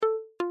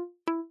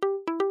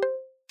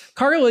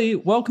Carly,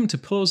 welcome to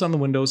Pillows on the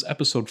Windows,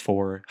 episode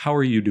 4. How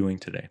are you doing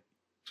today?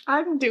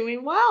 I'm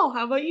doing well.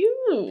 How about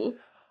you?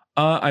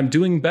 I'm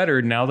doing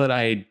better now that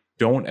I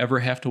don't ever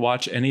have to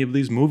watch any of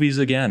these movies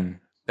again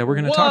that we're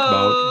going to talk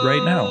about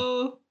right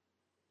now.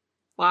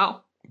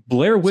 Wow.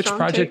 Blair Witch Strong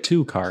Project take.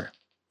 2, Car.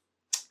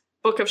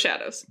 Book of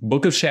Shadows.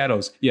 Book of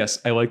Shadows. Yes,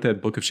 I like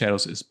that Book of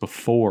Shadows is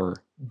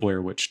before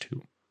Blair Witch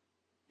 2.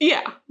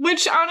 Yeah,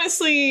 which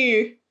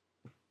honestly,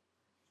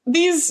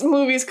 these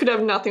movies could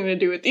have nothing to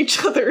do with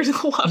each other in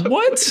a lot of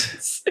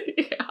ways.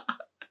 Yeah.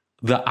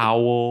 The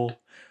owl,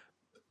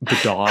 the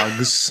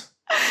dogs.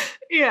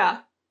 Yeah.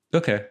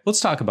 Okay, let's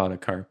talk about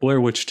it, Car.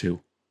 Blair Witch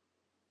 2.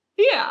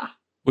 Yeah.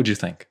 What'd you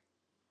think?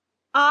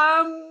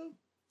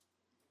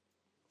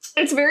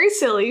 It's very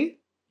silly.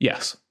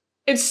 Yes.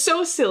 It's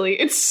so silly.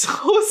 It's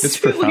It's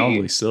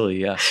profoundly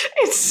silly, yes.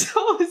 It's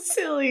so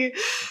silly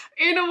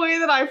in a way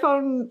that I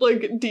found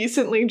like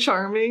decently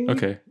charming.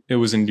 Okay, it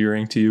was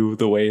endearing to you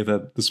the way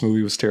that this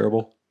movie was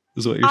terrible,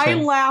 is what you're I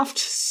saying? laughed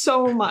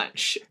so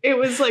much. It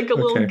was like a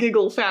little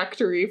giggle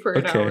factory for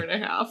an hour and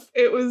a half.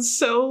 It was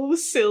so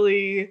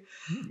silly.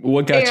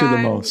 What got you the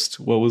most?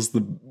 What was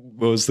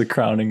the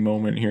crowning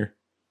moment here?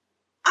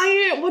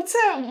 What's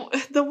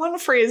that? The one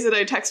phrase that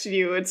I texted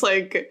you, it's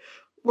like,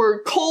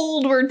 we're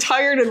cold, we're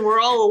tired, and we're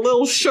all a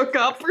little shook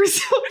up or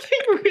something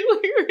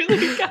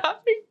really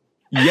got me.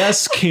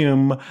 Yes,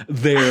 Kim,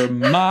 they're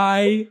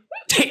my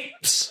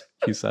tapes,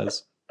 he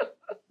says.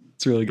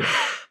 It's really good.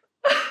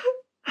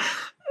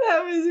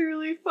 That was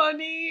really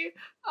funny.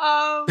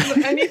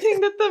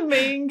 Anything that the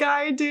main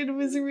guy did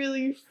was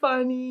really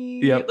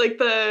funny. Yep. Like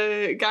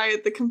the guy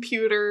at the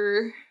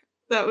computer,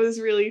 that was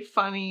really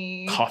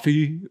funny.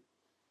 Coffee?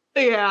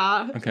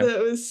 Yeah, Okay.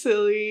 That was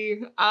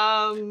silly.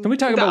 Can we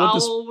talk about what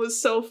this... The owl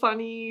was so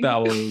funny. The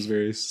owl was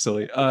very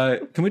silly.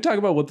 Can we talk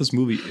about what this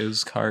movie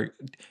is, Car?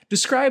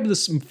 Describe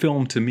this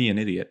film to me, an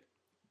idiot.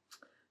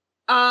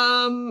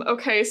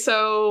 Okay,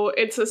 so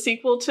it's a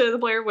sequel to The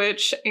Blair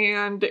Witch,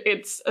 and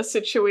it's a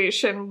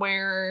situation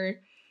where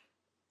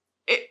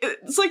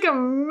it's like a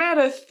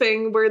meta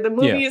thing where the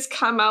movie has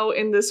come out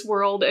in this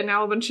world, and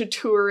now a bunch of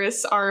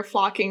tourists are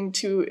flocking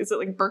to, is it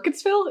like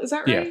Burkittsville? Is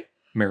that right? Yeah,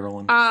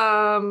 Maryland.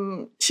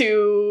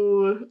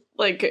 To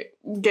like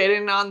get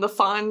in on the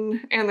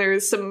fun, and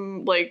there's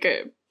some like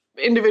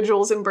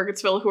individuals in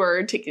Burkittsville who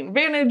are taking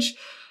advantage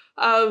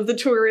of the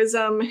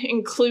tourism,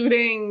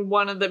 including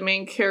one of the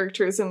main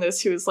characters in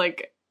this who's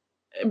like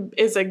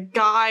is a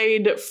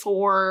guide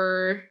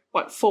for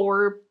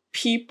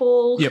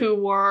people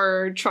who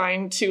are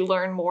trying to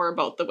learn more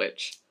about the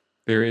witch.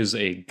 There is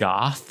a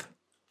goth,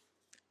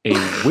 a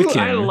Wiccan.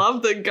 I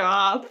love the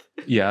goth.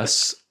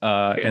 Yes.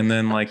 And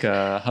then like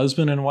a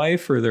husband and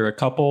wife, or they're a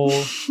couple.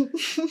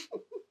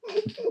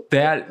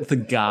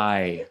 The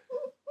guy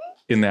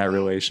in that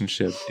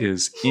relationship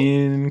is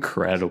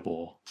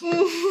incredible.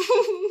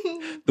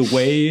 The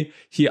way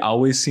he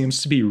always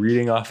seems to be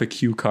reading off a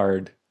cue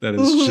card that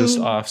is just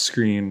off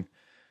screen.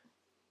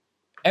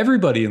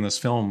 Everybody in this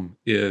film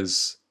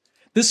is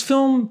this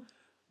film,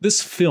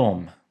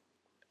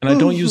 and I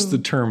don't use the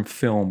term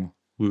film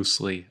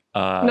loosely.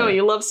 No,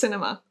 you love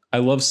cinema. I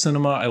love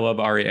cinema. I love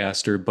Ari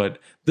Aster, but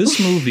this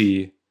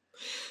movie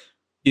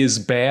is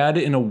bad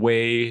in a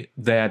way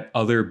that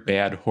other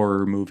bad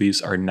horror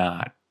movies are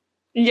not.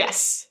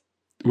 Yes.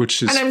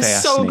 Which is and I'm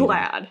fascinating. so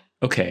glad.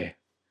 Okay.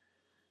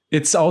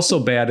 It's also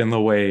bad in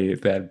the way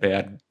that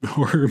bad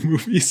horror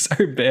movies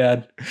are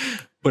bad,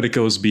 but it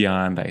goes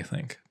beyond, I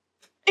think.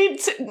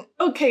 It's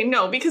okay,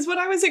 no, because what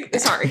I was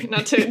sorry,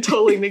 not to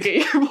totally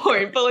negate your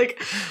point, but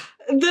like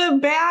the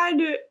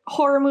bad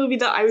horror movie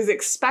that I was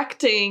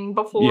expecting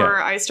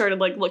before I started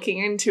like looking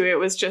into it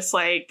was just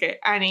like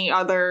any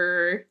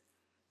other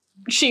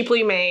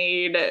cheaply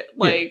made,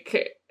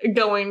 like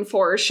going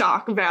for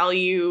shock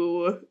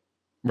value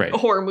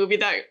horror movie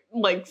that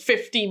like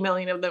 50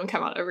 million of them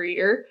come out every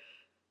year.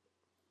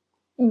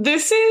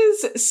 This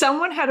is,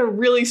 someone had a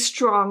really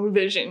strong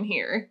vision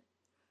here.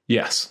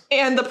 Yes.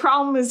 And the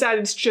problem is that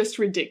it's just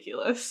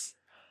ridiculous.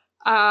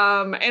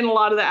 And a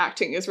lot of the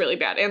acting is really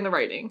bad, and the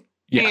writing.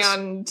 Yes.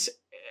 And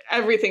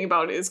everything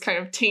about it is kind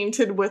of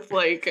tainted with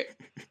like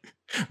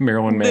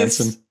Marilyn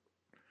Manson.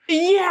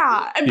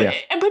 Yeah.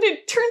 But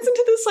it turns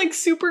into this like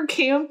super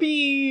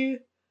campy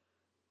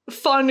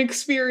fun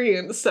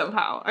experience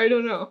somehow. I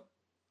don't know.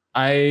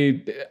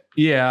 I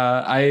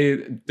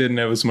didn't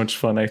have as much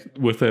fun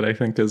with it, I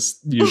think, as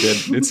you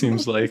did. It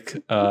seems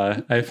like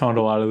I found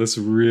a lot of this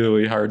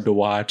really hard to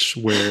watch,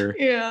 where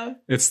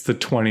it's the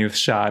 20th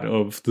shot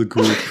of the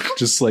group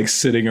just like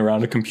sitting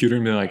around a computer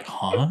and being like,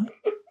 huh?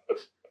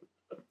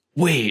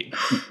 Wait,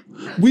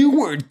 we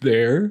weren't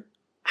there.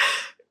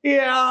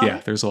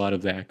 Yeah, there's a lot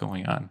of that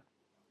going on.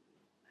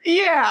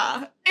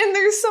 Yeah, and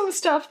there's some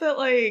stuff that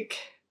like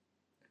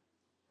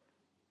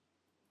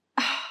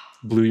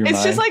blew your mind.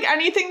 It's just like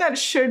anything that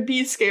should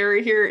be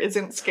scary here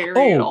isn't scary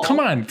at all. Oh, come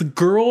on. The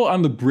girl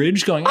on the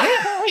bridge going,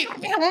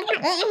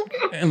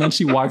 and then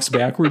she walks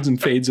backwards and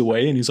fades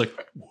away, and he's like,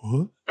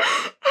 what?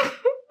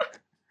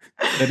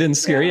 That didn't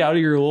scare you out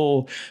of your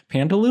little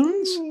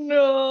pantaloons?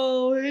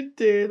 No, it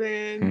it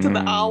didn't.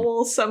 The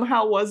owl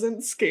somehow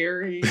wasn't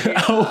scary.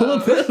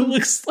 Oh, that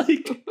looks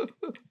like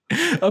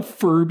a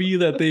Furby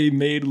that they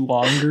made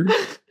longer.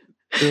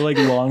 They're like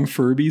long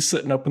Furby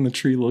sitting up in the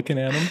tree looking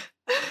at him.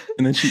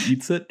 And then she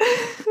eats it.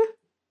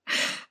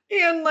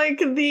 And like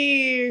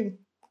the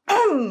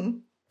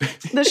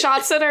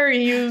shots that are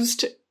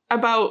used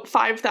about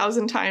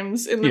 5,000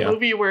 times in the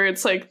movie where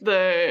it's like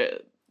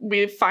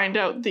we find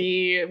out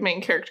the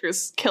main character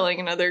is killing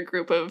another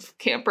group of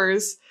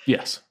campers.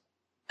 Yes.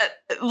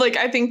 Like,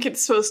 I think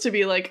it's supposed to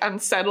be like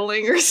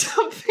unsettling or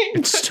something.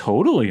 It's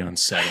totally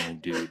unsettling,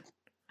 dude.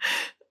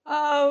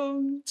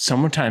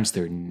 Sometimes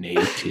they're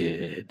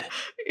naked.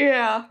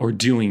 Yeah. Or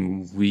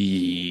doing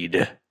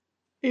weed.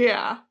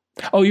 Yeah.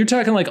 Oh, you're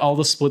talking like all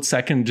the split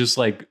second, just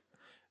like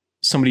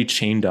somebody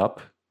chained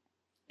up.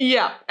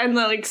 Yeah, and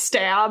then like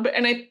stab.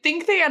 And I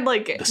think they had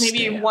like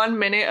maybe 1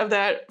 minute of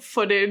that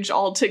footage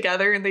all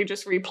together and they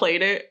just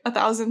replayed it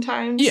 1,000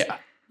 times. Yeah.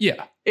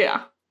 Yeah.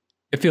 Yeah.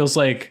 It feels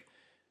like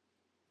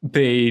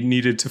they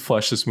needed to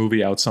flesh this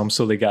movie out some,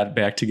 so they got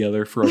back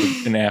together for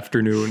an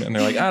afternoon and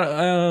they're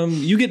like,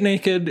 you get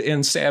naked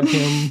and stab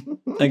him,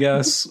 I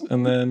guess.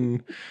 And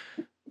then,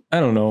 I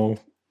don't know,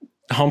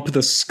 hump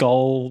the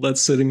skull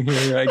that's sitting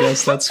here. I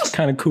guess that's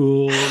kind of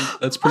cool.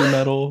 That's pretty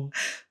metal.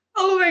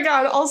 Oh my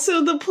God.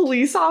 Also, the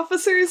police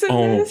officers in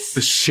this.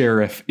 The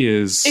sheriff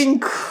is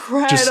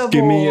incredible. Just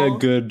give me a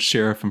good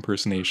sheriff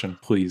impersonation,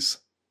 please.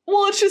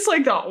 Well, it's just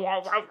like the,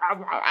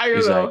 I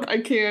don't know. Like, I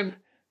can't.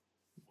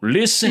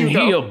 Listen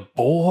here,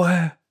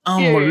 boy.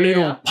 I'm a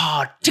little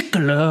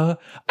particular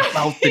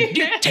about the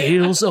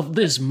details of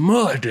this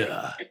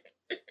murder.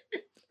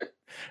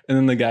 And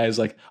then the guy is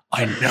like,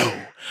 I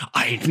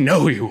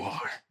know you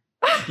are.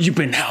 You've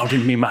been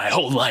hounding me my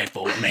whole life,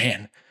 old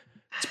man.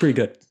 It's pretty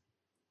good.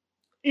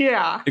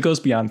 Yeah. It goes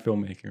beyond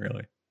filmmaking,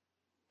 really.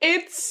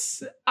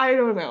 It's, I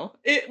don't know.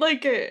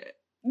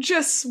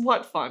 Just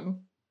what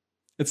fun.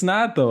 It's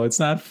not, though. It's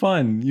not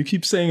fun. You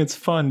keep saying it's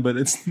fun, but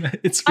it's really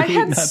I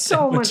had not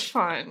so much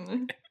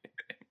fun.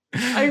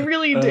 I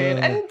really did.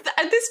 And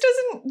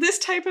this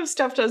type of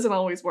stuff doesn't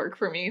always work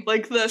for me.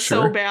 Like the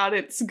so bad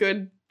it's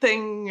good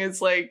thing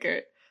is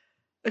like,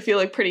 I feel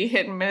like pretty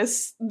hit and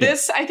miss.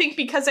 This, I think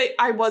because I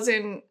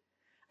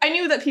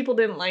knew that people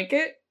didn't like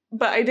it,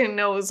 but I didn't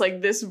know it was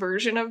like this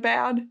version of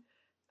bad.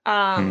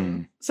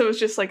 So it was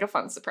just like a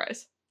fun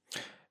surprise.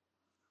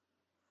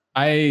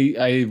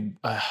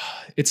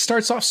 It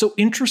starts off so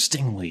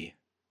interestingly.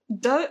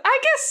 I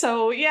guess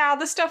so. Yeah,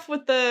 the stuff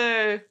with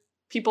the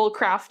people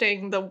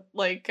crafting the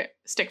like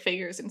stick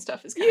figures and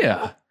stuff is kind of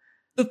cool.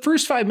 The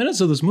first 5 minutes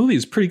of this movie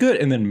is pretty good,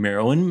 and then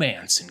Marilyn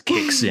Manson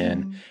kicks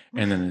in,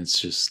 and then it's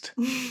just,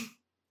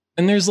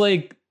 and there's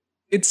like,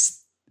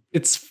 it's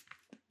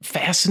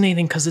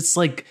fascinating because it's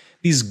like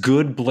these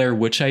good Blair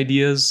Witch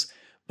ideas,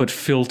 but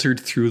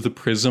filtered through the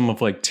prism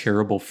of like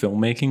terrible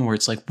filmmaking, where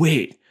it's like,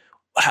 wait,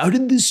 how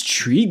did this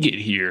tree get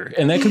here?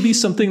 And that could be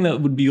something that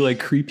would be like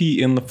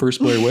creepy in the first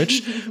Blair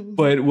Witch,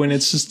 but when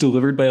it's just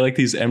delivered by like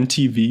these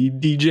MTV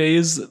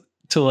DJs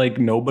to like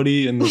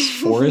nobody in this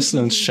forest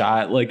and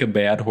shot like a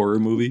bad horror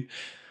movie,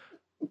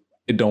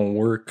 it don't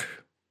work.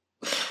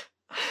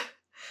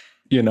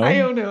 You know? I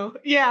don't know.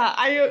 Yeah,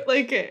 I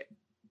like it.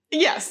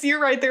 Yes,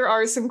 you're right. There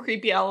are some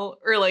creepy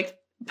or like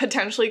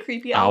potentially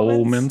creepy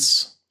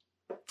elements.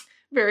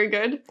 Very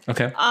good.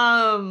 Okay.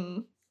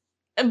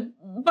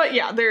 But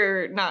yeah,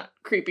 they're not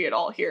creepy at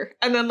all here.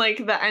 And then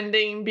like the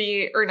ending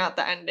or not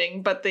the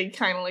ending, but the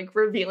kind of like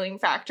revealing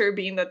factor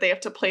being that they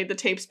have to play the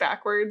tapes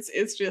backwards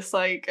is just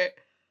like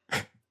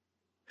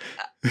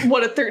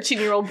what a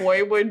 13-year-old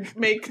boy would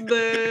make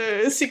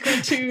the sequel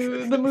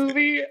to the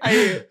movie.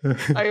 I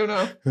don't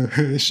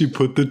know. She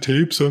put the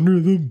tapes under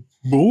the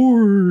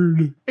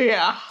board.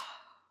 Yeah.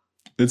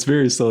 It's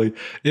very silly.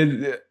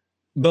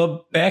 The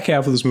back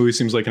half of this movie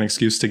seems like an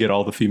excuse to get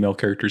all the female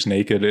characters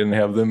naked and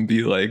have them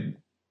be like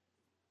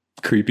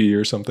creepy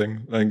or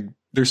something. Like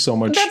there's so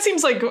much. That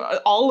seems like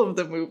all of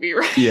the movie,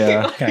 right?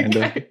 Yeah, like, kind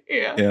of.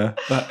 Yeah.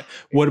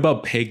 What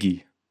about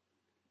Peggy?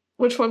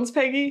 Which one's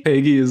Peggy?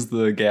 Peggy is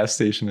the gas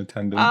station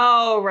attendant.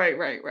 Oh, right.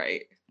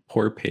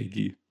 Poor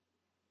Peggy.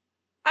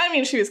 I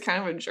mean, she was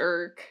kind of a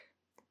jerk.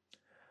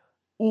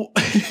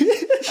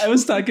 I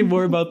was talking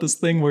more about this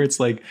thing where it's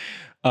like,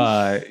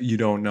 you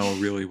don't know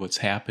really what's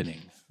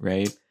happening,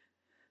 right?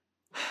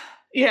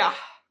 Yeah.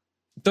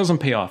 It doesn't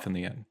pay off in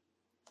the end.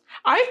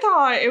 I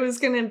thought it was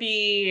going to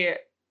be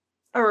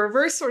a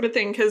reverse sort of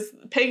thing because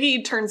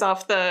Peggy turns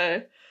off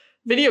the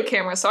video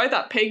camera. So I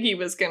thought Peggy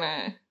was going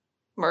to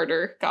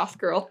murder Goth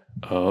Girl.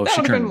 Oh, that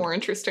would have been more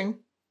interesting.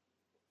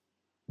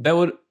 That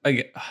would,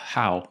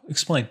 how?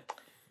 Explain.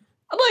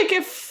 Like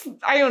if,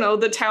 I don't know,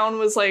 the town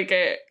was like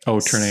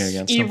turning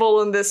against evil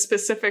them. In this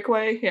specific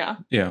way. Yeah.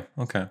 Yeah.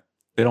 Okay.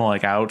 They don't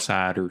like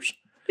outsiders.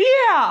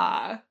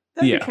 Yeah.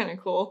 That'd be kind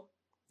of cool.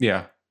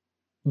 Yeah.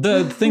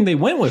 The thing they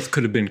went with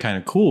could have been kind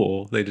of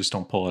cool. They just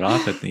don't pull it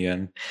off at the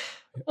end.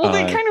 Well,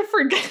 they kind of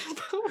forget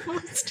about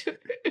most of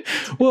it.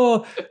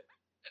 Well,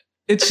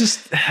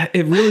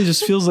 it really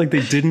just feels like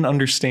they didn't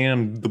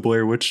understand the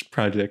Blair Witch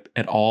Project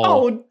at all.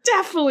 Oh,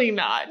 definitely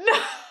not.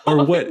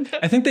 Or what?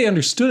 I think they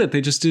understood it.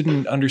 They just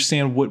didn't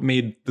understand what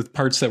made the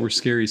parts that were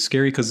scary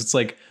because it's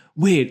like,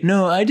 wait,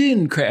 no, I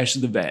didn't crash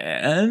the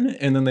van.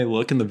 And then they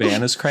look and the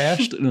van is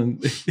crashed. And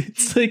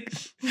it's like,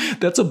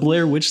 that's a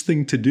Blair Witch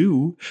thing to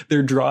do.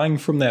 They're drawing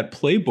from that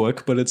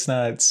playbook, but it's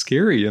not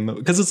scary.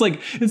 Because it's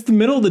like, it's the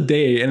middle of the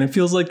day and it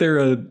feels like they're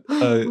a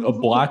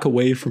block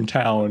away from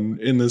town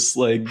in this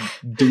like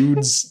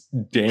dude's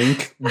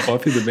dank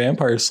Buffy the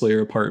Vampire Slayer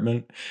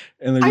apartment.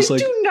 And they're just I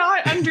do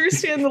not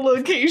understand the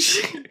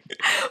location.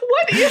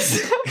 What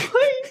is that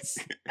place?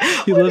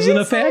 He lives in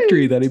a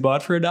factory that he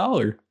bought for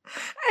 $1.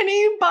 And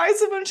he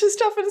buys a bunch of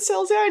stuff and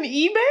sells it on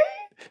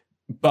eBay?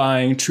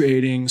 Buying,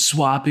 trading,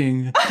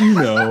 swapping,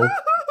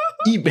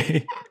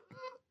 eBay.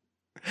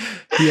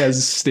 He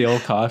has stale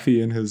coffee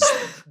in his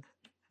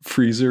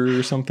freezer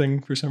or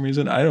something for some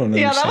reason. I don't know.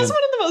 Yeah, that was one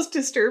of the most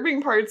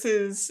disturbing parts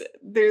is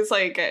there's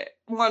like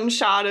one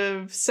shot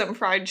of some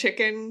fried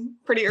chicken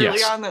pretty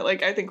early on that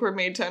like I think we're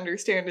made to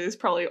understand is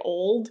probably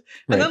old.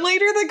 Right. And then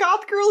later the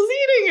goth girl's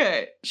eating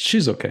it.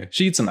 She's okay.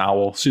 She eats an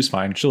owl. She's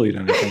fine. She'll eat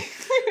anything.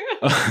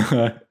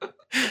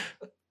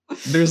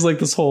 There's like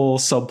this whole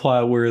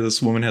subplot where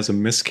this woman has a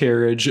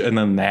miscarriage and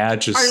then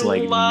that just I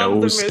love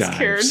the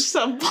miscarriage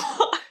nosedives.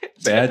 Subplot.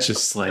 That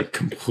just like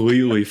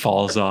completely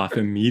falls off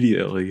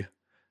immediately.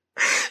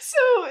 So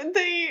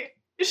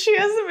she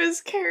has a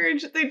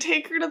miscarriage, they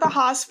take her to the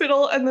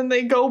hospital and then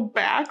they go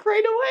back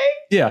right away?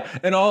 Yeah,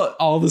 and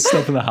all the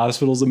stuff in the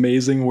hospital is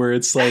amazing where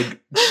it's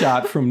like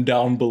shot from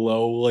down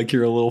below, like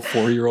you're a little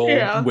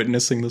 4-year-old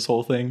witnessing this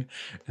whole thing.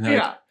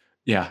 And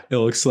it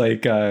looks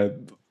like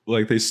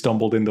they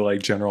stumbled into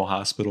like General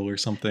Hospital or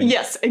something.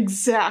 Yes,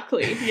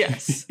 exactly.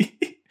 Yes.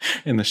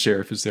 And the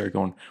sheriff is there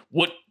going,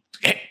 "What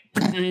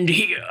happened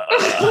here?"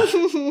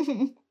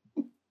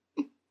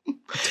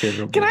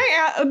 Terrible. Can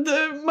I add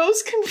the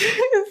most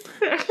confused?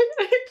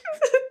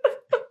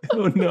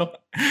 Oh no.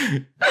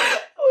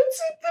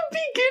 What's at the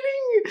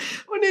beginning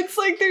when it's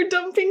like they're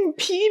dumping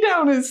pee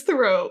down his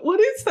throat? What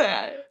is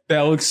that?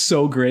 That looks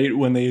so great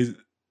when they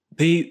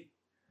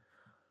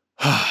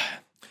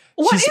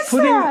What is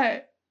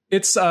that?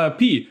 It's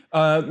pee.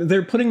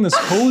 They're putting this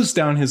hose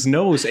down his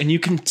nose, and you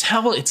can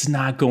tell it's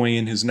not going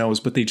in his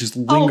nose, but they just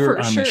linger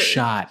on the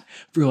shot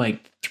for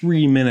like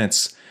 3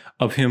 minutes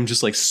of him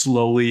just like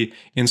slowly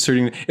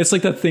inserting. It's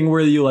like that thing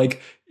where you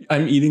like,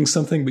 I'm eating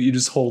something, but you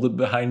just hold it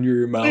behind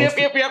your mouth.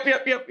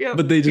 Yep.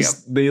 But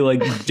they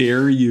like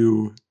dare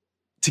you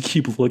to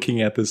keep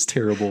looking at this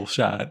terrible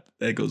shot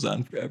that goes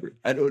on forever.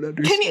 I don't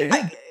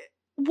understand.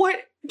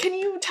 Can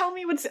you tell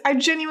me I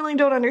genuinely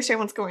don't understand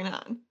what's going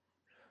on.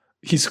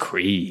 He's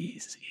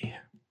crazy.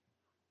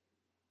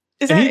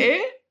 Is that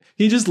it?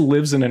 He just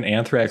lives in an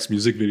Anthrax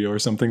music video or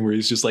something where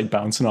he's just like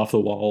bouncing off the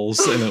walls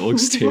and it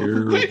looks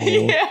terrible.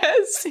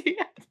 Yes.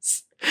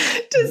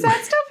 Does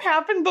that stuff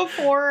happen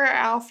before or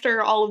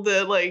after all of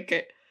the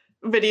like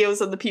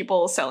videos of the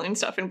people selling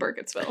stuff in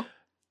Burkittsville?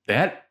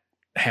 That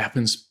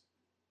happens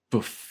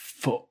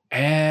before.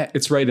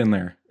 It's right in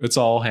there. It's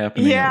all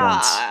happening at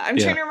once. I'm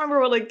trying to remember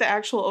what like the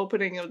actual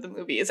opening of the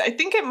movie is. I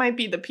think it might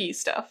be the pee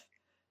stuff.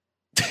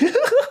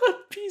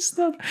 Pee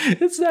stuff.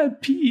 It's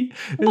not pee.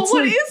 But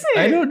what is it?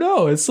 I don't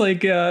know. It's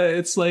like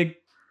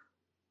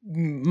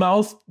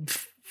mouth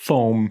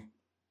foam.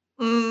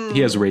 He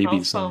has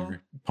rabies and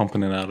they're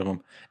pumping it out of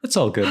him. It's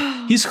all good.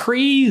 He's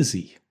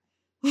crazy.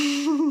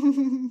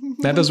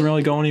 That doesn't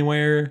really go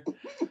anywhere.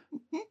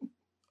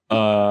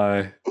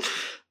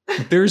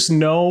 There's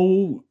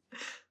no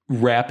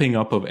wrapping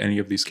up of any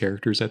of these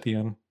characters at the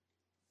end.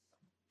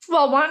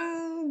 Well,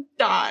 one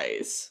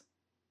dies.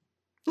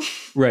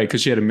 Right,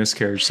 because she had a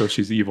miscarriage, so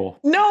she's evil.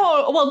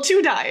 No, well,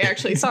 2 die,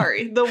 actually.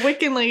 Sorry. The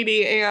Wiccan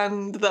lady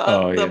and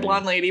the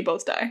blonde lady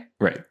both die.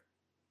 Right.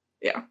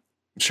 Yeah.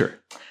 Sure.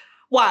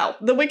 Wow.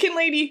 The Wiccan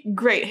lady,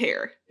 great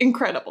hair.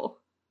 Incredible.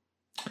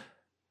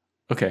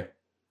 Okay.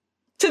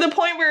 To the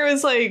point where it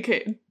was,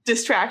 like,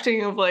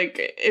 distracting of,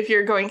 like, if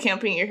you're going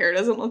camping, your hair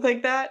doesn't look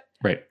like that.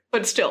 Right.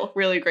 But still,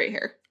 really great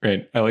hair.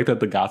 Right. I like that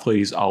the goth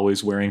lady's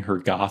always wearing her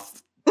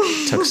goth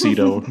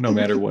tuxedo, no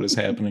matter what is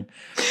happening.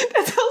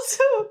 That's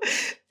also...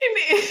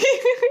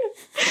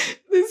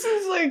 this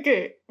is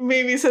like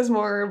maybe says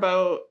more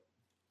about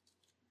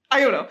I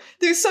don't know.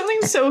 There's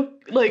something so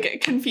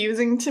like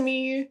confusing to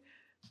me.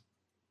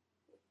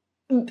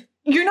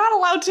 You're not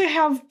allowed to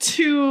have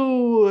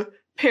 2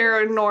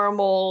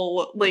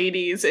 paranormal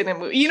ladies in a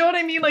movie. You know what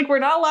I mean? Like we're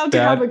not allowed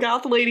to have a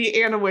goth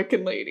lady and a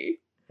Wiccan lady.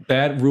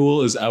 That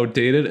rule is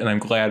outdated, and I'm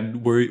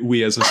glad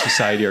we as a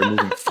society are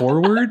moving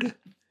forward. It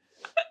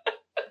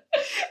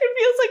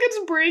feels like it's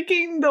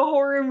breaking the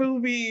horror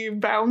movie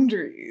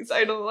boundaries.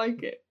 I don't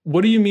like it.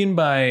 What do you mean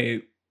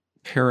by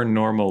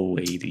paranormal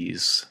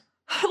ladies?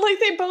 Like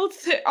they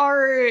both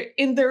are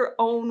in their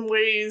own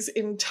ways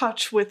in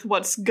touch with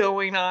what's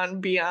going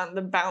on beyond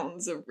the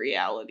bounds of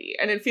reality.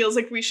 And it feels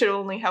like we should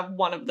only have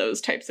one of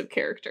those types of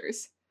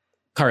characters.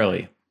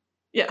 Carly.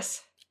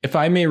 Yes. If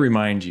I may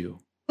remind you,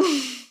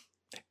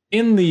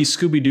 In the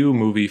Scooby-Doo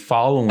movie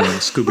following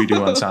Scooby-Doo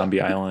on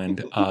Zombie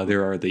Island,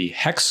 there are the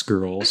Hex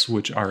Girls,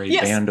 which are a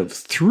band of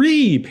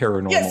 3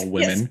 paranormal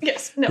women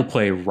who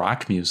play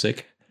rock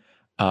music.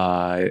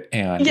 And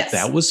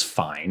that was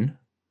fine.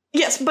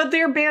 Yes, but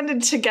they're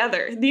banded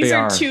together. These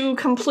are 2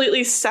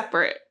 completely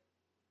separate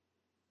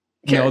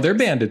characters. No, they're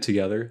banded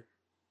together.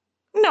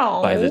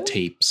 No. By the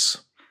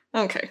tapes.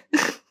 Okay.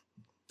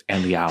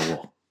 And the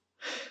owl.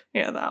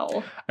 Yeah, the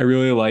owl. I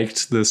really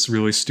liked this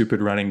really stupid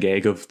running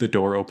gag of the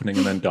door opening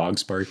and then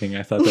dogs barking.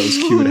 I thought that was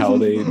cute how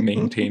they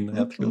maintained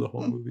that through the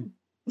whole movie.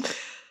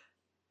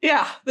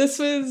 Yeah, this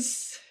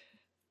was...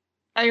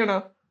 I don't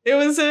know. It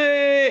was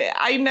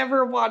I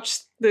never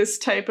watched this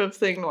type of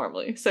thing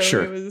normally, so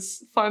it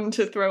was fun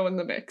to throw in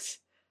the mix.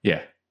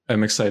 Yeah,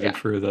 I'm excited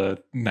for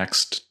the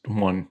next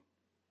one.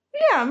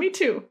 Yeah, me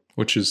too.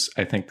 Which is,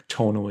 I think,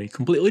 tonally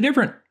completely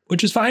different,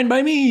 which is fine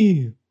by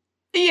me.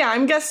 Yeah,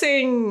 I'm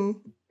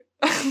guessing...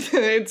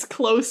 it's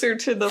closer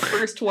to the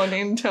first one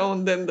in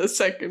tone than the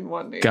second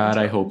one in God,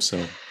 tone. I hope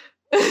so.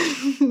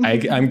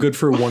 I'm good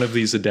for one of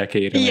these a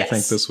decade, and I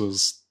think this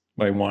was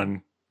my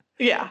one.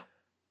 Yeah.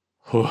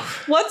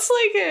 What's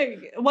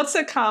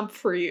a comp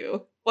for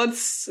you?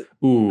 What's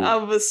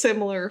of a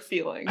similar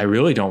feeling? I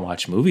really don't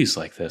watch movies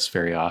like this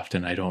very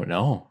often. I don't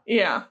know.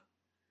 Yeah.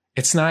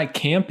 It's not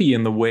campy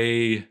in the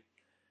way...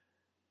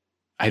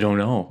 I don't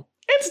know.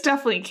 It's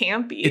definitely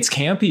campy. It's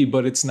campy,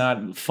 but it's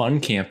not fun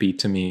campy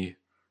to me.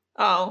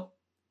 Oh.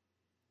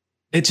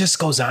 It just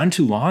goes on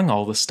too long,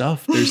 all the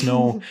stuff. There's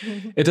no...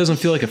 It doesn't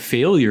feel like a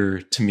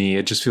failure to me.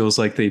 It just feels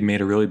like they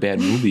made a really bad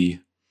movie.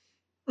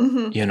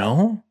 Mm-hmm. You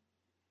know?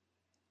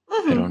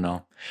 Mm-hmm. I don't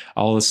know.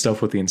 All this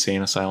stuff with the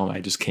insane asylum, I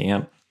just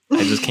can't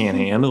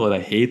handle it.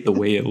 I hate the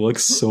way it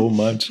looks so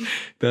much.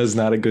 That is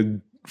not a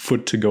good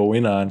foot to go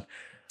in on.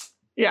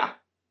 Yeah.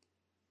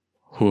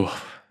 Whew.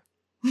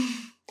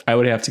 I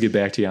would have to get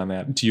back to you on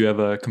that. Do you have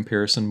a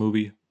comparison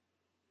movie?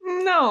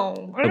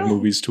 No, I of don't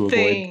movies to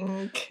think.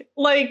 avoid.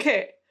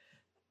 Like,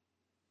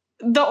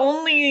 the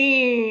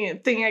only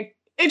thing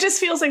it just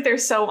feels like they're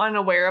so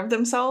unaware of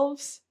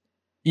themselves.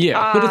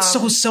 Yeah, but it's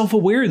so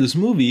self-aware. This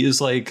movie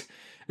is like,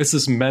 it's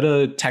this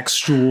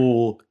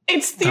meta-textual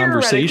It's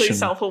theoretically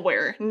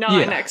self-aware, not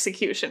an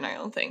execution, I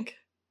don't think.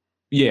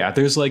 Yeah,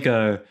 there's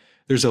a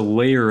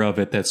layer of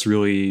it that's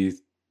really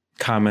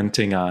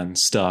commenting on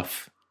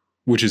stuff,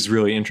 which is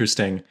really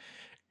interesting.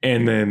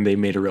 And then they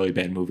made a really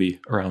bad movie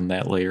around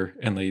that layer,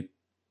 and they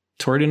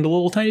tore it into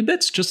little tiny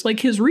bits, just like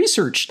his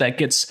research that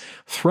gets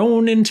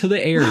thrown into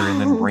the air and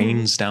then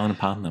rains down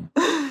upon them.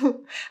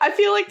 I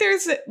feel like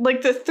there's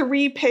like the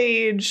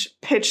 3-page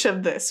pitch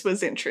of this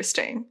was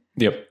interesting.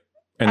 Yep.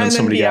 And then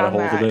somebody got a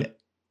hold of it.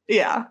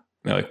 Yeah.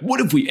 They're like,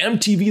 what if we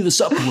MTV this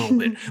up a little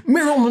bit?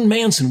 Marilyn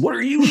Manson, what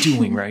are you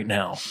doing right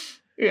now?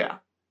 Yeah.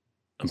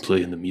 I'm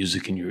playing the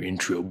music in your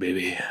intro,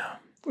 baby.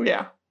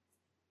 Yeah.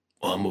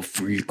 I'm a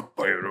freak.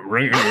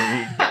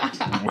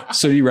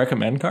 So do you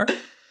recommend, Car?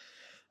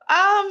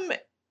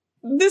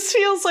 This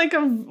feels like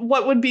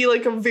what would be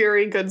like a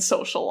very good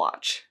social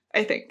watch,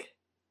 I think.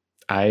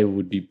 I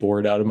would be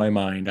bored out of my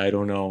mind. I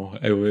don't know.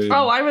 I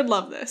would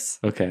love this.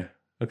 Okay.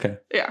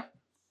 Yeah.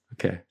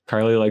 Okay.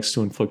 Carly likes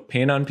to inflict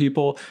pain on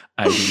people.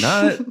 I do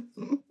not.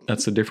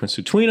 That's the difference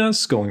between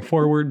us going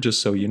forward, just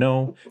so you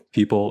know,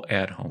 people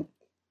at home.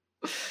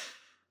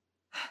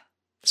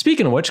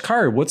 Speaking of which,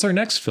 Car, what's our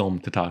next film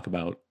to talk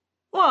about?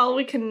 Well,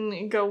 we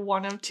can go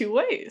one of 2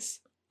 ways.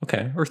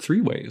 Okay. Or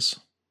 3 ways.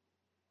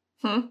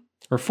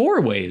 Or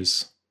 4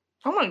 ways.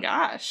 Oh my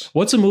gosh.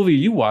 What's a movie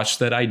you watched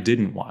that I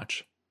didn't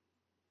watch?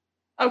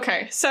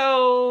 Okay,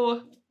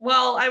 so,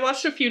 well, I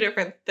watched a few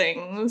different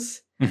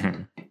things.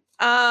 Mm-hmm.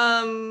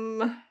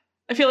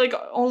 I feel like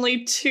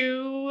only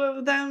 2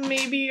 of them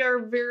maybe are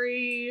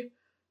very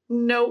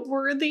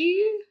noteworthy.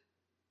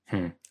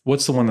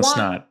 What's the one that's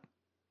not?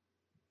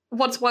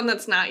 What's one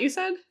that's not, you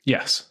said?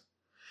 Yes.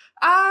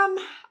 I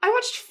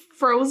watched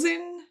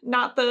Frozen,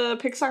 not the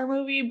Pixar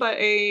movie, but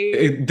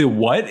The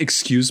what?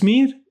 Excuse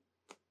me?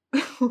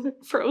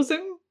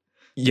 Frozen?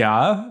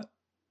 Yeah.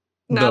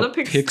 Not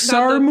the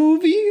Pixar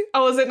movie?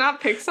 Oh, is it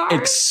not Pixar?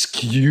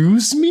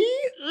 Excuse me?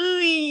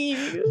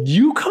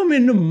 You come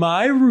into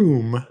my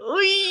room,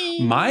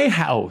 my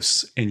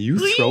house, and you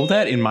throw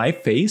that in my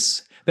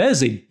face? That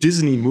is a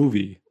Disney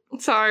movie.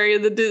 Sorry,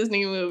 the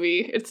Disney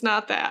movie. It's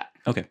not that.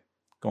 Okay,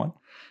 go on.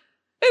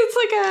 It's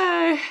like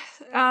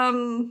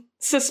a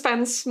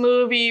suspense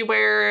movie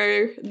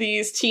where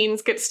these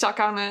teens get stuck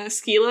on a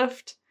ski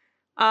lift.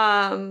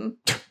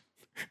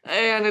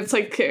 And it's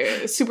like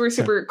super,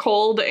 super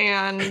cold,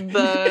 and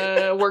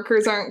the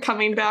workers aren't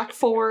coming back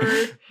for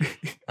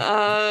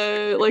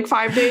like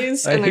 5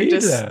 days. And I hate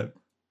that.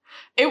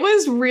 It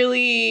was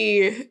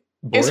really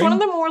boring? It's one of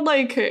the more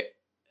like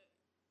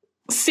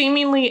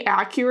seemingly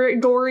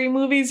accurate gory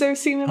movies I've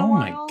seen in a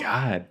while. Oh my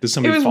god. Does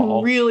somebody fall?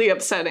 It was really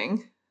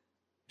upsetting.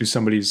 Do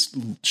somebody's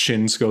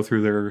shins go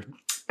through their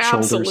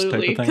shoulders type of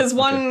absolutely. thing? Because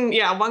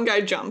one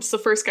guy jumps. The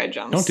first guy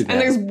jumps. Don't do that.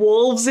 And there's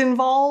wolves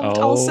involved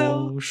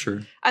also. Oh,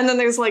 sure. And then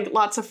there's like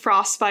lots of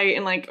frostbite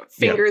and like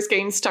fingers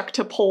getting stuck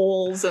to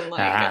poles and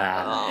like,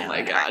 oh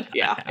my God.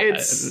 Yeah.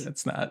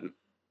 It's not.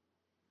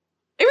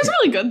 It was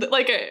really good.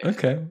 Like,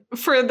 Okay.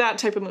 For that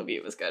type of movie,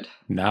 it was good.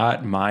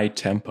 Not my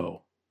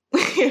tempo.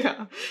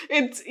 Yeah.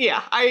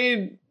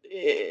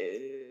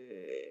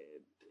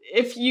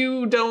 If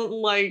you don't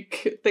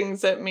like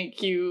things that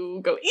make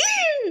you go,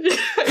 ew,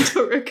 I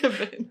don't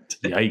recommend.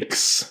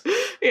 Yikes.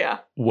 Yeah.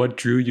 What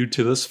drew you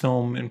to this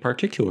film in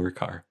particular,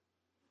 Car?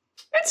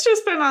 It's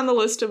just been on the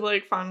list of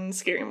like fun,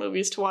 scary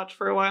movies to watch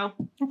for a while.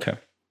 Okay.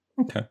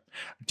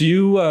 Do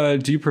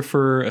you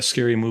prefer a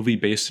scary movie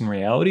based in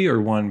reality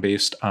or one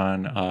based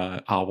on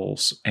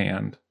owls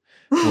and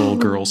little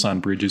girls on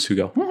bridges who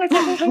go?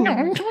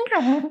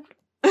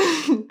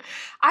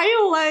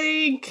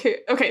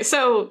 Okay,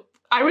 so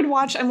I would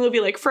watch a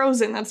movie like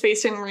Frozen that's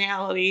based in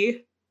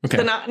reality.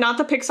 Okay. Not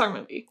the Pixar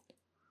movie.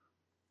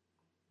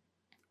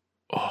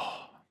 Oh.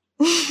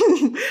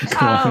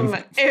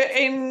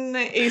 In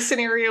a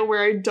scenario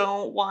where I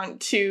don't want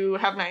to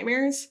have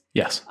nightmares.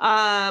 Yes.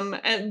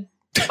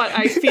 But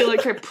I feel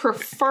like I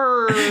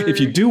prefer... If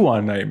you do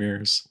want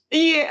nightmares.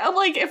 Yeah,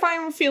 like, if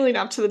I'm feeling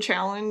up to the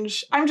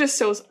challenge, I'm just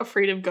so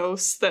afraid of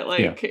ghosts that,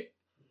 like... Yeah.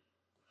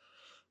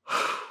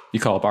 You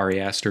call up Ari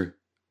Aster.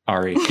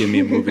 Ari, give me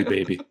a movie,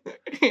 baby.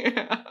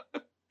 Yeah.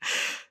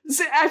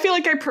 So I feel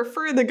like I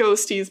prefer the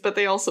ghosties, but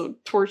they also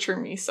torture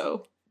me,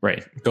 so...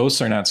 Right.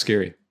 Ghosts are not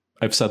scary.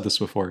 I've said this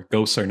before.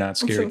 Ghosts are not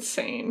scary. It's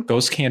insane.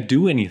 Ghosts can't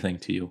do anything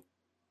to you.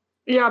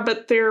 Yeah,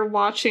 but they're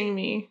watching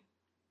me.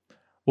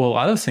 Well, a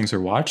lot of things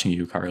are watching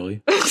you,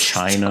 Carly.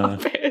 China.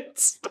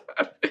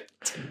 Stop it.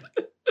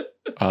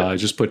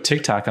 Just put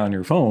TikTok on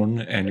your phone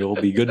and you'll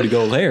be good to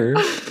go there.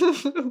 I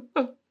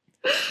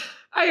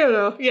don't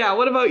know. Yeah,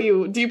 what about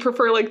you? Do you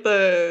prefer like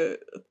the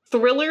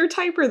thriller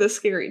type or the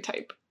scary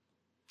type?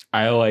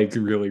 I like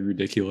really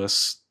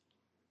ridiculous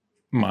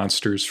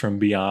monsters from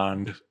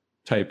beyond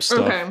type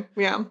stuff. Okay,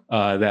 yeah.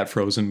 That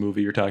Frozen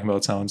movie you're talking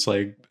about sounds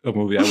like a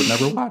movie I would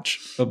never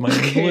watch of my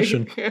own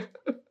volition.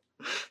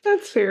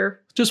 That's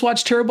fair. Just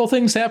watch terrible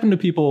things happen to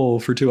people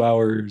for 2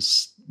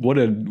 hours. What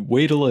a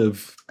way to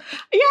live.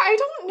 Yeah, I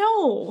don't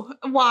know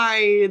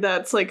why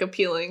that's like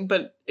appealing,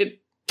 but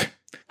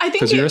I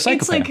think you're a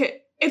psychopath. It's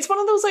like it's one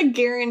of those like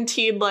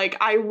guaranteed like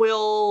I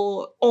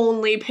will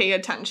only pay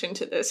attention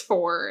to this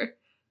for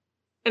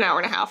an hour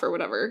and a half or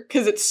whatever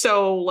because it's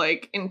so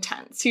like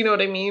intense. You know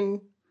what I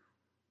mean?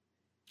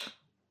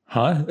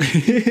 Huh?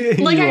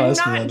 Like I'm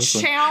not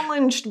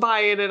challenged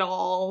by it at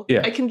all.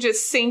 Yeah. I can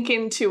just sink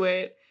into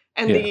it.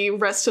 And the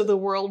rest of the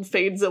world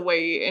fades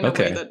away in a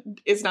way that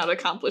is not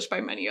accomplished by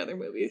many other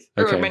movies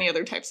or many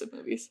other types of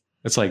movies.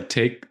 It's like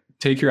take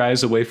your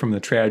eyes away from the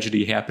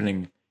tragedy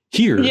happening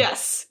here.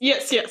 Yes.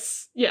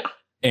 Yeah.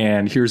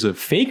 And here's a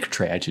fake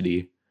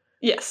tragedy.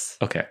 Yes.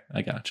 Okay,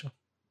 I gotcha.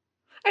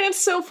 And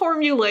it's so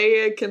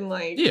formulaic and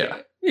like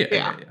Yeah.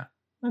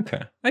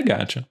 Okay, I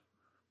gotcha.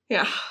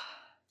 Yeah.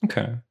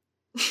 Okay.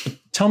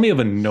 Tell me of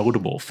a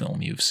notable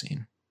film you've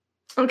seen.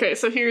 Okay,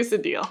 so here's the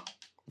deal.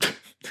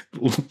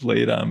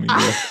 Lay it on me.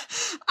 Yeah.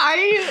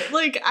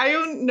 I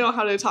don't know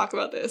how to talk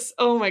about this.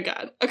 Oh my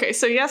God. Okay,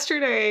 so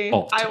yesterday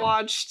I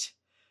watched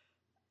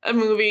a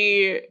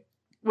movie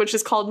which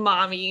is called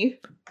Mommy.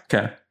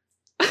 Okay.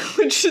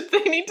 Which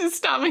they need to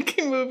stop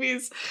making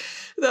movies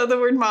without the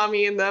word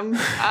mommy in them.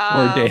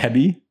 Or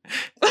Daddy.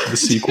 The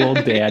sequel,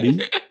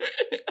 Daddy.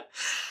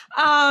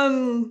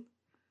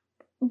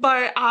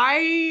 But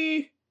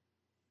I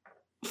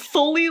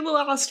fully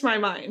lost my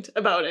mind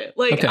about it.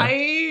 Like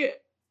I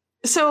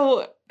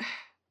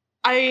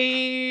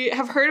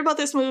have heard about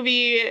this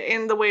movie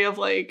in the way of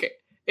like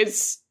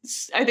it's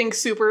I think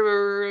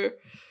super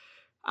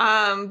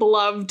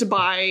beloved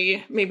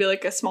by maybe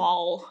like a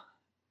small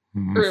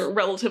or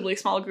relatively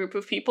small group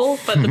of people,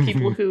 but the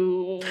people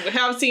who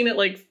have seen it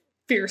like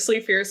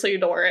fiercely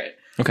adore it.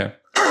 Okay.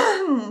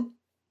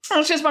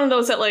 It's just one of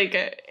those that like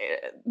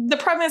the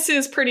premise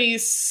is pretty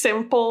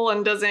simple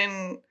and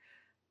doesn't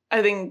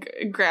I think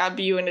grab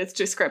you in its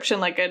description.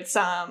 Like it's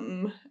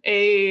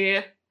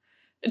it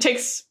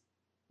takes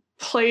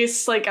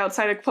place like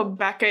outside of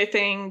Quebec, I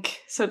think.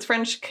 So it's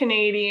French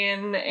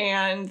Canadian,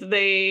 and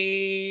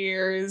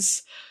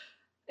there's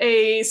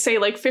a say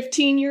like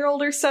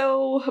 15-year-old or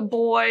so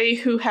boy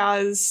who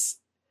has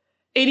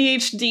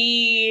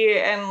ADHD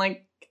and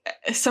like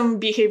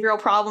some behavioral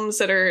problems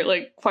that are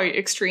like quite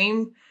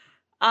extreme.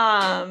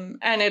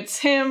 And it's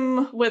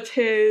him with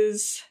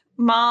his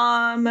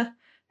mom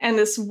and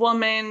this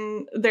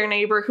woman, their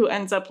neighbor, who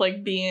ends up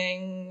like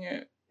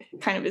being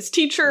kind of his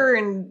teacher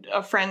and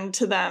a friend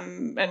to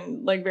them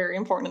and like very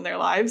important in their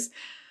lives.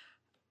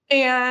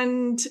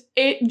 And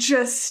it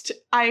just,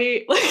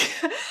 I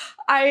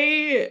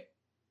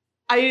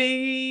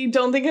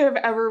don't think I've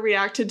ever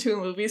reacted to a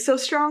movie so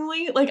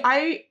strongly. Like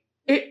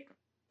it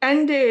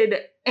ended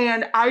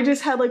and I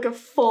just had like a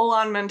full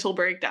on mental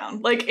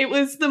breakdown. Like it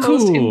was the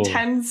most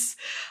intense.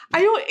 I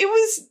can't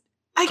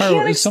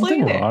explain is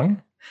something it.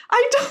 wrong?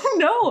 I don't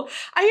know.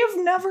 I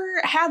have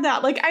never had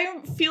that. Like,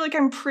 I feel like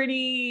I'm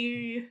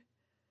pretty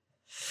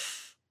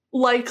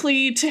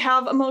likely to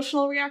have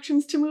emotional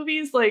reactions to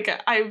movies. Like,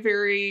 I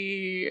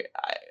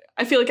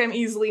feel like I'm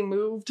easily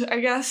moved, I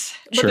guess.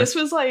 But Sure. this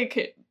was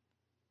like,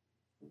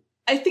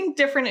 I think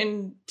different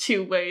in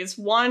two ways.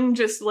 One,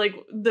 just like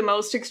the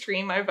most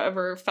extreme I've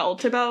ever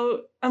felt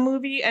about a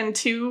movie. And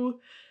two,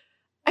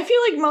 I feel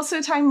like most of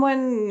the time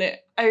when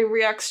I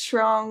react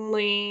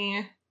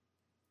strongly,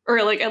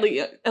 or like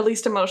at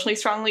least emotionally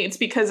strongly, it's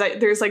because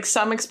there's like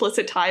some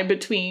explicit tie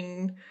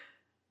between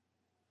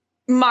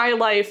my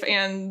life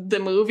and the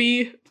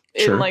movie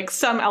Sure. in like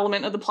some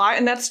element of the plot,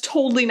 and that's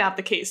totally not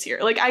the case here.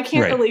 Like, I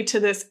can't Right. relate to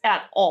this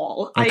at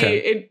all.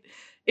 Okay.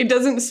 It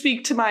doesn't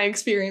speak to my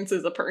experience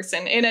as a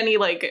person in any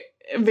like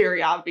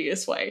very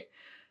obvious way.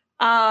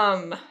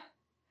 But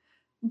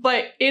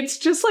it's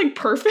just like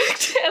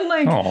perfect and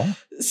like Oh,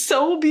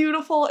 so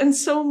beautiful and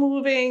so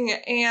moving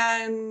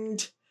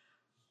and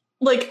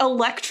like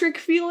electric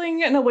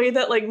feeling in a way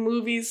that like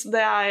movies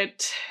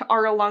that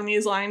are along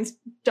these lines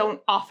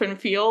don't often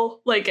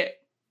feel. Like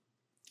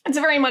it's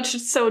very much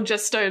so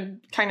just a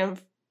kind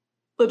of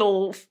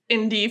little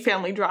indie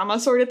family drama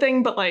sort of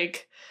thing, but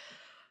like,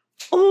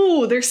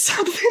 oh, there's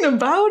something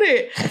about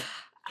it.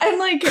 And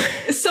like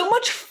so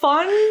much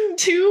fun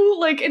too.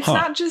 Like, it's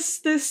not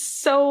just this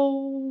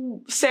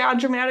so sad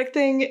dramatic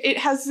thing. It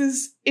has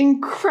this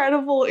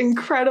incredible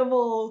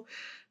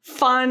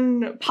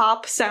fun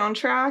pop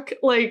soundtrack.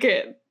 Like,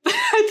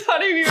 I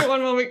thought of you at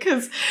one moment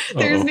because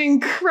there's an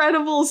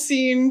incredible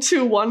scene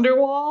to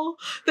Wonderwall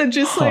that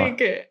just like,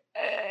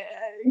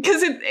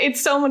 because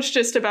it's so much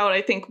just about,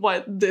 I think,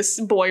 what this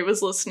boy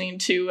was listening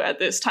to at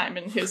this time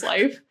in his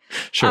life.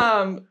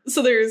 sure.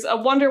 So there's a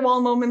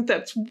Wonderwall moment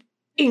that's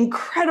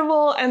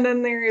incredible, and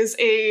then there is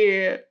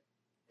I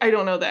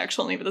don't know the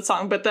actual name of the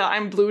song, but the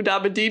I'm Blue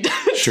Dabba Dee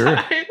Dabba Sure.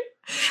 Die.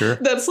 Sure.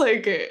 That's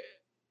like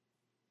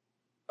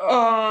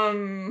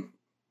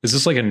Is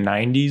this like a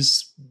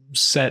 90s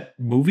set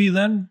movie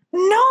then?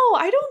 no,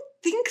 I don't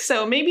think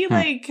so. Maybe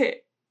like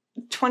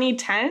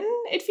 2010,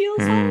 it feels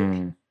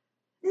like.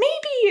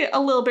 Maybe a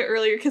little bit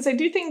earlier, because I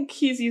do think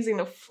he's using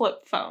a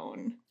flip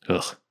phone.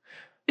 Ugh.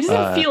 It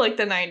doesn't feel like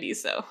the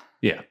 90s, though.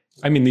 Yeah.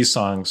 I mean, these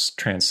songs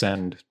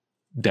transcend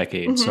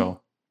decades,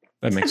 so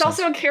that makes It's sense.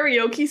 also a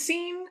karaoke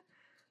scene.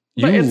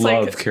 You but it's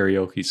love like,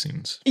 karaoke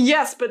scenes.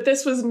 yes, but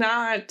this was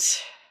not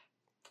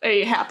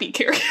a happy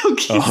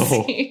karaoke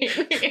scene.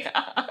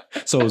 Yeah.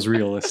 So it was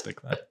realistic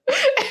then.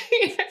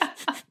 Yeah.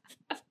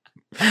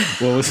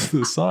 What was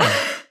the song?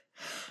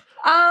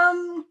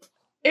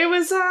 It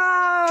was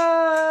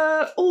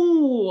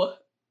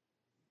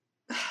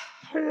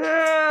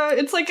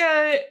it's like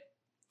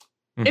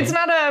it's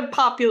not a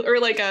popular or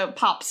like a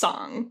pop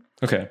song.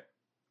 Okay.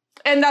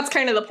 And that's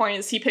kind of the point,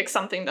 is he picks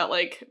something that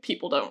like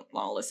people don't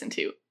want to listen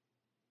to.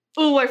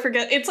 Oh, I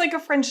forget. It's like a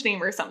French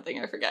name or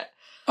something. I forget.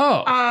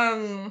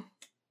 Oh.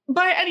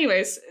 But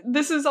anyways,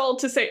 this is all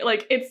to say,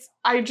 like,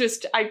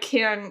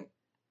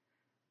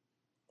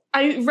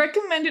 I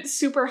recommend it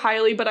super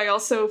highly, but I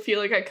also feel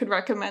like I could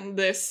recommend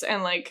this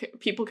and like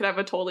people could have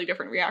a totally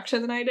different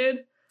reaction than I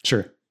did.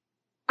 Sure.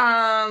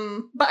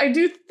 But I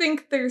do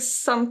think there's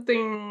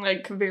something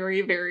like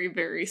very, very,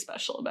 very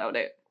special about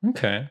it.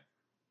 Okay.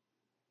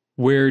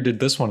 Where did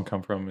this one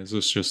come from? Is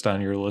this just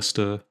on your list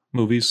of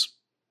movies?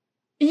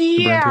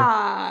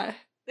 Yeah.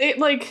 It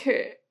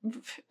like,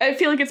 I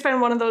feel like it's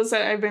been one of those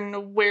that I've been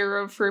aware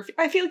of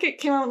I feel like it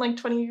came out in like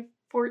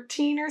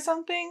 2014 or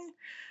something.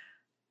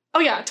 Oh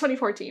yeah,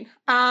 2014.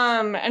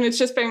 And it's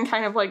just been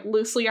kind of like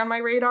loosely on my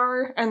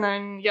radar. And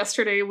then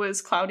yesterday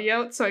was cloudy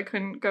out, so I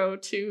couldn't go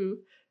to,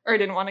 or I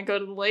didn't want to go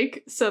to the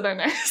lake. So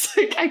then I was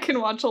like, I can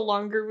watch a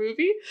longer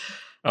movie.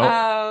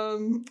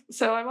 Oh.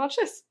 So I watched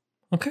this.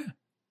 Okay.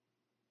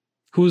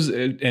 Who's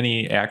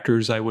any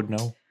actors I would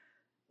know?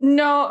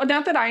 No,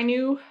 not that I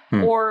knew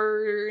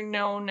or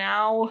know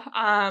now.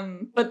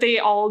 But they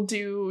all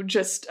do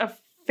just a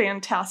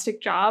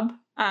fantastic job.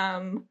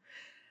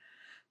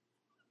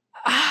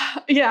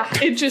 Yeah,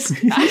 it just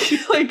I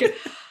feel like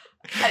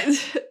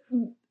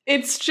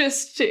it's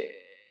just,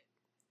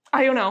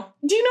 I don't know.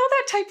 Do you know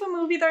that type of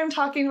movie that I'm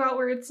talking about,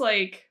 where it's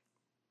like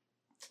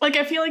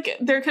I feel like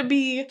there could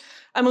be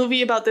a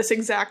movie about this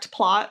exact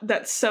plot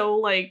that's so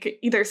like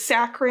either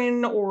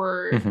saccharine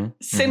or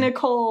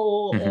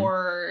cynical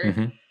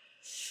or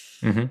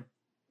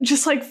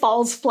just like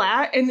falls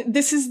flat, and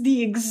this is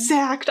the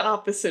exact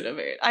opposite of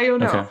it. I don't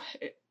know.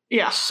 Okay.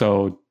 Yeah.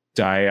 So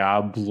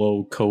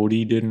Diablo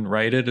Cody didn't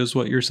write it, is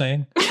what you're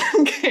saying?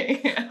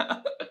 Okay.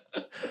 Yeah.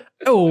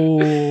 Oh.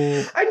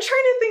 I'm trying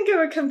to think of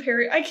a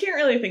comparison. I can't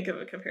really think of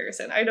a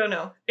comparison. I don't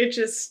know. It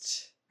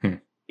just,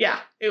 yeah,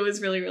 it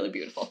was really, really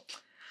beautiful.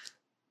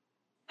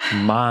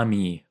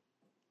 Mommy.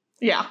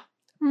 Yeah.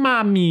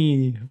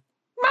 Mommy.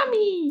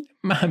 Mommy.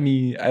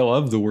 Mommy. I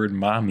love the word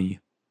mommy.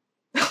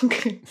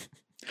 Okay.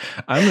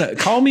 I'm gonna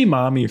call me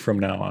mommy from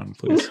now on,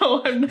 please.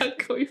 No, I'm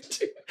not going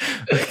to.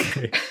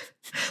 Okay.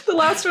 The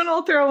last one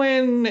I'll throw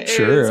in is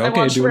Sure. I Okay.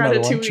 watched Do another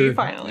one. Ratatouille Sure.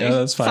 finally. Yeah,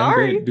 that's fine.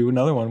 Sorry. Great. Do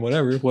another one.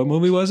 Whatever. What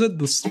movie was it?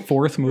 The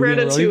fourth movie in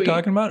a row you're Ratatouille.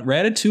 talking about?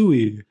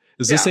 Ratatouille.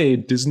 Is this a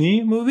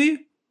Disney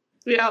movie?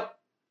 Yep.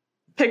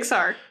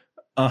 Pixar.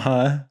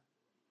 Uh-huh.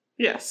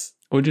 Yes.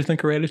 What'd you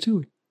think of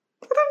Ratatouille?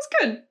 That was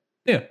good.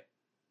 Yeah.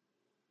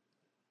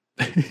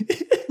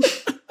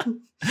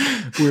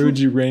 Where would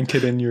you rank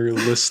it in your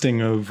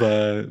listing of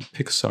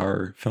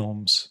Pixar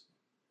films?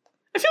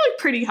 I feel like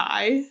pretty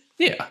high.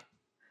 Yeah.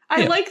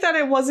 I like that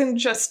it wasn't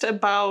just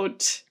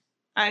about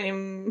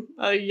I'm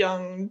a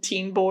young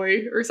teen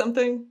boy or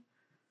something.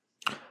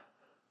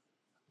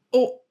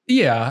 Oh,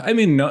 yeah. I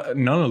mean,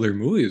 none of their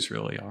movies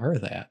really are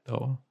that,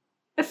 though.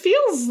 It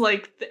feels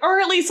like, or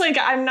at least like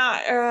I'm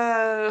not,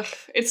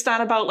 it's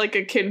not about like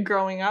a kid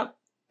growing up.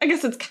 I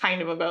guess it's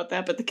kind of about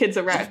that, but the kid's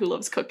a rat who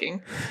loves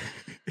cooking.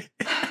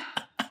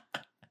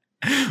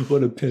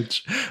 What a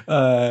pitch.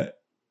 I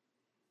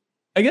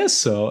guess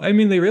so. I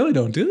mean, they really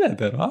don't do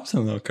that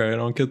often, though, Kai. I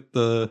don't get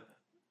where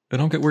I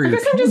you're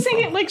guess I'm just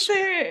saying from. it like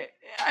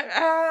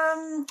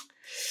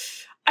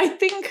I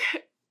think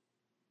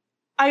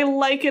I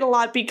like it a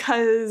lot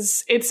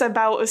because it's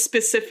about a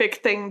specific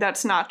thing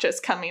that's not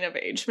just coming of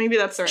age. Maybe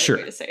that's the right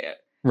way to say it.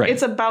 Right.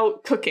 It's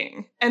about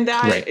cooking, and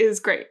that is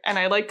great. And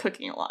I like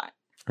cooking a lot.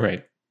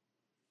 Right.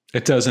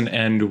 It doesn't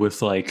end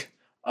with like,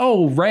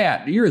 oh,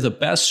 rat, you're the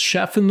best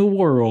chef in the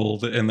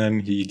world. And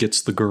then he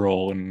gets the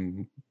girl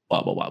and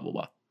blah, blah, blah, blah,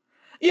 blah.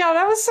 Yeah,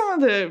 that was some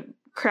of the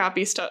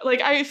crappy stuff. Like,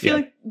 I feel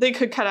like they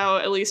could cut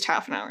out at least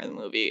half an hour of the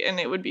movie and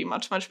it would be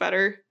much, much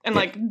better. And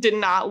like, did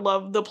not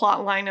love the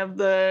plot line of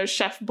the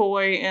chef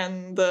boy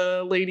and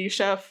the lady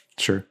chef.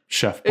 Sure.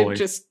 Chef boy. It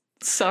just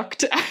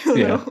sucked. I don't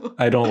know.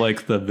 I don't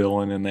like the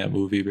villain in that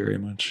movie very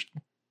much.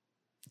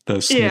 The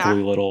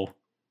snivelly little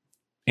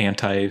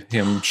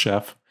anti-him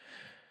chef.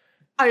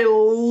 I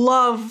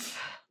love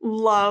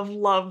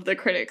the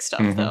critic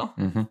stuff, though.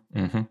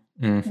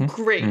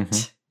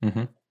 Great.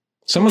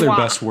 Some of their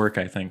best work,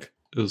 I think,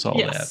 is all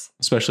that.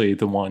 Especially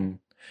the one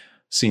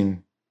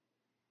scene,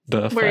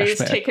 the where flashback. He's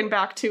taken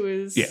back to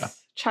his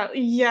child.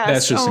 Yes.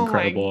 That's just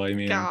incredible. I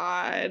mean,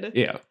 God.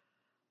 Yeah.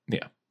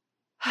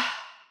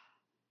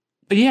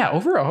 But yeah,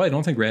 overall, I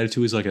don't think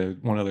Ratatouille is like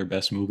one of their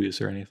best movies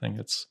or anything.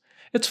 It's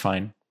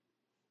fine.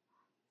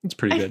 It's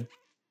pretty good.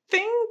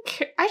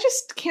 I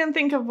just can't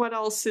think of what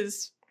else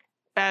is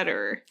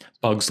better.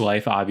 Bugs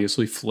Life,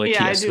 obviously. Flick,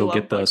 he has to go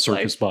get the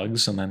circus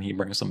bugs and then he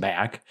brings them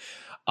back.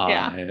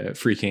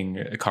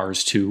 Freaking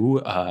Cars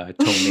 2. Tow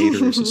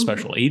Mater is a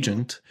special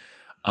agent.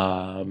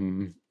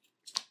 Brave.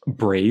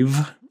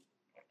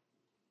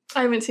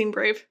 I haven't seen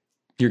Brave.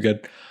 You're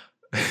good.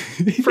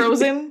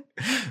 Frozen.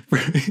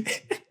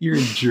 You're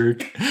a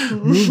jerk.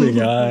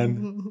 Moving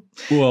on.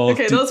 Well,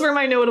 okay, those were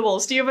my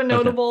notables. Do you have a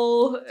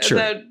notable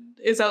that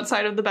is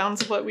outside of the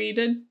bounds of what we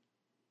did?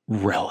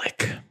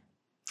 Relic.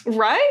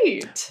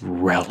 Right.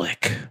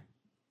 Relic.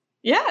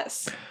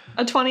 Yes.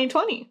 A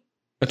 2020.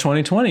 A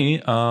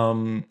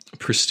 2020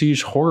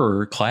 prestige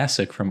horror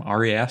classic from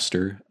Ari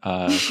Aster,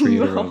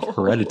 creator of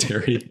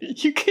Hereditary.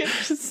 You can't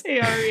just say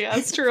Ari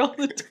Aster all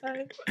the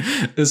time.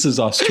 This is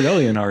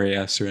Australian Ari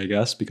Aster, I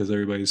guess, because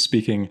everybody's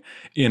speaking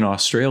in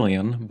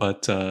Australian,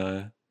 but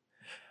it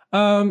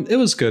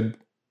was good.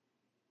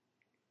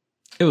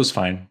 It was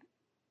fine.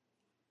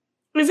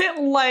 Is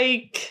it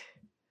like...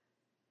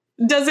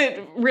 Does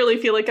it really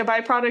feel like a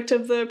byproduct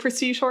of the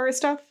prestige horror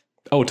stuff?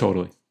 Oh,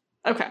 totally.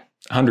 Okay.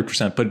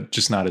 100%, but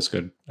just not as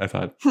good, I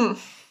thought.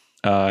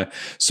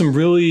 Some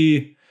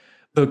really...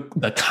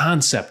 The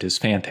concept is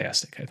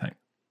fantastic, I think.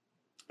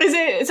 Is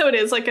it... So it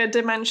is like a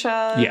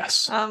dementia...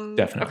 Yes,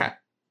 definitely.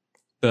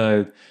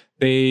 Okay.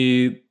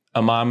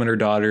 A mom and her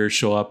daughter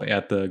show up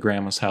at the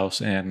grandma's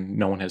house and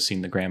no one has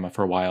seen the grandma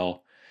for a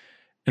while.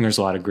 And there's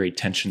a lot of great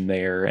tension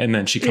there. And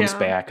then she comes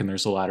back and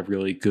there's a lot of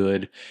really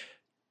good...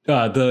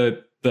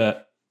 The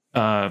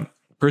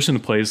person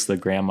who plays the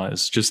grandma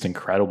is just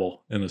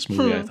incredible in this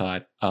movie, I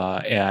thought.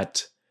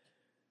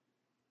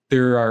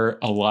 There are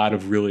a lot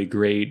of really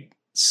great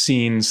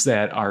scenes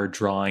that are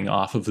drawing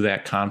off of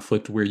that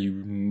conflict where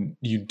you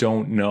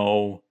don't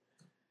know.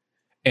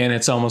 And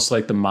it's almost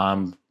like the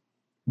mom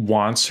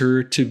wants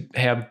her to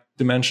have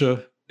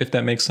dementia, if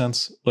that makes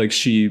sense. Like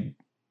she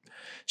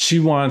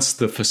wants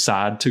the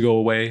facade to go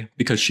away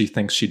because she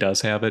thinks she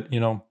does have it,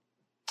 you know?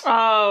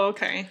 Oh,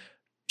 okay.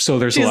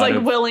 So she's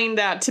like willing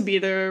that to be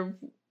the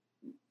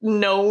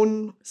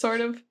known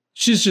sort of.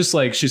 She's just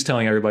like, she's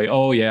telling everybody,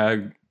 oh yeah,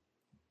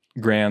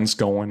 Gran's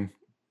going,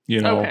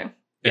 you know? Okay.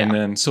 And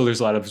then, so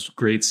there's a lot of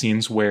great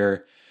scenes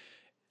where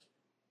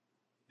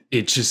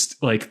it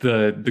just like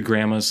the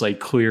grandma's like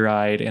clear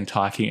eyed and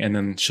talking and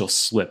then she'll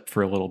slip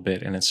for a little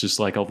bit. And it's just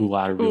like a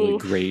lot of really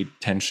great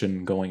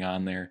tension going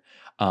on there.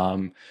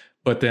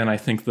 But then I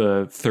think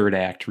the third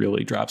act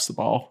really drops the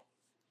ball.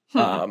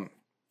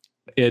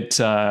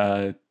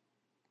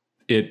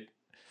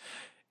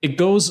 It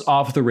goes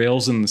off the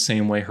rails in the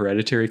same way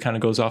Hereditary kind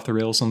of goes off the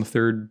rails on the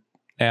third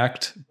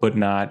act, but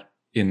not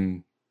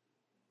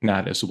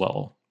as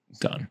well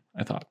done,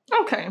 I thought.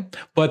 Okay.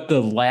 But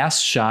the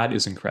last shot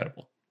is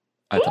incredible.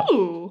 I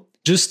thought.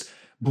 Just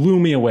blew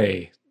me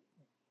away.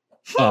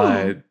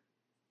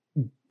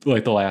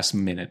 Like the last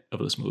minute of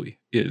this movie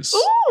is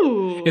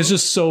it's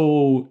just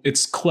so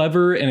it's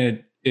clever,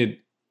 and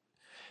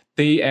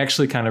they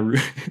actually kind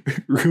of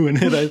ruin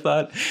it. I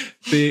thought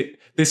they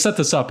set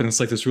this up and it's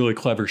like this really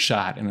clever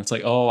shot, and it's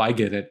like, oh, I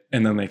get it,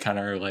 and then they kind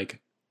of are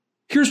like,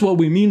 here's what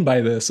we mean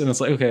by this, and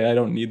it's like, okay, I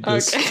don't need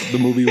this. The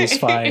movie was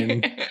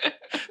fine.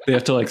 They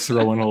have to like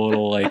throw in a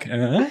little like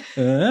and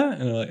I'm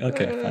like,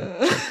 okay,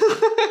 fine.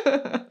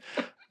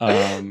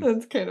 Sure.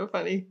 That's kind of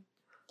funny.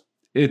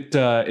 It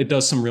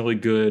does some really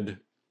good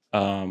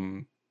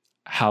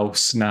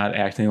house not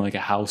acting like a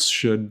house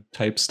should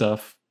type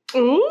stuff.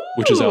 Ooh,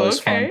 which is always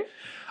fun.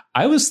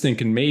 I was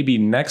thinking maybe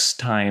next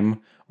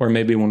time, or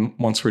maybe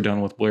once we're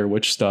done with Blair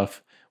Witch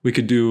stuff, we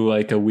could do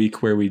like a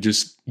week where we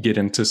just get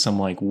into some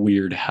like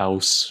weird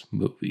house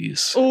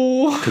movies.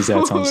 Oh, because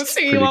that sounds so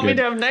you want good. me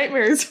to have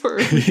nightmares for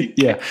a week?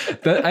 Yeah,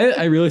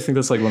 I really think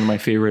that's like one of my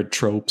favorite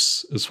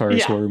tropes as far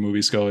as horror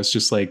movies go. It's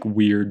just like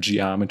weird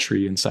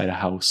geometry inside a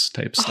house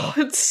type stuff.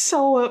 Oh, it's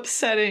so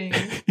upsetting.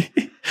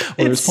 Well,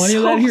 there's plenty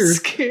of that here.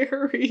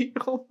 Scary.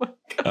 Oh my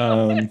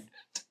god.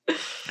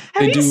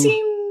 Have you do,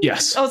 seen?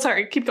 Yes. Oh,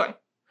 sorry. Keep going.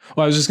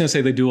 Well, I was just gonna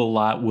say they do a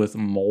lot with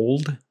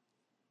mold.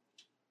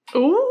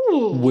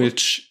 Ooh.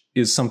 Which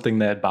is something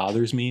that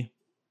bothers me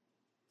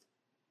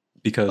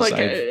because like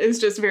it's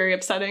just very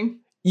upsetting.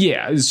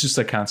 Yeah, it's just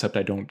a concept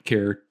I don't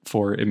care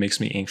for. It makes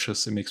me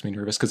anxious. It makes me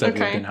nervous because I've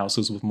lived in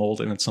houses with mold,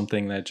 and it's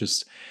something that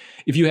just,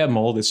 if you have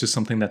mold, it's just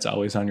something that's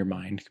always on your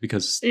mind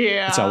because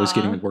it's always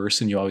getting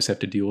worse and you always have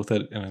to deal with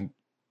it. And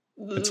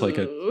it's like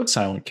a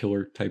silent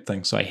killer type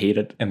thing. So I hate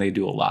it. And they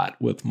do a lot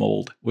with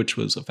mold, which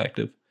was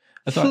effective,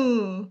 I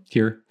thought,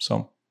 here.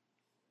 So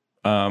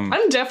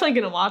I'm definitely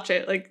going to watch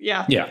it. Like,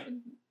 yeah.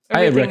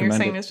 I Everything recommend you're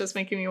saying it. is just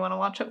making me want to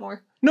watch it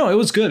more. No, it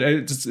was good.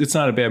 It's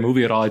not a bad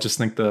movie at all. I just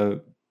think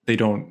they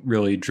don't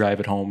really drive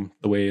it home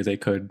the way they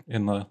could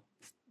in the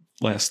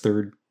last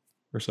third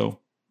or so.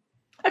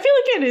 I feel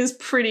like it is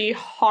pretty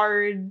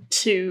hard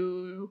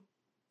to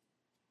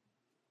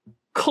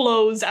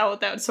close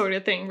out that sort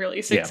of thing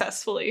really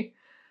successfully.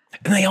 Yeah.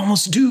 And they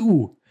almost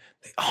do.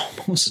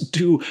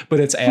 But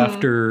it's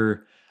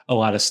after a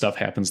lot of stuff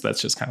happens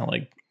that's just kind of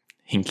like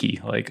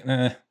hinky. Like,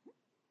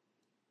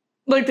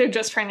 Like they're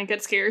just trying to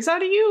get scares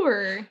out of you,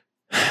 or?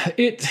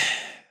 It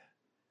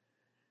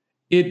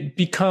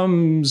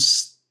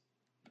becomes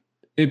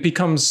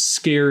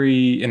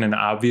scary in an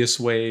obvious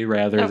way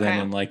rather than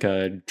in like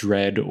a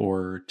dread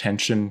or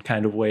tension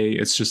kind of way.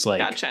 It's just like,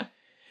 gotcha.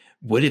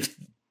 What if,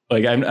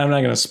 like, I'm not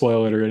going to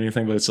spoil it or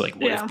anything, but it's like,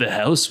 what if the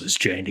house was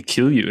trying to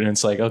kill you? And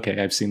it's like, okay,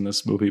 I've seen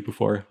this movie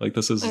before. Like,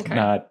 this is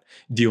not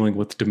dealing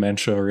with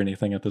dementia or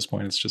anything at this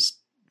point. It's just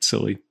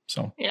silly.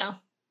 So, yeah.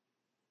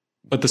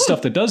 But the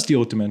stuff that does deal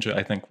with dementia,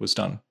 I think, was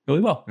done really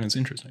well. And it's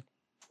interesting.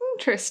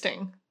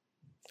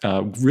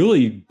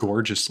 Really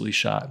gorgeously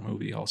shot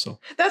movie also.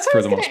 That's what I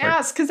was going to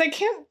ask, because I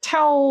can't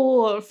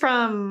tell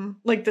from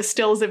like the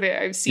stills of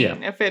it I've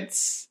seen if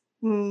it's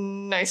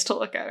nice to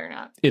look at or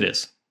not. It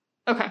is.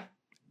 Okay.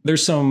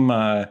 There's some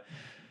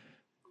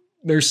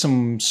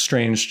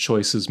strange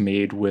choices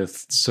made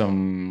with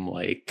some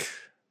like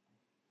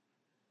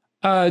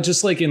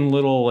just like in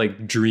little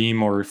like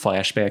dream or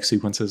flashback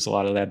sequences. A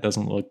lot of that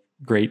doesn't look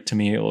great to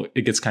me.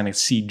 It gets kind of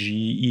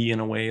CG-y in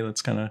a way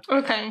that's kind of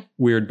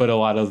weird, but a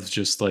lot of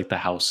just like the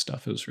house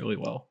stuff is really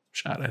well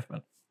shot, I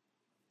thought.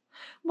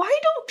 Why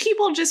don't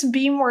people just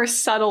be more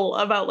subtle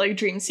about like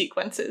dream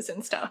sequences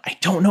and stuff? I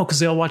don't know, because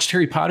they all watched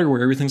Harry Potter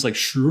where everything's like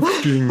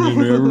shifting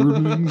and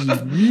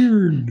everything's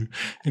weird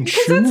and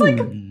because that's like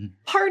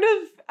part of,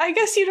 I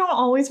guess you don't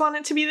always want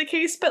it to be the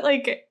case, but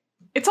like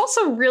it's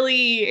also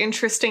really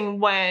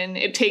interesting when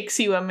it takes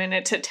you a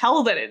minute to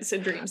tell that it's a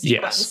dream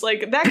sequence. Yes.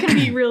 Like that can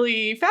be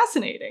really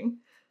fascinating.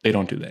 They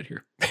don't do that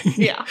here.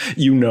 Yeah.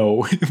 You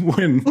know,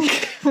 when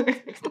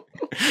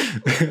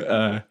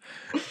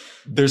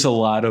there's a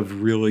lot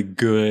of really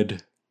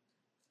good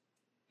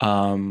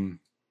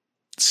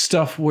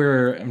stuff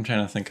where I'm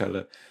trying to think of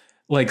it.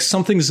 Like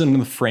something's in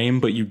the frame,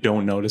 but you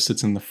don't notice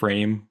it's in the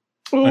frame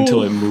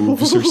until it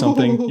moves or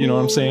something. You know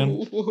what I'm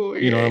saying?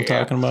 You know what I'm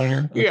talking about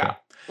here? Okay. Yeah.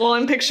 Well,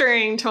 I'm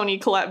picturing Toni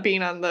Collette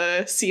being on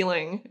the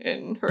ceiling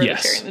in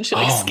Hereditary, and then she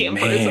like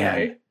scampers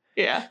away.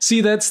 Yeah.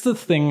 See, that's the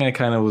thing I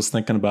kind of was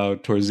thinking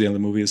about towards the end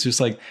of the movie. It's just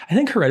like, I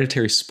think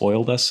Hereditary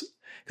spoiled us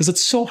because it's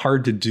so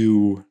hard to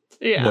do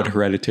what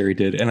Hereditary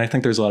did. And I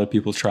think there's a lot of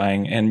people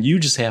trying, and you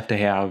just have to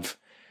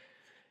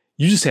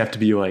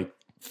be like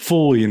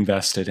fully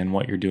invested in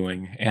what you're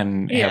doing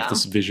and have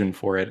this vision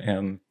for it.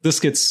 And this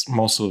gets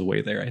most of the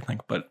way there, I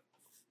think, but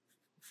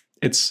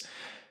it's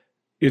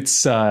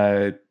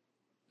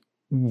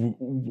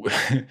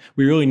we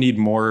really need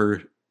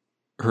more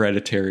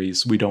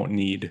Hereditaries. We don't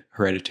need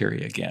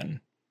Hereditary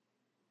again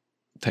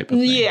type of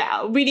thing.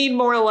 Yeah, we need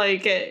more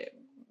like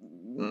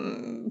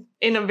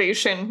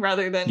innovation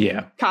rather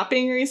than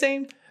copying, are you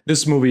saying?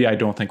 This movie I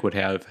don't think would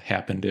have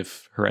happened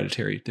if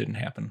Hereditary didn't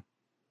happen.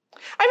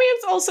 I mean,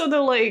 it's also the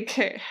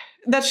like,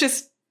 that's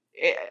just,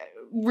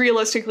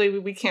 realistically,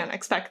 we can't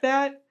expect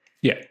that.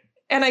 Yeah.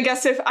 And I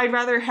guess if I'd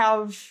rather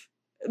have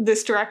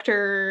this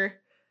director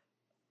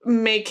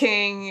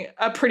making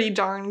a pretty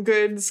darn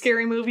good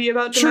scary movie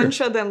about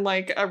dementia than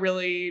like a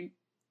really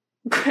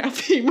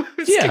crappy movie.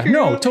 Yeah,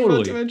 no,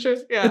 totally. Dementia.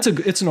 Yeah,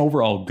 it's an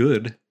overall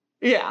good.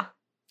 Yeah.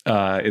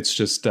 It's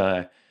just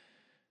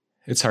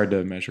it's hard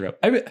to measure up.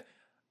 I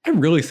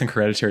really think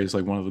Hereditary is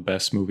like one of the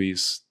best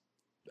movies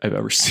I've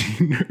ever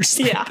seen. Or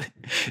something. Yeah,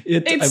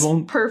 it's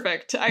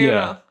perfect. I don't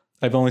know.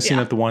 I've only seen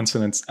it the once,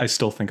 and I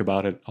still think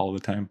about it all the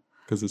time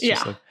because it's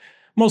just like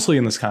mostly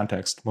in this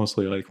context,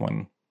 mostly like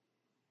when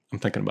I'm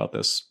thinking about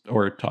this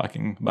or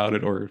talking about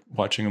it or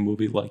watching a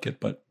movie like it,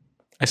 but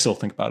I still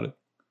think about it.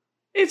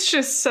 It's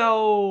just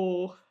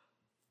so,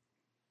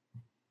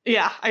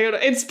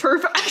 it's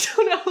perfect. I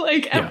don't know,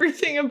 like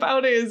everything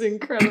about it is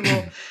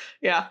incredible.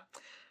 Yeah.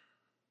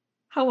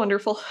 How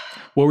wonderful.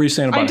 What were you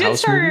saying about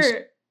house movies?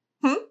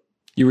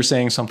 You were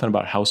saying something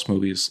about house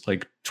movies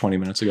like 20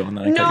 minutes ago, and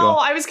then I cut you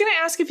off. I was going to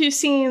ask if you've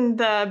seen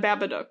The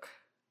Babadook.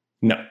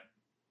 No.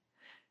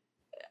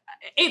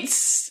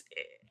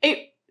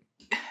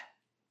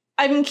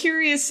 I'm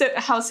curious at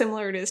how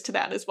similar it is to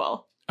that as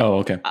well. Oh,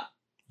 okay.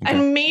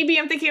 And maybe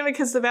I'm thinking of it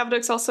because The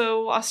Babadook's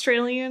also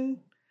Australian,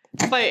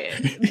 but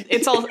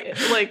it's all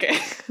like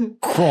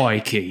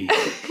crikey.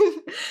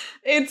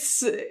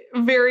 It's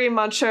very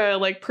much a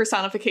like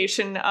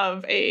personification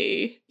of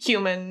a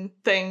human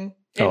thing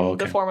in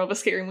the form of a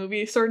scary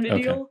movie sort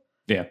of deal.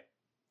 Yeah.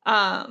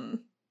 I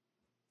don't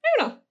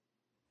know.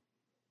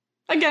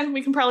 Again,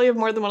 we can probably have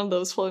more than one of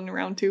those floating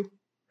around too.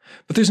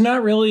 But there's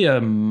not really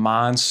a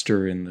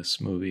monster in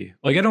this movie.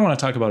 Like, I don't want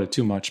to talk about it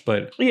too much,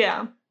 but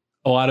yeah,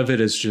 a lot of it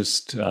is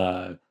just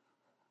the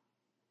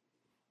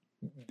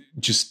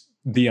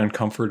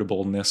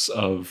uncomfortableness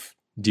of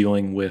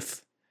dealing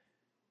with,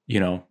 you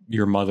know,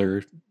 your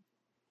mother.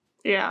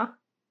 Yeah.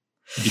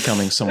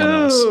 Becoming someone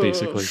else,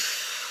 basically.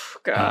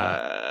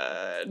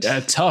 God.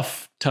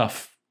 Tough.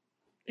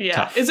 Yeah.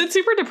 Tough. Is it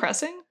super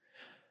depressing?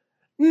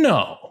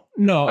 No,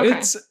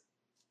 okay.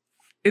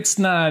 It's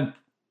not.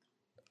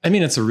 I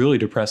mean, it's a really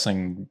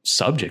depressing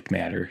subject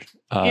matter.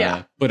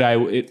 But I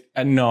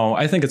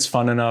think it's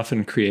fun enough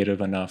and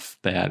creative enough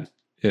that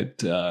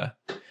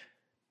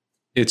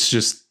it's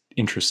just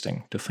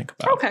interesting to think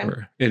about. Okay.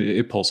 Or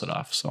it pulls it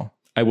off. So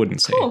I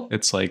wouldn't say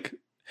it's like,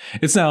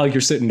 it's not like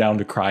you're sitting down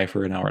to cry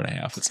for an hour and a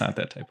half. It's not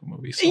that type of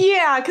movie. So.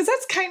 Yeah, because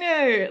that's kind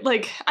of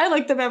like, I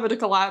like The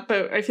Babadook a lot,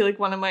 but I feel like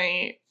one of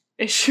my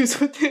issues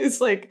with it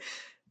is like,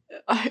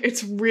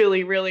 it's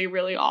really, really,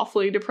 really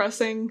awfully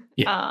depressing.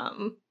 Yeah.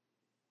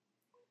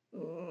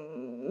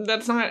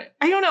 That's not,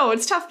 I don't know.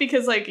 It's tough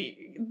because like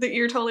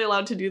you're totally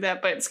allowed to do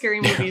that, but scary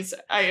movies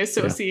I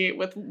associate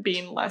with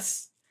being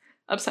less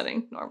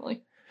upsetting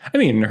normally. I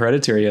mean,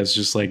 Hereditary has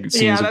just like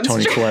scenes of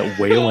Toni Collette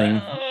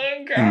wailing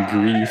in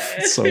grief,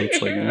 so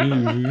it's like,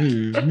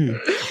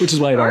 which is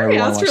why I don't ever want to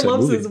watch that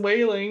loves movie. his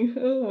wailing.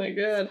 Oh my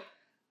god,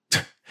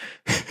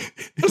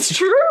 it's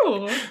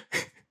true.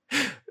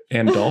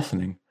 And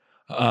dolphining.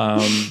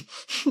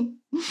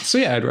 So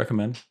yeah, I'd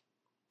recommend.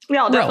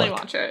 Yeah, I'll definitely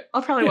watch it.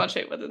 I'll probably watch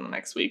it within the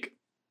next week.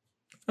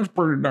 That's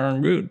pretty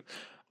darn good.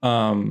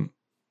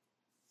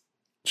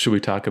 Should we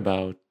talk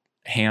about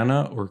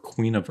Hannah or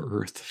Queen of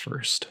Earth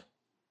first?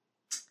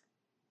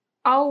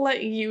 I'll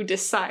let you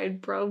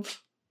decide, bro.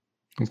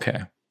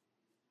 Okay.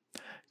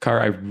 Car,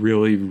 I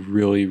really,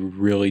 really,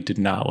 really did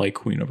not like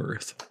Queen of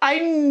Earth. I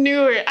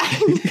knew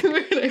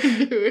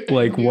it.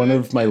 Like one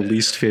of my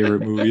least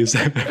favorite movies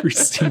I've ever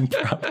seen,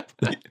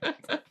 probably.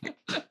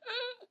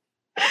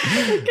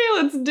 Okay,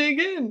 let's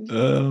dig in.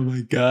 Oh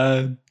my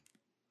god.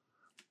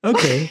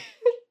 Okay.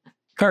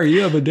 Car,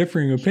 you have a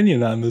differing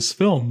opinion on this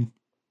film.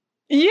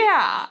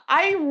 Yeah,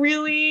 I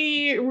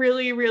really,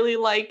 really, really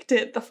liked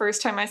it the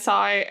first time I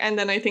saw it, and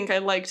then I think I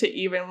liked it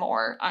even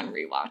more on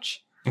rewatch.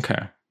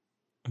 Okay.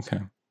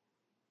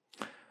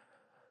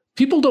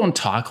 People don't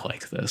talk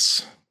like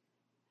this.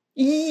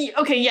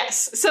 Okay,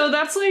 yes. So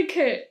that's like,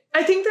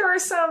 I think there are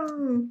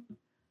some,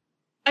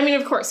 I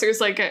mean, of course, there's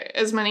like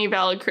as many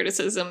valid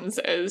criticisms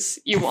as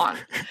you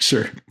want.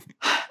 Sure.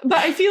 But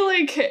I feel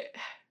like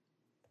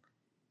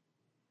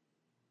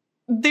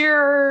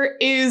there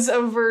is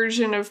a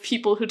version of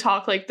people who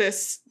talk like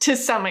this to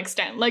some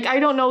extent. Like, I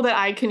don't know that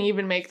I can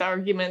even make the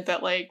argument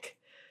that like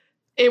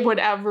it would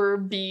ever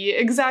be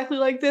exactly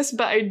like this,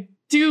 but I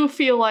do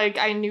feel like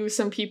I knew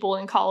some people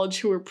in college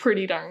who were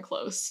pretty darn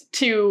close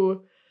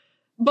to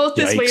both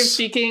this way of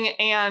speaking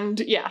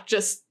and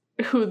just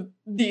who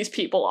these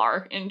people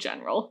are in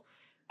general.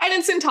 And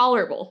it's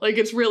intolerable. Like,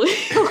 it's really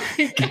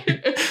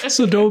like...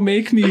 So don't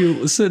make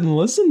me sit and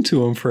listen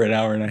to him for an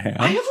hour and a half.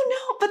 I don't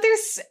know, but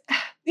there's...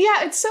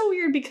 Yeah, it's so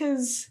weird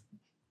because,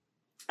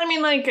 I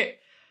mean, like,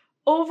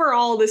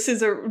 overall, this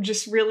is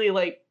just really,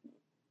 like,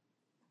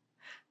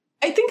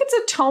 I think it's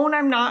a tone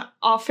I'm not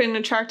often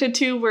attracted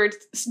to, where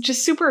it's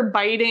just super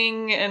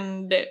biting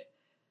and,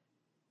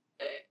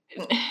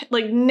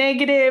 like,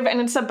 negative,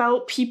 and it's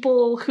about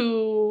people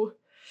who,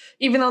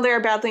 even though there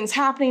are bad things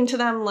happening to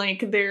them,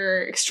 like,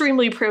 they're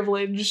extremely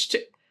privileged.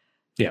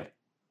 Yeah.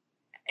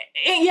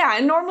 Yeah,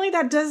 and normally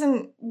that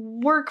doesn't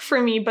work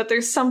for me, but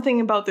there's something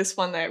about this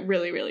one that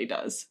really, really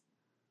does.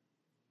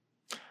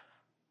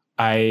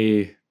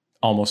 I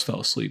almost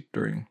fell asleep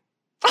during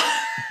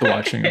the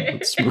watching of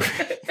this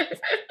movie.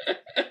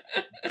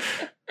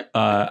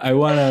 I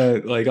want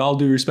to, like, all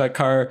due respect,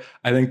 Car,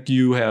 I think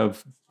you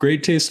have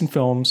great taste in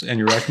films, and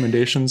your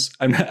recommendations,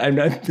 I'm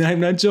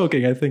not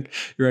joking. I think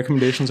your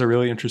recommendations are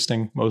really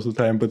interesting most of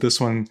the time, but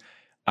this one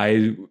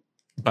I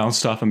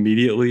bounced off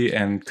immediately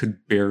and could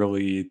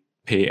barely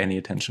pay any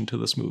attention to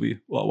this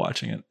movie while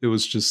watching it. It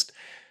was just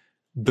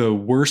the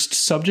worst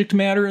subject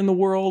matter in the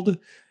world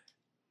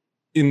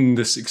in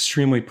this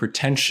extremely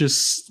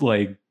pretentious,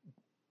 like,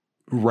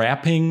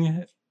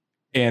 wrapping,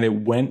 and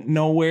it went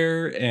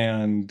nowhere,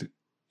 and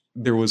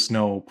there was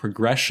no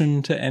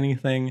progression to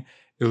anything.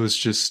 It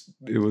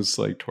was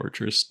like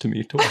torturous to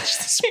me to watch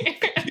this movie.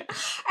 And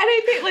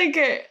I think,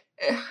 like,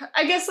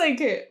 I guess, like,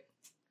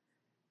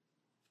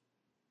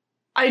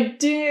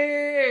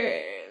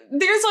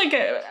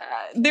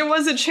 there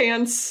was a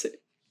chance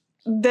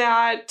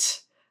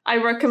that I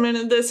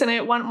recommended this and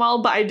it went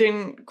well, but I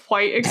didn't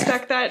quite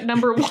expect that,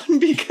 number one,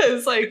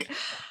 because, like,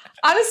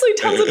 honestly,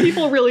 tons of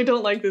people really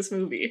don't like this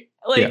movie.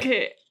 Like,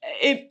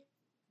 it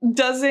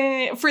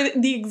doesn't, for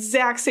the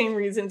exact same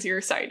reasons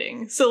you're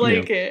citing. So,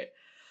 like,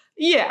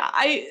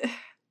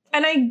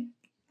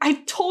 I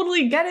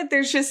totally get it.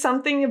 There's just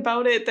something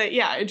about it that,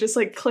 it just,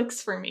 like,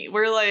 clicks for me.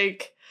 Where,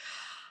 like,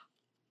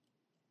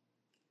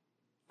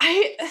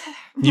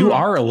 you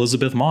are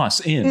Elizabeth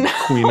Moss in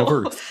Queen of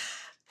Earth.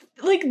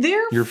 Like,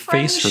 your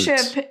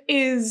friendship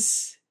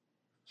is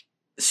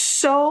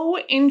so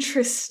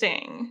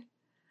interesting.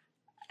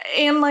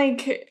 And,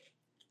 like,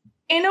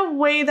 in a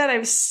way that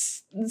I've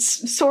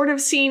sort of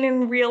seen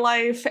in real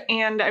life,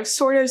 and I've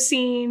sort of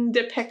seen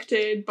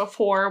depicted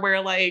before,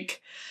 where,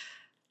 like,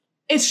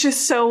 it's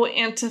just so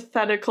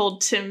antithetical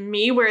to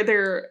me, where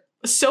they're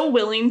so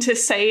willing to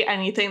say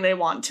anything they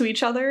want to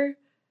each other.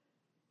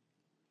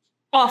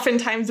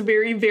 Oftentimes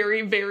very,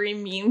 very, very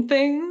mean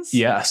things.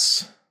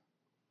 Yes.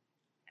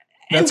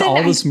 That's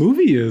all this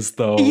movie is,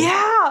 though.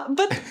 Yeah,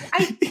 but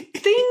I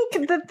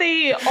think that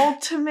they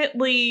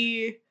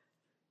ultimately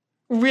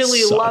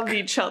really love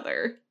each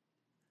other.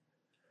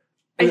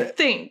 I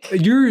think.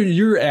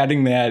 You're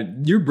adding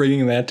that, you're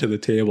bringing that to the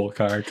table,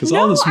 Car, because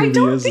all this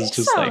movie is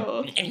just like...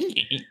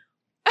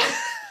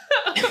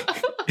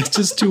 It's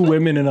just two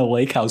women in a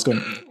lake house going...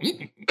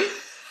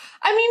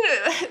 I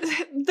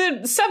mean,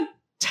 the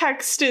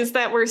subtext is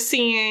that we're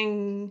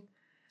seeing...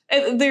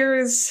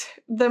 There's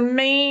the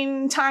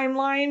main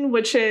timeline,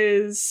 which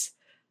is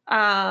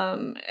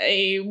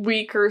a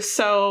week or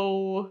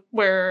so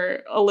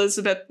where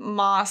Elizabeth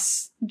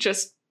Moss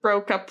just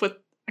broke up with,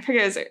 I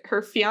forget, is it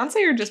her fiance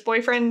or just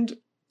boyfriend?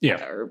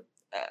 Yeah.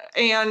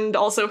 And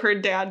also her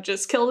dad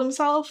just killed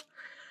himself.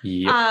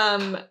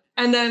 Yep.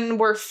 And then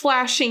we're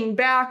flashing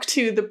back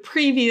to the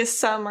previous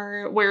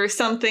summer where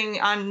something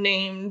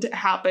unnamed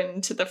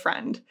happened to the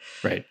friend.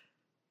 Right.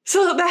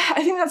 So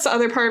I think that's the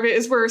other part of it,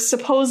 is we're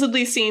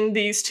supposedly seeing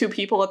these two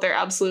people at their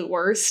absolute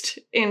worst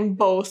in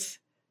both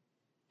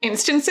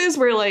instances,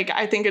 where, like,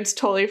 I think it's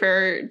totally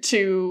fair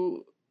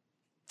to,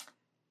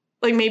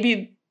 like,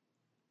 maybe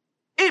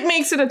it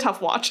makes it a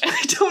tough watch.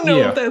 I don't know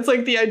if that's,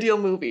 like, the ideal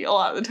movie a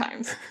lot of the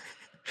times.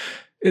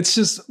 It's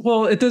just,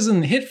 well, it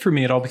doesn't hit for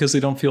me at all because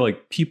they don't feel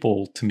like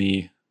people to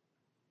me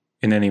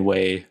in any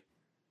way.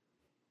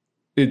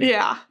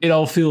 It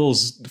all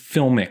feels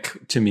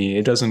filmic to me.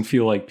 It doesn't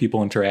feel like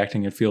people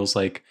interacting. It feels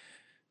like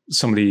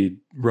somebody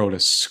wrote a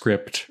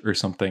script or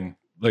something.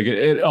 Like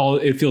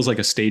it feels like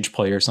a stage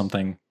play or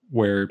something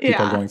where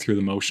people are going through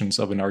the motions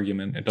of an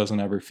argument. It doesn't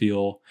ever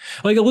feel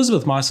like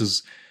Elizabeth Moss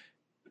is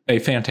a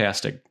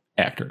fantastic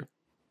actor.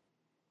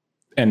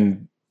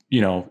 And,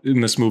 you know,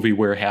 in this movie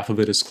where half of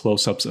it is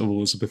close-ups of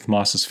Elizabeth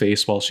Moss's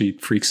face while she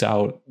freaks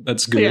out,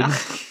 that's good.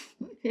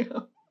 Yeah.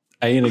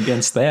 I ain't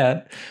against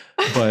that,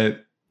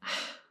 but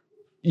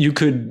you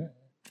could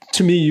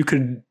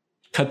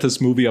cut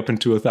this movie up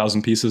into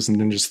 1,000 pieces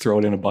and then just throw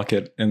it in a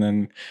bucket, and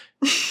then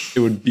it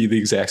would be the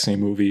exact same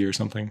movie or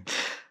something.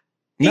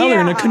 Now they're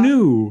in a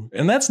canoe,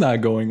 and that's not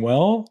going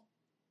well.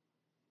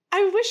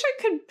 I wish I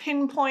could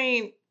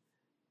pinpoint.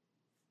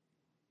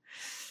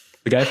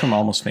 The guy from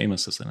Almost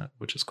Famous is in it,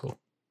 which is cool.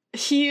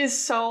 He is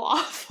so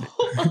awful.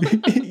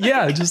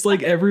 Yeah, just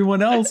like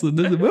everyone else in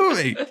this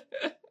movie.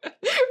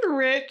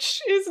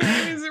 Rich. His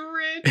name is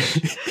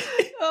Rich.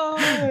 Oh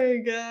my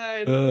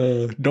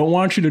god. Don't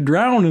want you to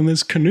drown in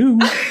this canoe.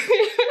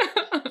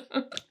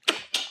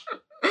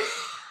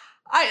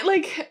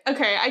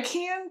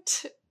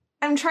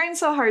 I'm trying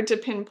so hard to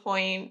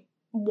pinpoint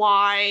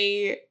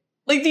why,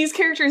 like, these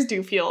characters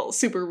do feel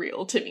super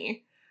real to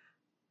me.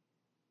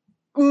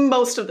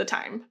 Most of the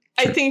time.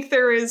 Sure. I think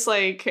there is,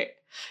 like,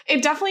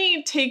 it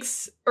definitely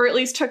takes, or at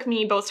least took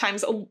me both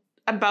times,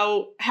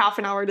 about half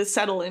an hour to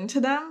settle into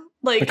them.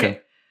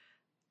 Like,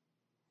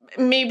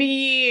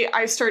 maybe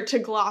I start to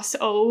gloss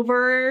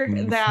over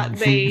that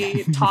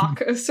they talk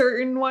a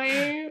certain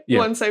way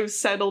once I've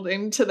settled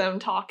into them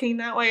talking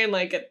that way. And,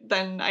 like,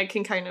 then I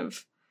can kind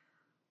of,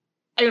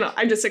 I don't know,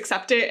 I just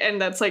accept it. And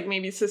that's, like,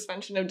 maybe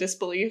suspension of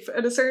disbelief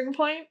at a certain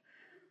point.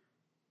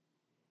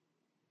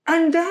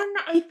 And then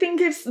I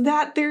think it's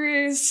that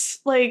there is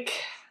like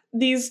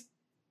these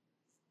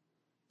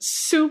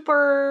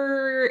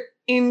super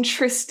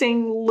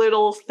interesting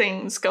little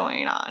things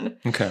going on.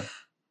 Okay.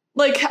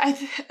 Like,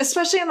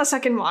 especially on the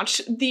second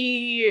watch,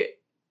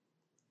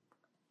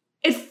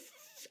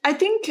 I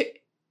think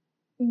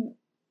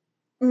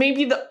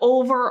maybe the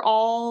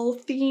overall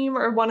theme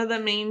or one of the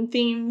main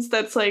themes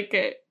that's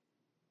like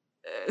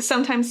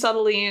sometimes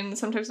subtly and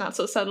sometimes not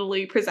so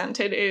subtly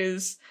presented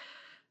is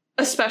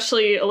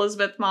especially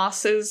Elizabeth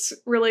Moss's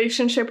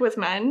relationship with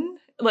men,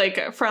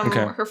 like from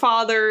her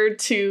father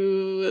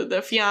to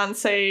the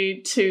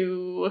fiance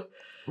to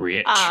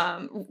Rich,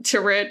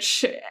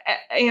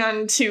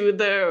 and to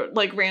the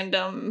like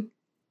random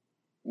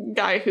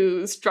guy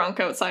who's drunk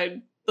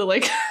outside the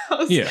lake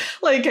house. Yeah,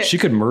 like she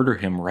could murder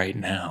him right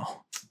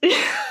now.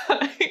 Yeah.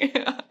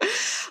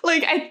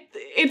 Like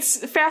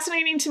it's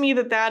fascinating to me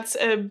that that's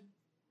a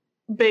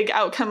big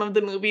outcome of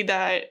the movie,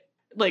 that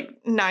like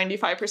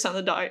 95%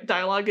 of the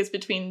dialogue is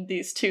between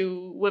these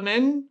two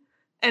women,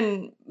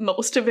 and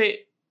most of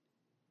it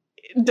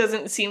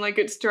doesn't seem like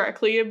it's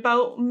directly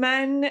about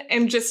men,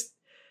 and just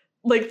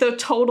like the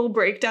total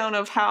breakdown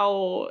of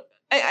how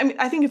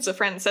I think it's a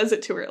friend says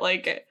it to her,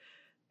 like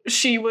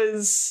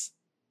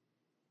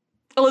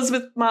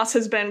Elizabeth Moss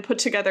has been put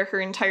together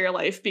her entire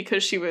life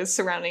because she was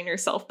surrounding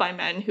herself by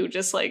men who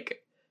just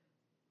like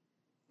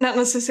not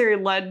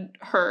necessarily led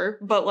her,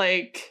 but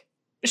like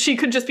she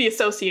could just be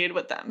associated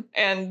with them,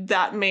 and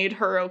that made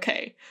her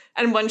okay.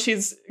 And when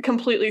she's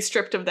completely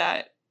stripped of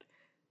that,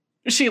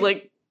 she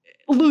like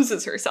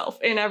loses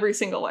herself in every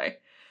single way.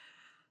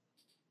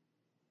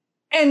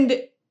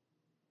 And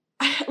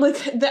like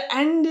the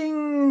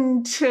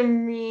ending to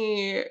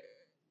me,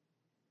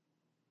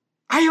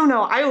 I don't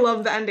know, I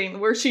love the ending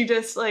where she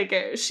just like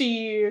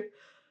she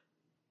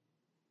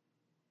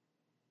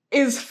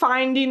is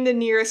finding the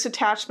nearest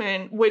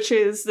attachment, which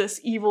is this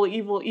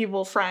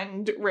evil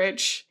friend,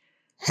 Rich.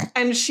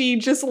 And she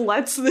just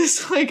lets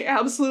this like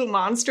absolute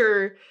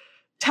monster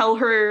tell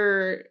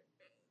her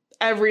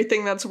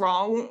everything that's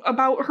wrong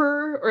about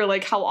her, or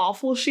like how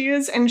awful she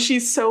is, and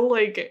she's so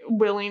like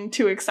willing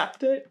to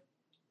accept it.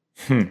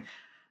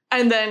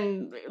 And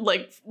then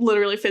like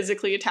literally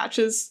physically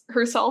attaches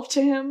herself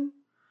to him.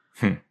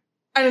 And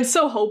it's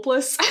so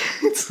hopeless.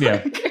 It's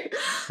like,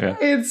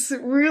 it's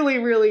really,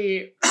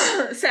 really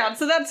sad.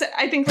 So that's,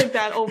 I think like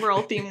that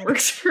overall theme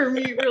works for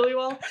me really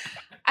well.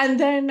 And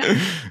then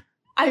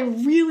I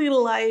really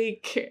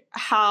like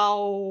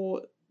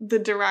how the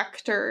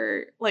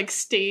director like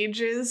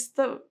stages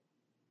the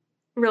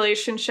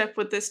relationship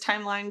with this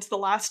timeline to the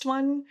last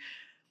one,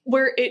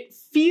 where it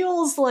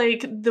feels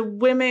like the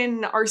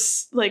women are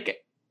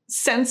like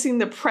sensing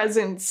the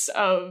presence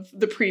of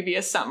the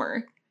previous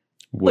summer.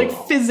 Whoa. Like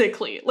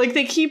physically, like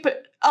they keep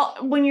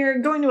when you're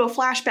going to a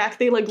flashback,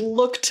 they like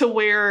look to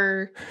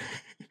where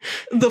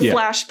the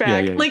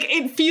flashback, like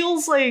it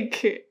feels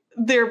like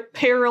they're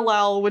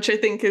parallel, which I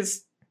think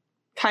is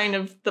kind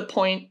of the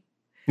point.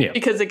 Yeah.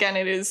 Because again,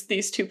 it is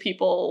these two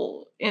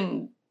people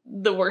in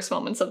the worst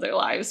moments of their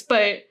lives.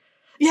 But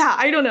yeah,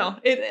 I don't know.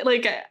 It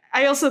like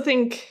I also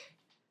think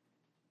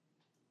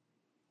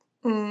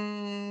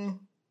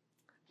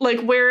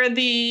like where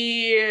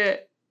the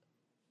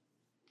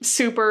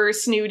super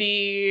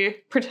snooty,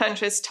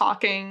 pretentious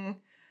talking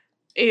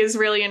is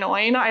really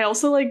annoying, I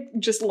also like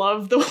just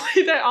love the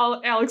way that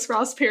Alex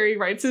Ross Perry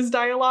writes his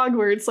dialogue,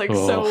 where it's like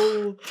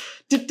so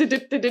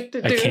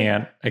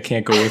I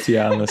can't go with you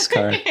on this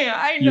car. Yeah,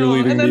 I know.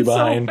 You're leaving me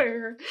behind. So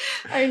fair.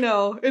 I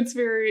know. It's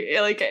very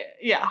like,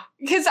 yeah,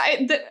 because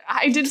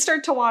I did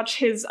start to watch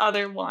his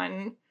other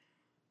one.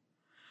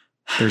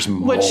 There's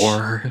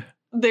more.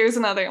 There's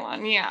another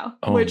one, yeah,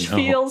 which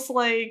feels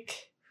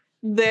like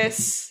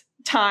this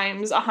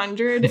times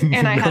 100,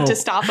 and I had to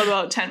stop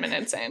about 10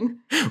 minutes in.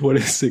 What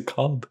is it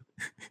called?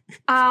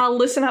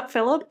 Listen Up,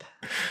 Philip.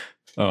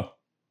 Oh.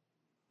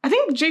 I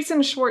think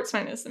Jason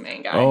Schwartzman is the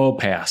main guy. Oh,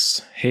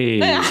 pass. Hey.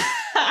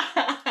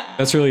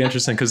 That's really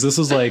interesting, because this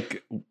is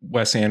like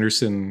Wes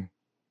Anderson,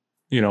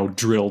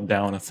 drilled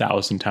down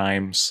 1,000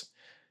 times.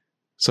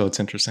 So it's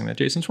interesting that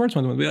Jason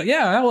Schwartzman would be like,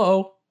 yeah,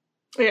 hello.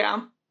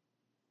 Yeah.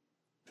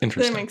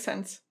 Interesting. That makes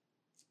sense.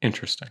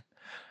 Interesting.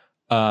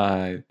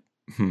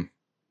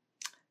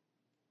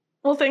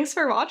 Well, thanks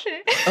for watching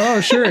it.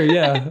 Oh, sure,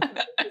 yeah.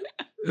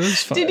 It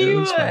was fun. Did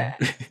you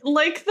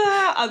like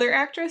the other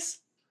actress?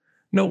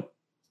 Nope.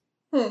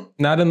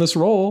 Not in this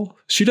role.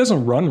 She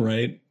doesn't run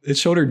right. It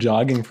showed her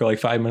jogging for like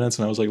 5 minutes,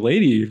 and I was like,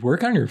 lady,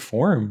 work on your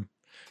form.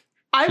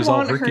 I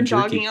want her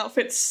jogging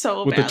outfit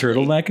so with badly. The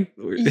turtleneck?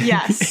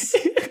 Yes.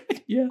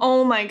 Yeah.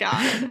 Oh my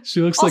God.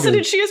 She looks also,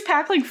 did she just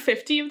pack like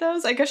 50 of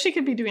those? I guess she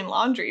could be doing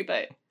laundry,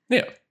 but...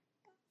 Yeah.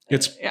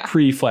 It's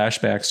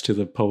pre-flashbacks to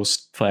the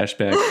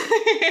post-flashback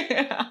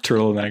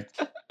turtleneck.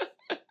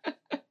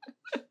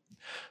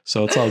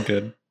 So it's all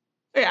good.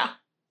 Yeah.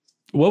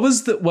 What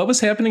was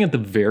happening at the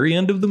very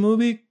end of the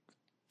movie?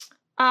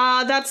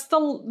 That's the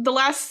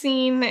last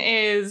scene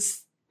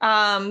is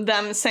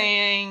them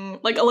saying,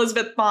 like,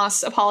 Elizabeth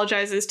Moss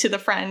apologizes to the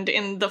friend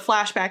in the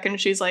flashback, and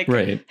she's like,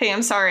 Right. hey,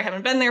 I'm sorry I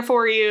haven't been there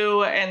for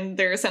you. And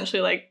they're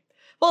essentially like,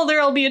 well,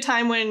 there'll be a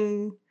time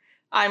when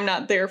I'm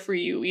not there for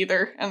you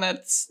either. And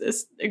that's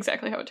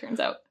exactly how it turns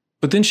out.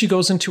 But then she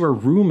goes into her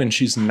room and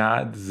she's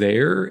not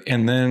there.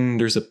 And then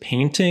there's a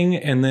painting,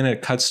 and then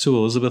it cuts to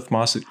Elizabeth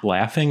Moss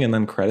laughing, and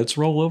then credits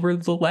roll over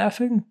the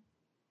laughing.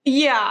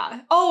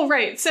 Yeah. Oh,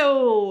 right.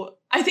 So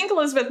I think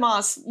Elizabeth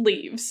Moss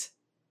leaves.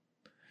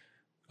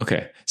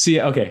 Okay.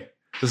 See, okay.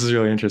 This is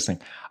really interesting.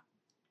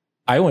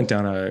 I went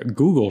down a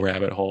Google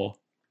rabbit hole.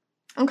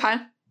 Okay.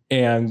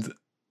 And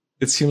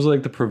it seems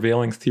like the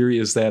prevailing theory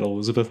is that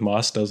Elizabeth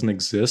Moss doesn't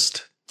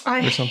exist.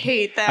 I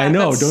hate that. I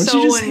know. That's don't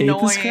so you just annoying.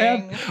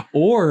 hate this crap?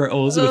 Or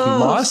Elizabeth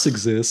Moss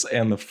exists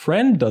and the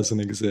friend doesn't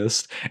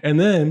exist. And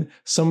then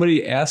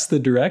somebody asked the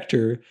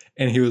director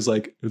and he was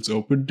like, it's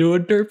open to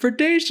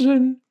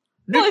interpretation.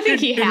 Well, I think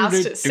he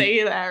has to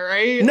say that,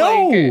 right?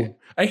 No. Like,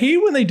 I hate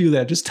when they do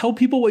that. Just tell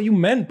people what you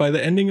meant by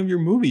the ending of your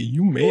movie.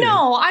 You made it.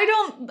 no, I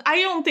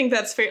don't think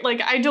that's fair. Like,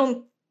 I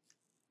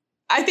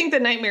think the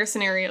nightmare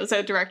scenarios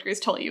that directors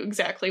tell you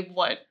exactly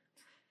what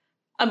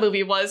a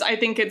movie was. I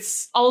think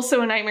it's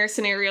also a nightmare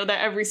scenario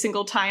that every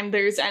single time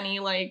there's any,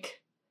 like,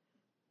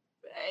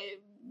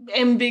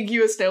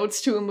 ambiguous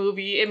notes to a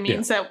movie, it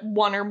means that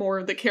one or more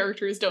of the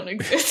characters don't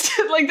exist.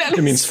 Like, that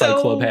It means so,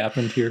 Fight Club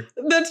happened here.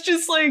 That's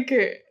just like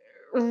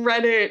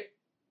Reddit.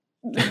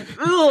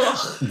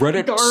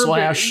 Reddit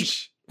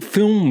garbage. /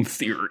 film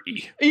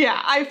theory.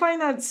 Yeah, I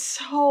find that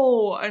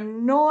so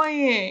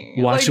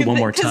annoying. Watch it one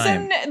more Because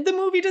time. then the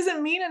movie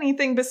doesn't mean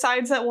anything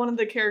besides that one of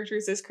the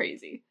characters is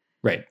crazy.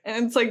 Right.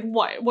 And it's like,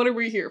 what? What are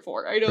we here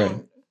for? I don't...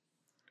 Right.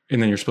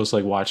 And then you're supposed to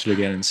like watch it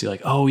again and see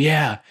like, oh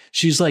yeah,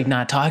 she's like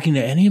not talking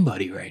to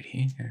anybody right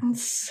here.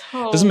 It's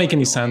so Doesn't make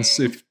any annoying. sense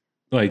if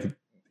like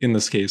in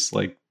this case,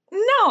 like,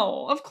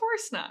 No, of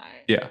course not.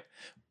 yeah.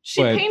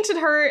 She But- painted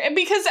her...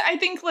 Because I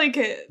think, like...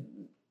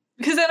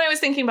 Because then I was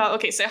thinking about,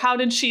 okay, so how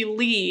did she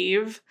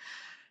leave?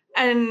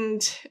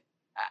 And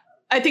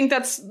I think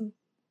that's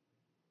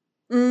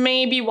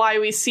maybe why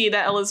we see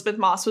that Elizabeth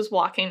Moss was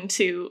walking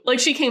to... Like,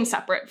 she came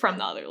separate from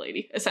the other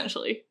lady,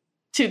 essentially,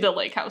 to the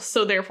lake house.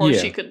 So therefore,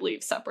 she could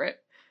leave separate.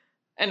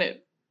 And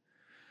it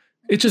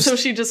just... So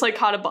she just, like,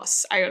 caught a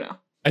bus. I don't know.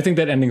 I think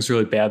that ending's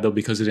really bad, though,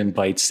 because it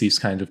invites these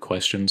kind of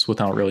questions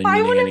without really I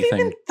meaning wouldn't anything.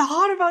 have even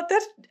thought about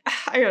that.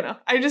 I don't know.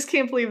 I just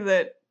can't believe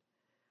that...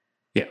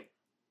 Yeah.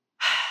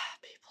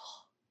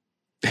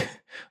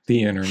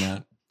 The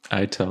internet,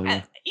 I tell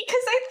you.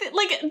 Because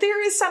like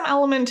there is some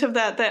element of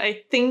that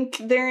I think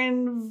they're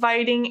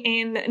inviting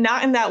in,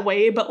 not in that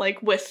way, but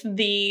like with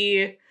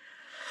the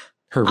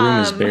Her room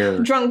is bare.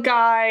 drunk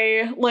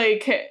guy.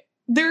 Like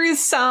there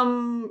is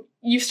some,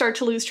 you start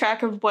to lose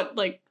track of what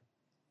like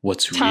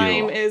What's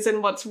time real? is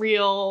and what's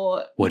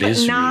real. What but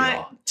is not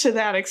real? to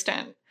that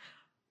extent.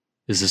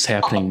 Is this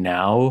happening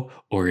now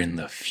or in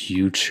the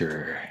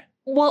future?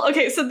 Well,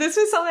 okay, so this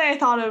was something I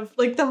thought of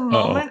like the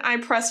moment I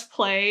pressed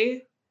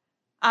play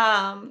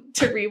to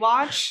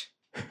rewatch.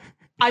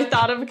 I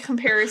thought of a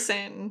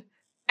comparison,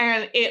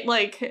 and it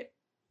like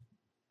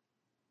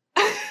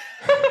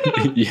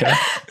Yeah.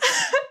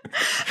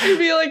 I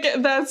feel like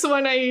that's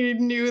when I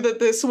knew that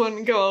this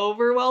wouldn't go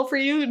over well for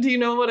you. Do you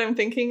know what I'm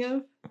thinking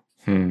of?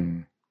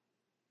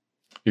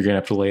 You're gonna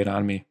have to lay it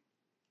on me.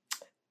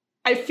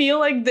 I feel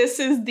like this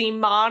is the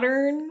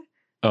modern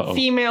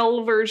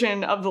female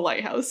version of The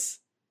Lighthouse.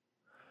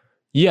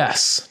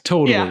 Yes,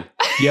 totally. Yeah.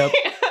 Yep.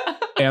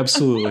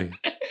 Absolutely.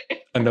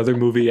 Another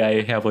movie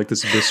I have like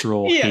this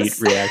visceral hate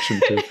reaction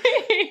to.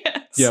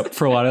 Yes. Yep,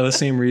 for a lot of the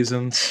same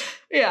reasons.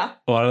 Yeah.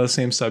 A lot of the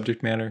same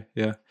subject matter.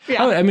 Yeah.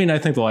 Yeah. I mean, I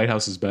think The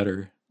Lighthouse is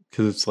better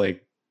because it's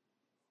like,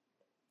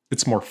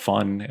 it's more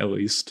fun, at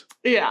least.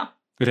 Yeah.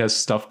 It has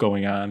stuff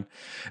going on.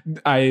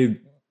 I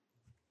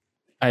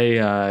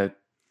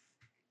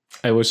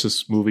wish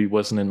this movie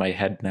wasn't in my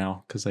head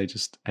now because I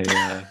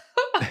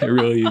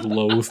really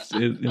loathed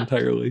it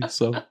entirely.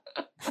 So,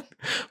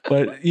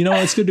 but you know,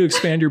 it's good to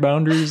expand your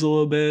boundaries a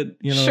little bit.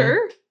 You know,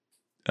 Sure.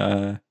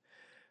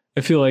 I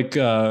feel like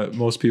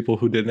most people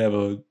who didn't have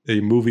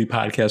a movie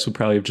podcast would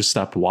probably have just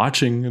stopped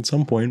watching at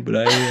some point. But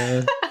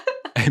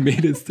I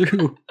made it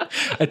through.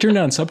 I turned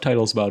on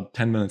subtitles about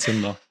 10 minutes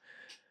in though.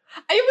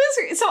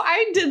 So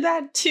I did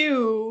that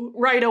too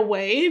right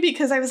away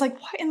because I was like,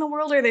 what in the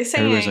world are they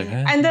saying? Everybody's like,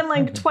 eh, and then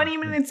like 20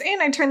 minutes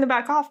in, I turned them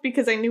back off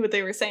because I knew what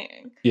they were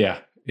saying. Yeah,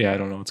 I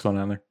don't know what's going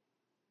on there.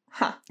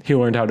 Huh. He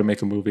learned how to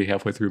make a movie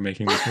halfway through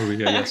making this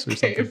movie, I guess, or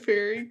Okay, something.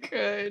 very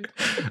good.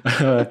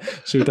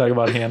 Should we talk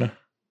about Hannah?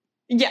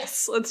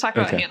 Yes, let's talk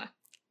about Okay. Hannah.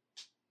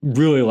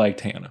 Really liked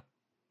Hannah.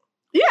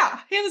 Yeah,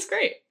 Hannah's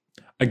great.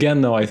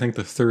 Again, though, I think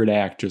the third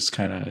act just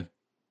kind of,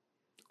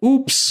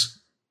 oops.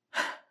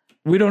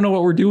 We don't know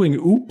what we're doing.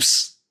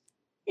 Oops.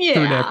 Yeah.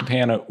 Third act of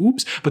Hannah.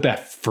 Oops. But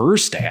that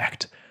first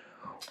act.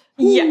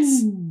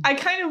 Yes. ooh. I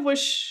kind of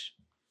wish...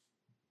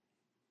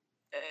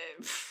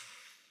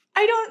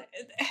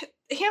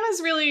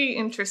 Hannah's really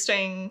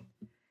interesting.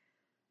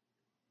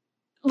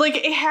 Like,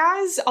 it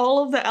has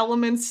all of the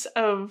elements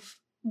of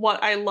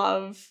what I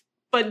love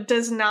but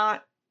does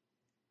not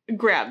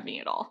grab me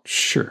at all.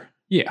 Sure.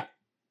 Yeah.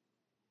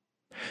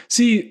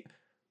 See,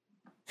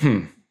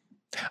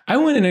 I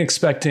went in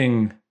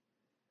expecting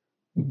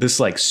this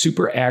like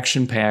super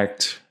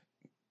action-packed,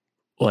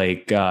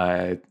 like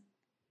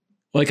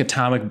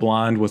Atomic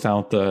Blonde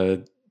without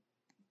the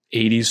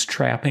 80s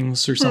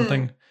trappings or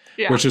something.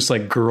 Yeah. Where it's just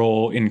like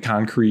girl in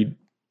concrete,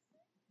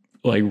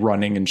 like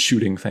running and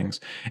shooting things.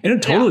 And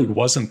it totally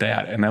wasn't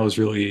that. And that was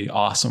really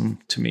awesome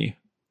to me.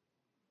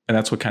 And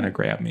that's what kind of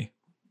grabbed me.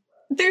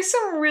 There's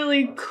some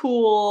really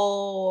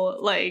cool,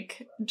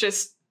 like,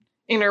 just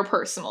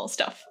interpersonal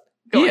stuff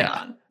going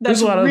on.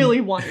 That's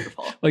really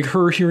wonderful. Like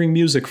her hearing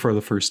music for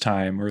the first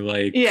time, or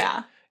like,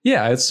 yeah,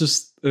 it's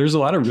just, there's a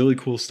lot of really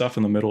cool stuff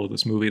in the middle of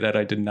this movie that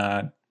I did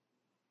not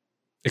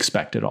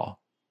expect at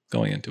all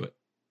going into it.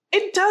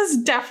 It does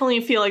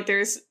definitely feel like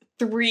there's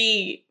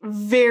 3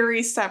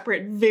 very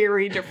separate,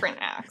 very different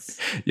acts.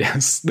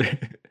 Yes.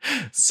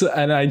 So,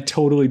 and I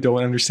totally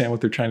don't understand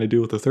what they're trying to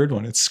do with the third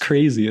one. It's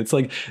crazy. It's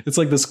like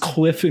this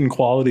cliff in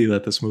quality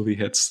that this movie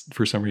hits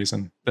for some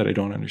reason that I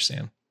don't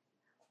understand.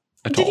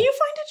 Did you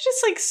find it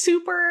just like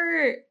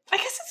super, I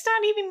guess it's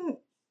not even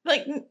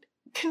like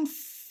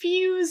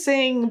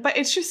confusing, but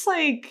it's just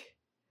like,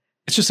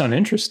 it's just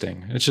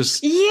uninteresting. It's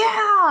just,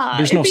 yeah.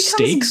 There's no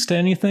stakes to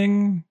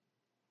anything.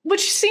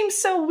 Which seems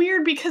so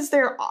weird because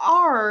there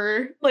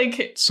are,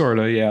 like... Sort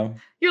of, yeah.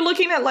 You're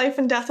looking at life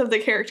and death of the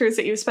characters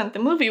that you've spent the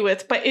movie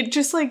with, but it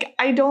just, like,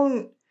 I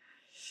don't...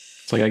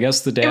 It's like, I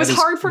guess the dad It was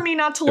hard for me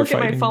not to look at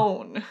my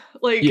phone.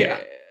 Like, yeah.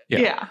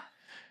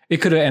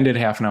 It could have ended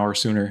half an hour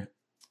sooner.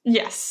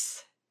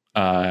 Yes.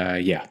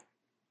 Yeah.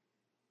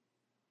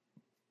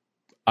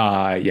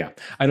 I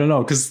don't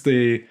know, because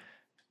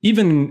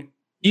even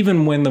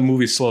when the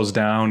movie slows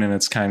down and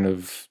it's kind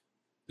of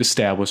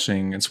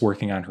establishing, it's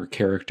working on her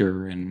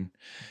character, and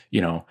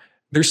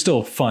there's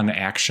still fun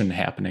action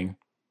happening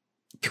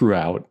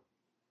throughout,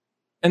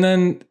 and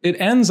then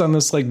it ends on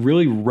this like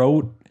really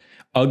rote,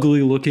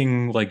 ugly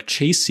looking like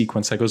chase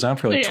sequence that goes on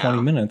for like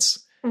 20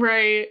 minutes.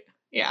 Right.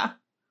 Yeah.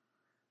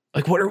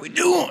 Like, what are we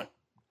doing?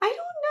 I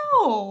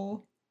don't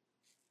know.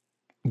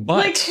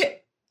 But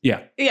like,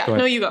 yeah.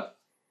 No, you go.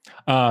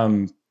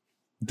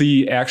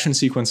 The action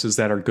sequences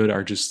that are good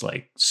are just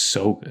like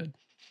so good.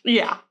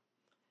 Yeah.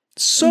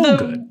 So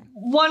good.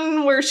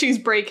 One where she's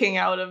breaking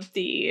out of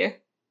the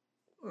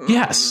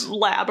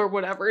lab or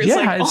whatever is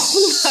like,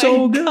 it's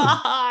so good.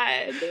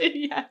 God.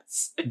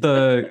 Yes.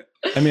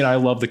 I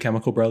love the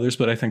Chemical Brothers,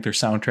 but I think their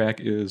soundtrack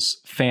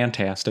is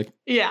fantastic.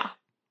 Yeah.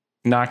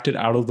 Knocked it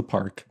out of the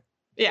park.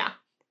 Yeah.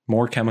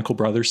 More Chemical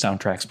Brothers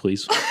soundtracks,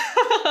 please.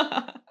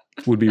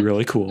 Would be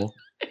really cool.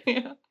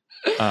 Yeah.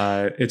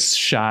 It's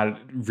shot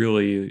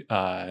really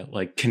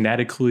like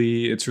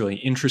kinetically. It's really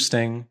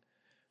interesting.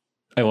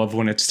 I love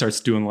when it starts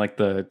doing like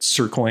the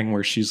circling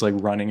where she's like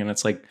running and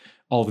it's like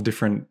all the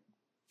different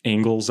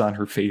angles on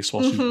her face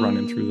while she's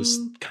running through this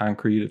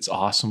concrete. It's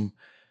awesome.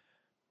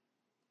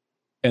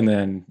 And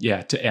then,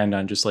 to end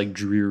on just like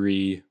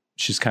dreary,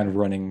 she's kind of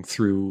running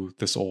through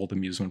this old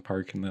amusement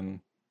park and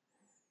then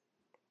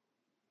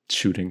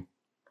shooting.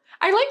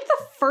 I like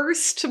the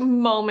first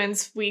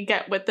moments we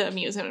get with the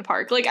amusement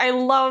park. Like, I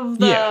love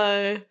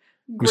the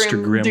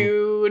Mr. Grimm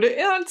dude.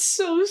 That's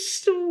so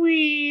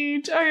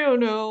sweet. I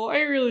don't know. I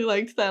really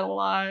liked that a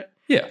lot.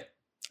 Yeah.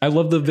 I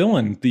love the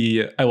villain.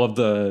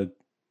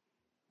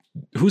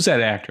 Who's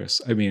that actress?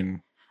 I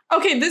mean...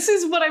 Okay, this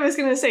is what I was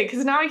going to say,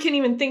 because now I can't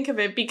even think of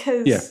it,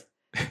 because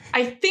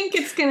I think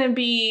it's going to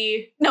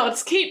be... No,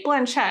 it's Cate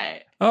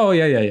Blanchett. Oh,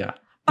 yeah.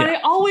 But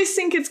I always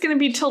think it's going to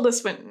be Tilda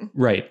Swinton.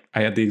 Right. I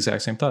had the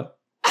exact same thought.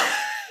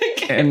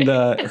 And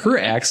her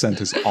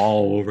accent is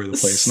all over the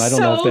place. And I don't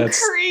know if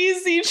that's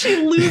crazy. She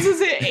loses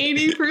it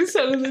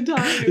 80% of the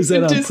time. Is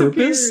that on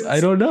purpose?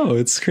 I don't know.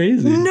 It's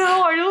crazy.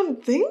 No, I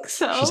don't think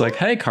so. She's like,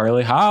 "Hey,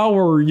 Carly, how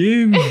are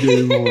you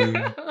doing?"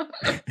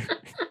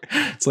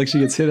 It's like she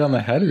gets hit on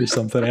the head or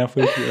something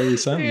halfway through every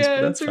sentence.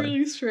 Yeah, but that's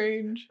really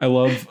strange. I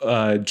love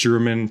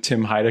German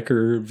Tim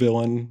Heidecker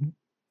villain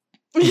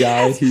guy.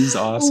 Yes. He's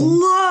awesome.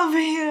 Love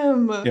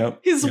him.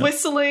 Yep. His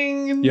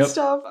whistling and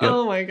stuff. Yep.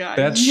 Oh my God.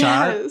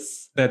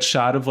 That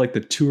shot of like the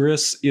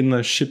tourists in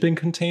the shipping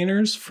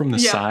containers from the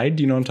side.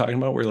 Do you know what I'm talking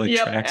about? Where like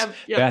tracks.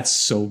 That's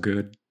so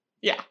good.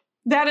 Yeah.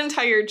 That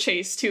entire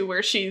chase too,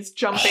 where she's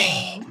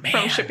jumping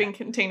from shipping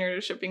container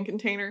to shipping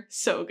container.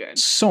 So good.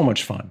 So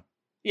much fun.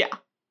 Yeah.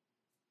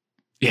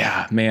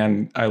 Yeah,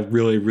 man. I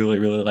really, really,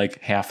 really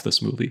like half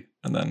this movie.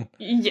 And then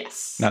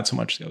not so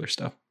much the other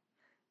stuff.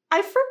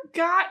 I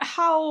forgot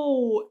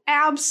how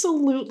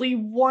absolutely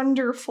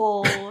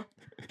wonderful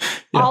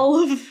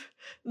all of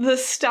the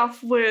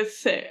stuff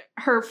with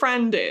her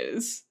friend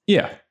is.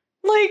 Yeah.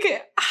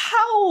 Like,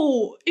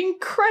 how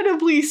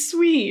incredibly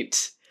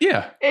sweet.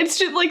 Yeah. It's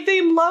just like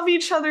they love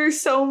each other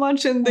so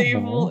much, and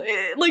they've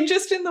like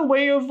just in the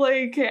way of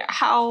like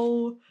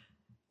how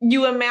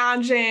you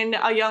imagine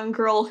a young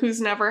girl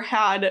who's never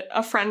had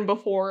a friend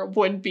before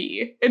would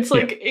be. It's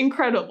like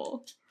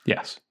incredible.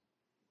 Yes.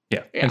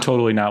 Yeah. And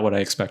totally not what I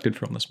expected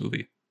from this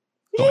movie.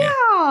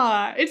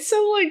 Yeah. It's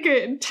so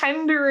like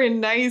tender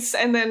and nice,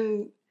 and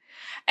then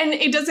And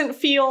it doesn't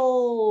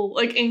feel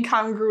like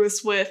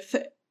incongruous with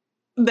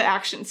the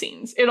action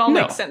scenes. It all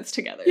makes sense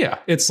together. Yeah,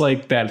 it's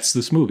like that's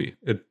this movie.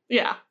 It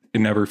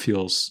never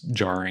feels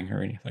jarring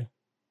or anything.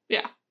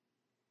 Yeah.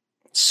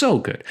 So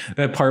good.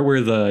 That part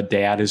where the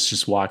dad is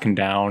just walking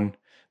down,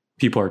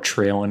 people are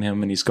trailing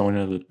him and he's going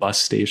to the bus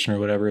station or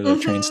whatever, the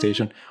train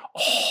station.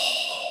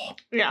 Oh.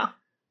 Yeah.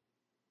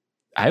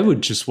 I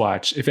would just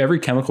watch, if every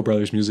Chemical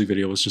Brothers music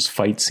video was just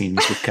fight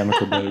scenes with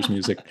Chemical Brothers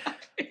music,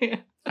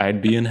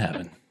 I'd be in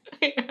heaven.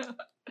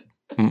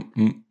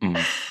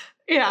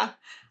 Yeah.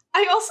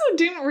 I also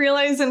didn't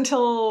realize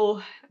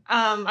until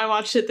I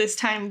watched it this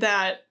time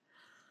that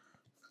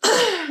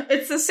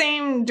it's the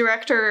same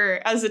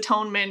director as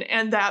Atonement,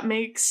 and that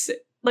makes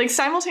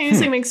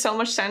simultaneously makes so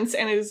much sense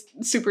and is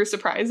super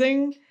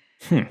surprising.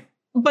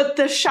 But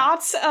the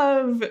shots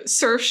of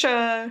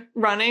Saoirse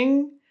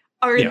running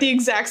are the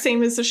exact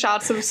same as the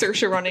shots of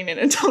Saoirse running in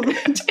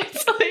Atonement.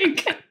 It's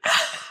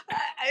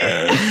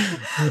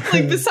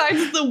like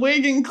besides the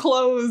wig and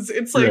clothes,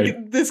 it's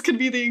like this could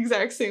be the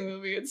exact same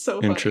movie. It's so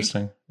funny.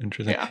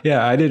 Interesting.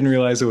 Yeah, I didn't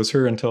realize it was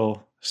her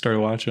until I started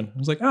watching. I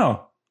was like,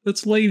 oh,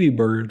 that's Lady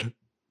Bird.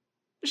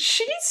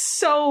 She's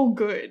so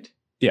good.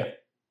 Yeah.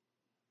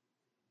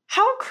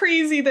 How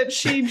crazy that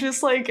she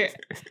just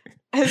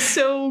has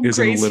so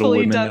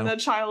gracefully done the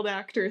child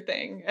actor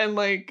thing and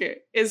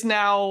is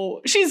now,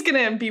 she's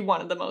gonna be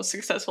one of the most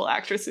successful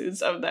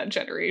actresses of that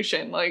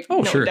generation.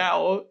 No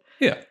doubt.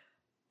 Yeah.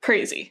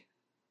 Crazy.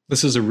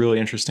 This is a really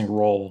interesting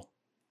role.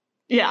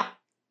 Yeah.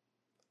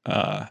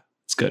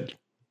 It's good.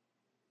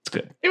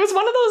 It was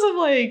one of those of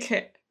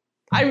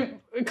I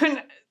couldn't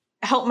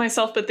help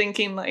myself but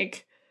thinking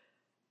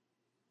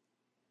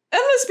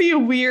that must be a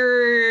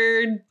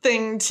weird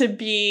thing to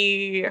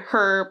be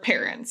her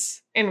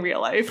parents in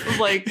real life.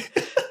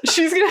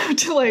 She's gonna have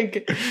to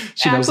act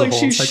like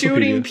she's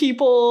shooting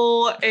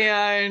people,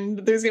 and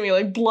there's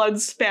gonna be blood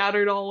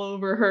spattered all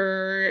over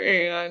her,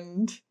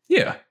 and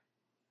yeah,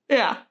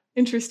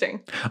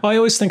 interesting. I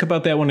always think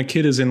about that when a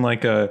kid is in say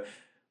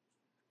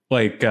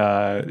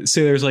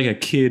there's a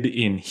kid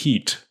in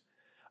Heat.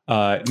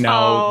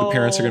 Now the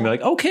parents are going to be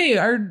like, okay,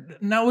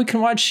 now we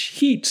can watch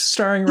Heat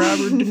starring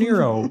Robert De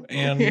Niro.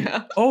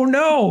 And oh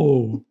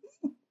no,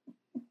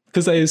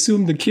 because I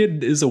assume the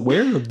kid is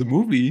aware of the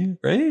movie,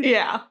 right?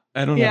 Yeah.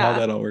 I don't know how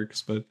that all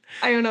works, but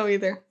I don't know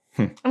either.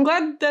 I'm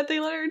glad that they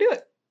let her do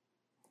it.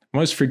 I'm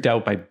always freaked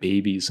out by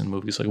babies in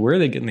movies. Where are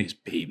they getting these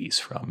babies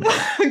from?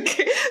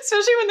 Okay.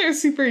 Especially when they're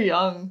super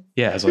young.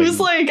 Yeah. It's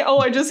who's oh,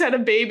 I just had a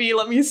baby.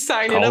 Let me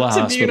sign it up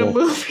to be in a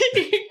movie.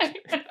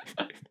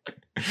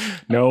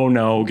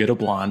 No, get a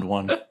blonde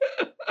one.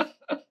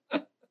 I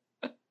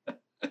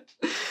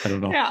don't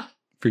know. Yeah.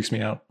 Freaks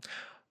me out.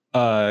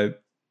 Hannah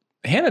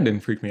didn't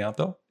freak me out,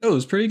 though. It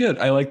was pretty good.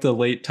 I like the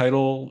late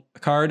title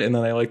card, and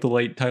then I like the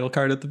late title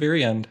card at the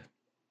very end.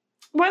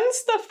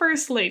 When's the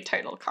first late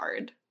title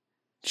card?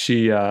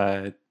 She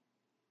is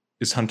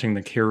hunting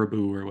the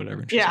caribou or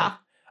whatever.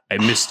 I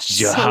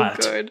missed you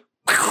hot. So good.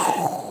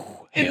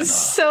 It's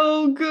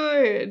so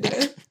good.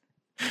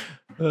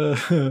 Do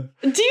you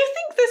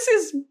think this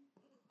is...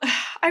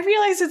 I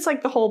realize it's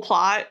the whole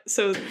plot,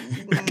 so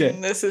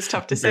this is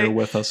tough to say. Bear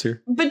with us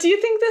here. But do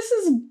you think this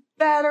is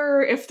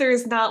better if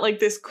there's not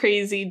this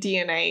crazy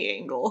DNA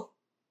angle?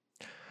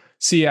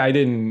 See, I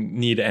didn't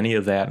need any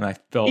of that, and I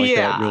felt like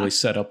that really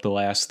set up the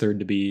last third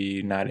to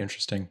be not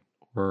interesting.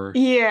 Or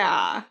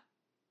I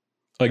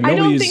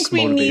don't think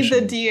we need the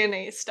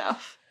DNA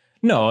stuff.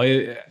 No,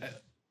 I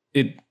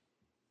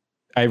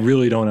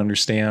really don't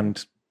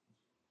understand.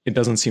 It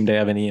doesn't seem to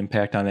have any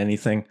impact on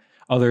anything.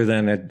 Other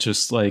than it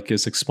just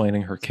is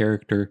explaining her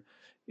character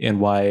and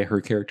why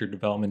her character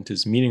development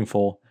is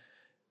meaningful,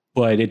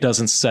 but it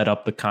doesn't set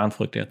up the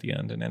conflict at the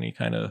end in any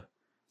kind of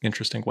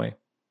interesting way.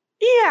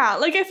 Yeah,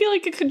 I feel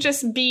like it could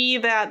just be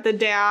that the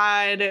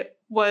dad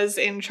was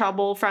in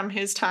trouble from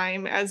his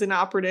time as an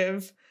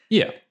operative.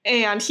 Yeah.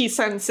 And he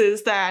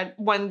senses that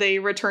when they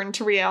return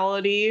to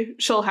reality,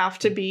 she'll have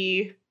to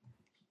be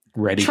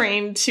ready,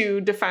 trained to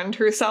defend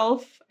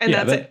herself. And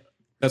that's it.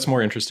 That's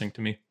more interesting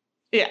to me.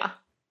 Yeah.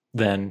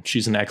 Then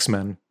she's an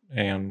X-Men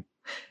and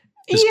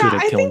is good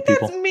at killing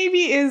people. That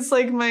maybe is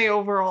my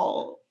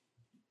overall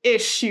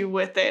issue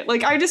with it.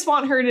 I just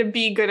want her to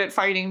be good at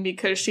fighting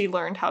because she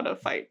learned how to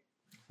fight.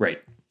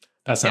 Right.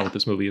 That's not what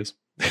this movie is.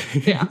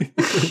 Yeah.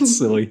 It's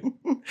silly.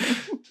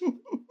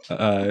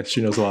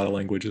 She knows a lot of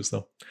languages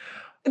though.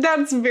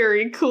 That's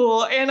very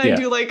cool. And I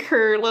do like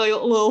her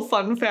little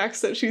fun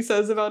facts that she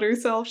says about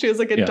herself. She has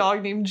a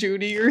dog named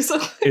Judy or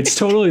something. It's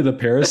totally the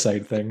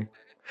Parasite thing.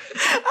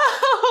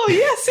 Oh,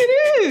 yes,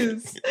 it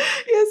is.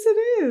 Yes,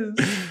 it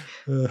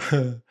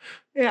is.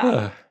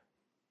 Yeah.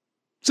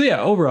 So yeah,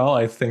 overall,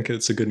 I think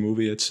it's a good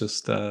movie. It's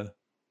just,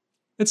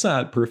 it's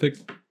not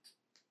perfect.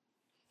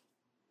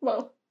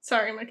 Well,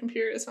 sorry, my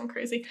computer is going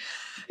crazy.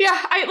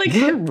 Yeah,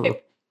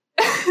 it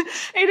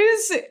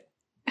is.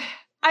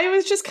 I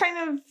was just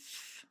kind of,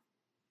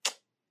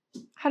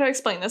 how do I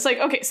explain this?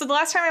 Okay, so the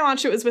last time I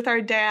watched it was with our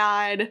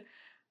dad,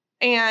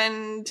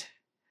 and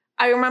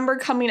I remember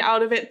coming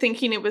out of it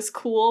thinking it was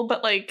cool,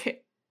 but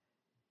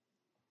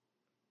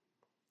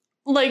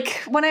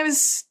like when I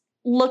was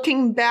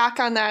looking back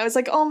on that, I was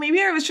like, oh,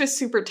 maybe I was just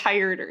super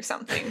tired or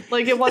something.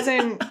 Like it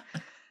wasn't.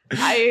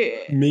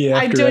 I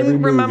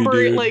didn't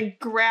remember it like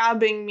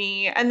grabbing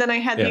me, and then I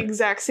had the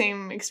exact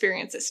same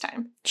experience this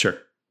time. Sure.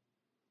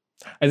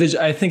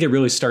 I think it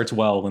really starts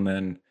well, and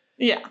then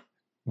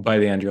by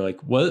the end you're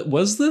like, "What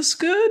was this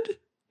good?"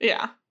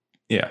 Yeah.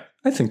 Yeah,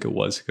 I think it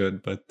was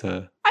good, but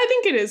I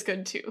think it is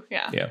good too.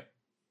 Yeah. Yeah.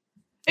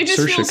 It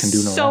just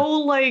feels so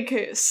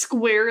like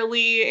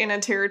squarely in a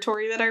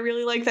territory that I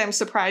really like that I'm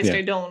surprised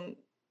I don't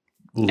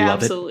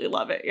absolutely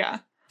love it. Yeah.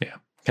 Yeah.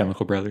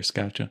 Chemical Brothers,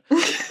 gotcha.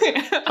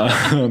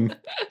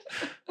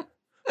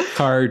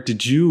 Car,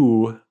 did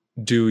you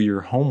do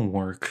your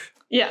homework?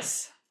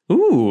 Yes.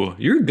 Ooh,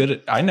 you're good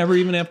at. I never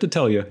even have to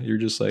tell you. You're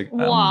just like.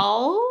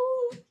 Well,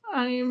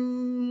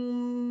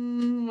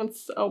 I'm.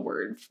 What's a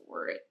word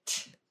for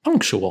it?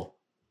 Punctual.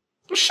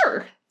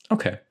 Sure.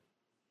 Okay.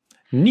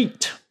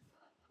 Neat.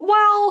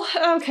 Well,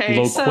 okay.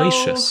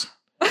 Loquacious.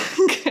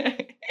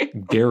 Okay.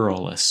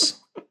 Garrulous.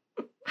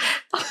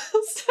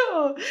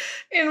 So,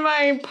 in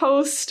my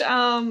post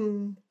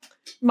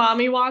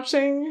mommy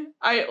watching,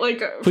 I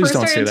like please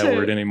don't say that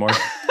word anymore.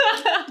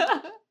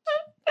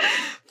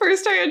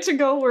 First I had to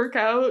go work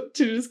out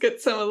to just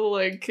get some of the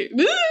like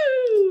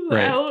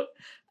out,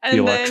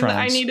 and then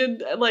I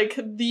needed like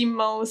the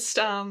most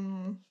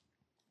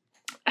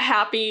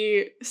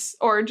happy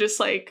or just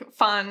like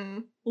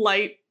fun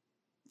light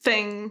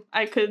thing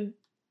I could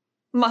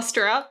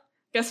muster up.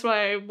 Guess what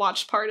I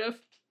watched part of?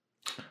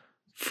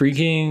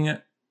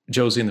 Freaking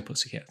Josie and the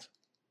Pussycats.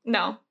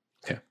 No.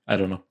 Okay, I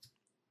don't know.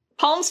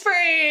 Palm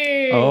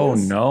Springs. Oh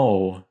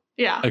no.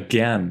 Yeah.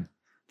 Again.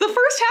 The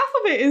first half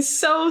of it is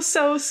so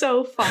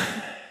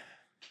fun.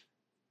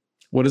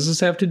 What does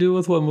this have to do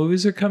with what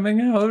movies are coming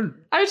out?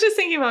 I was just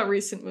thinking about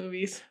recent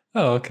movies.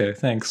 Oh, okay.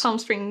 Thanks. Palm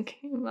Springs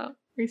came out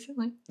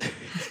recently.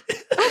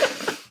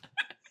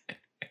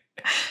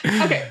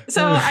 Okay,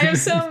 so I have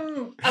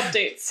some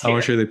updates here. How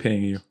much are they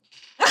paying you?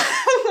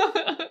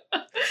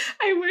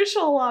 I wish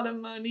a lot of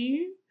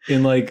money.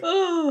 In like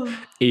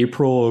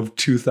April of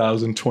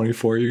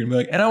 2024, you're gonna be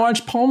like, and I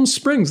watched Palm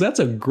Springs. That's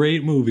a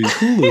great movie.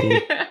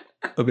 Hulu.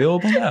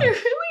 Available now. It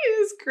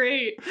really is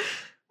great.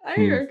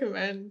 I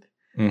recommend.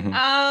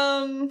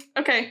 Mm-hmm.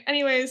 Okay.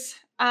 Anyways.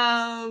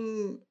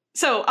 So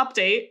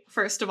update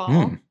first of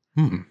all.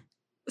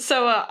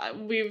 So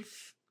we've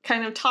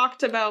kind of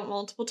talked about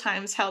multiple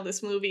times how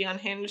this movie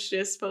Unhinged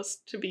is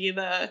supposed to be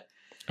the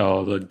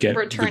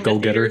return to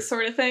theater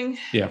sort of thing.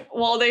 Yeah.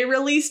 Well, they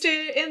released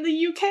it in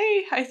the UK,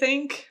 I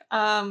think.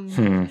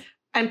 And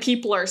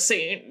people are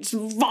saying it's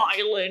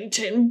violent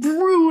and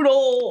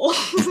brutal.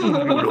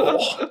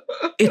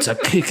 It's a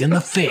kick in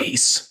the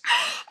face.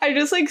 I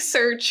just like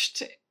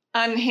searched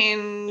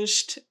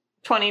Unhinged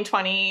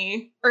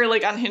 2020 or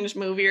like Unhinged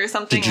movie or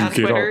something on Twitter.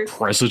 Did you get our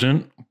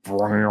president?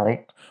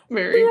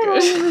 Very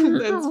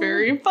good. That's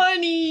very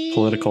funny.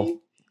 Political.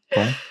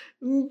 What?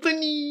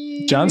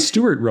 Funny. Jon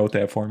Stewart wrote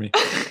that for me.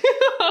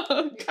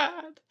 Oh,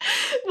 God.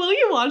 Will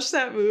you watch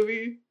that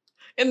movie?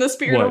 In the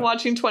spirit of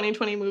watching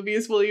 2020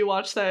 movies, will you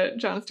watch that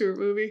Jon Stewart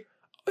movie?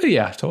 Oh,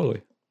 yeah,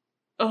 totally.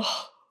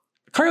 Oh.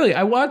 Carly,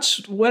 I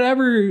watch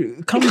whatever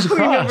comes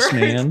across,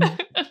 man.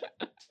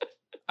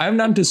 I'm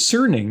not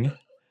discerning.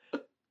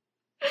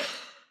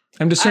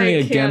 I'm discerning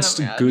against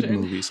good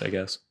movies, I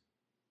guess.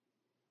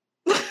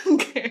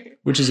 Okay.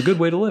 Which is a good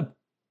way to live.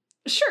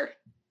 Sure.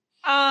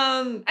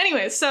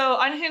 Anyway, so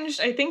Unhinged,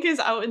 I think, is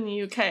out in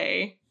the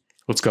UK.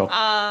 Let's go.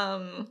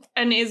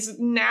 And is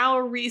now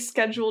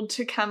rescheduled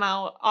to come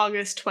out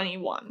August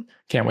 21.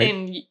 Can't wait.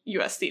 In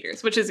US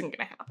theaters, which isn't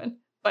going to happen.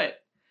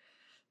 But,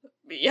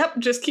 yep,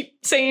 just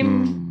keep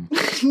saying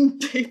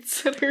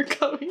dates that are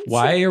coming.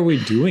 Why are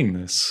we doing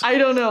this? I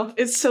don't know.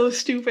 It's so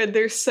stupid.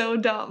 They're so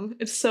dumb.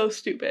 It's so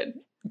stupid.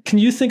 Can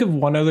you think of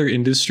one other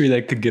industry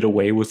that could get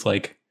away with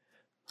like,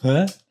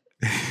 huh?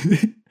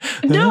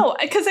 No,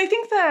 because I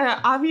think the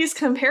obvious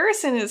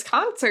comparison is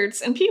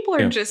concerts, and people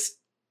are just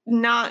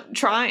not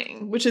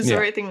trying, which is the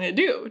right thing to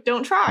do.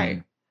 Don't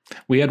try.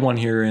 We had one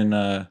here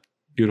in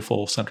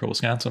beautiful central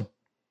Wisconsin.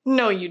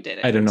 No, you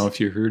didn't. I don't know if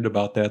you heard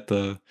about that.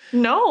 The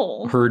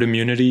Herd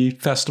Immunity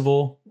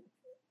Festival.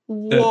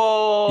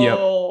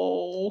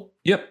 Whoa.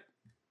 Yep.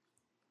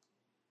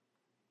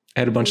 I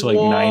had a bunch of like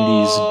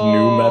 90s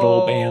new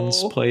metal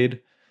bands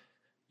played.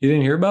 You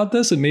didn't hear about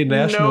this? It made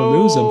national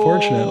news,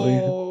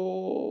 unfortunately.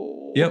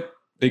 Yep.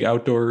 Big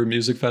outdoor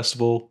music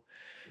festival.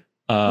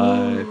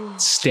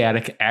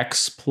 Static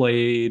X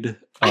played.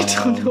 I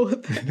don't know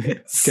what that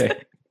is.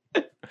 Okay.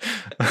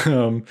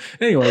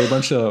 Anyway, a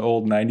bunch of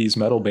old 90s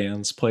metal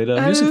bands played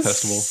a music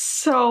festival.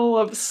 So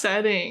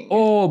upsetting.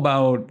 Oh,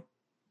 about,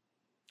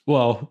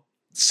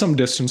 some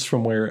distance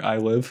from where I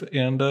live.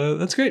 And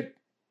that's great.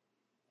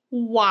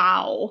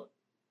 Wow.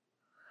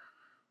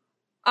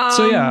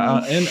 So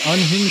yeah, and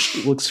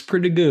Unhinged looks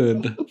pretty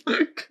good.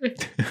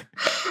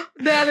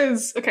 That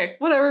is okay.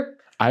 Whatever.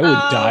 I would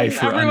die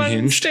for everyone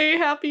Unhinged. Stay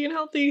happy and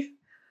healthy.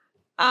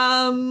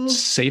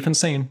 Safe and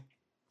sane.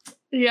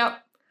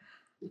 Yep.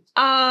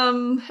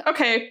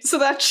 Okay, so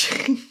that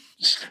changed.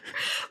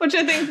 Which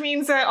I think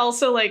means that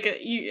also, like,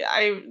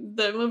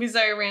 the movies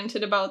that I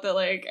ranted about that,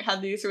 like,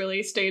 had these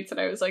release dates that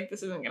I was like,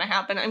 this isn't going to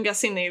happen. I'm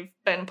guessing they've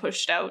been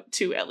pushed out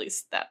to at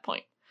least that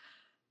point.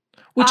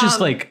 Which is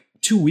like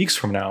 2 weeks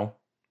from now.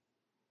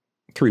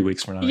 3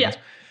 weeks from now. Yeah.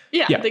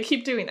 Yeah, they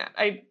keep doing that.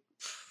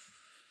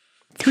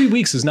 3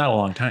 weeks is not a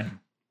long time.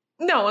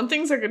 No, and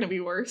things are going to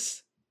be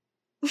worse.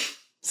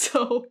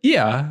 So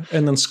yeah,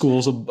 and then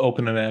schools will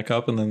open it back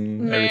up, and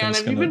then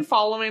have you been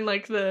following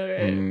like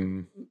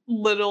the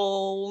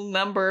little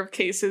number of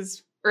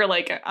cases or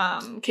like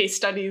case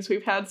studies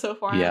we've had so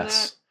far?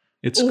 Yes,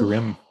 it's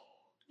grim.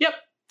 Yep.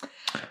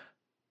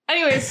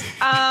 Anyways,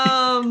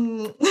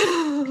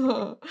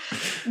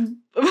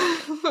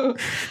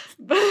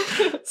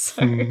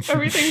 sorry,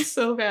 everything's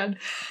so bad.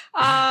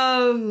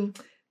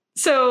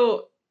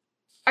 So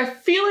I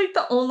feel like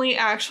the only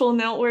actual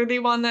noteworthy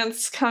one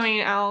that's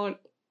coming out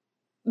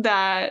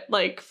that,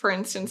 like, for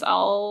instance,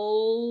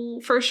 I'll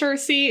for sure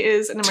see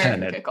is An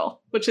American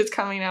Pickle, which is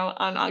coming out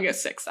on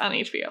August 6th on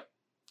HBO.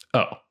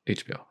 Oh,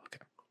 HBO. Okay.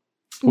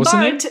 What's the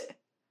name?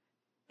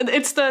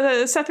 It's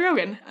the Seth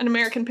Rogen, An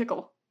American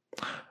Pickle.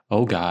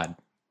 Oh, God.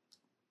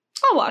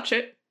 I'll watch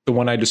it. The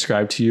one I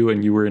described to you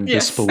and you were in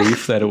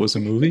disbelief that it was a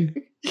movie?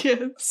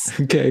 Yes.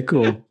 Okay,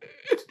 cool. I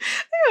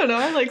don't know.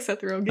 I like Seth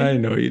Rogen. I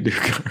know you do,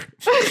 Carl.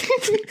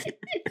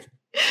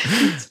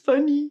 It's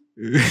funny.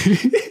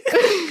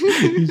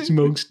 He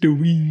smokes the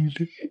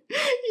weed.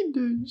 He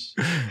does.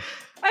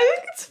 I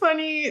think it's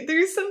funny.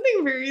 There's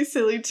something very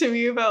silly to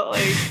me about,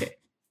 like,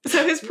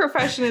 so his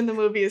profession in the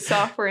movie is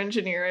software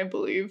engineer, I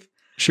believe.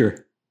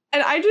 Sure.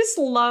 And I just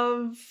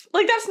love,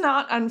 like, that's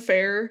not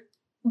unfair,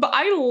 but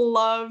I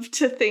love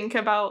to think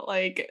about,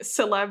 like,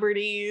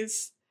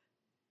 celebrities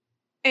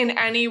in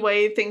any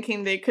way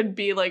thinking they could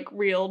be, like,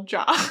 real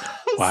jobs.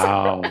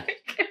 Wow.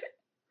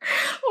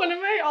 One of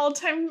my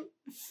all-time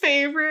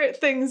favorite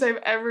things I've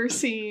ever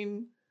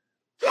seen.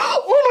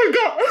 Oh my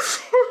god!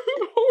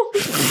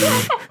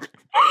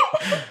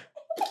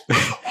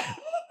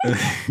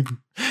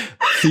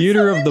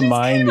 Theater of the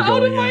mind going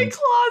out of my in.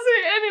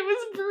 closet and it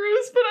was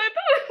Bruce, but I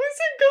thought it was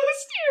a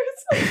ghosty or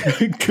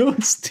something.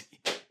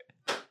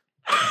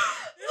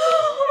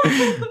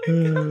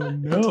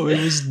 Ghosty. No, it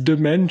was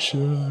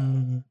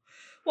dementia.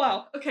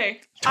 Wow.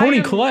 Okay.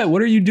 Toni Collette,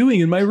 what are you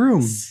doing in my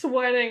room?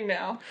 Sweating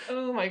now.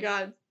 Oh my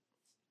god.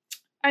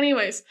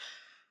 Anyways,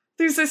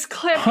 there's this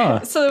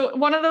clip. So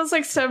one of those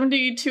like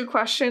 72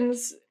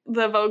 questions,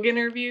 the Vogue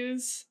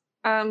interviews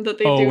that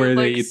they do where with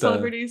they like eat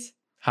celebrities. The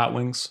hot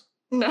wings?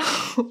 No.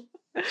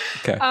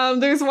 Okay.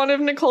 There's one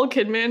of Nicole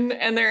Kidman,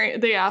 and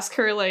they ask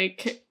her,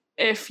 like,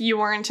 if you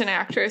weren't an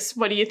actress,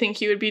 what do you think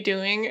you would be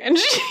doing? And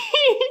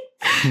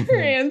her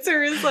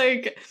answer is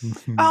like,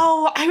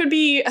 oh, I would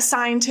be a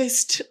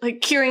scientist,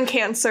 like curing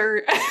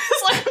cancer.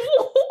 It's like,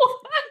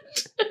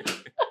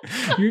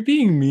 what? You're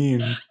being mean.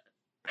 That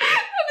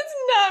is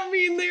not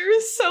mean. They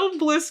are so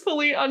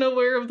blissfully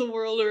unaware of the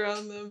world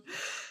around them.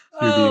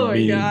 Oh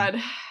my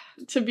god.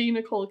 To be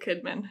Nicole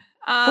Kidman.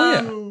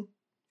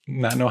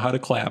 Not know how to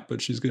clap,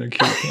 but she's going to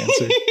cure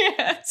cancer.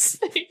 Yes.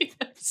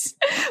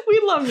 We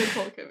love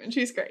Nicole Kidman.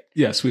 She's great.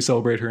 Yes, we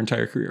celebrate her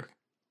entire career.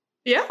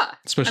 Yeah.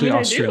 Especially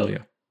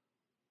Australia.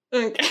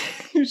 Okay,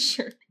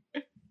 sure.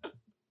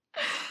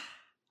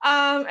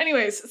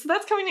 Anyways, so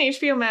that's coming to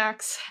HBO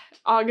Max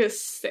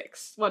August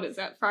 6th. What is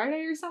that,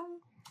 Friday or something?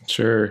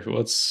 Sure.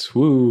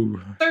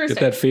 Thursday. Get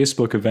that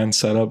Facebook event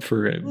set up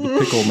for the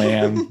Pickle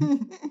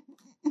Man.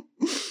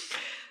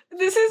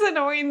 This is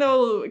annoying,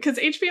 though, because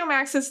HBO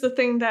Max is the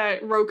thing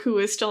that Roku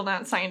is still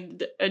not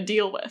signed a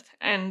deal with,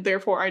 and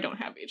therefore I don't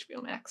have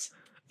HBO Max.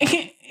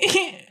 Okay,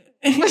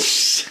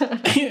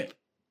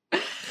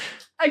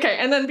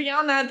 and then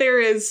beyond that, there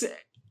is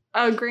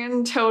a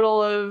grand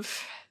total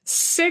of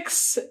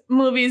 6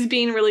 movies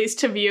being released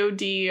to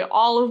VOD,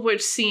 all of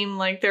which seem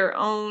like their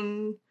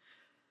own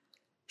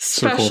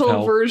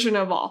special version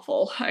of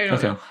awful. I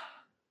don't know.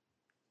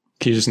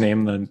 Can you just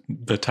name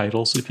the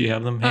titles if you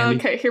have them handy?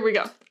 Okay, here we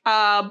go.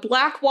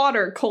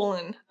 Blackwater,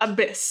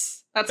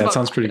 Abyss. That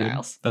sounds pretty good.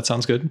 That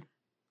sounds good.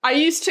 I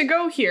Used to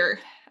Go Here.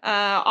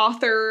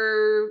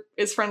 Author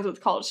is friends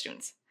with college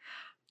students.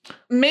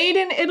 Made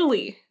in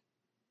Italy.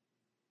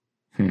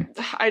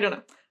 I don't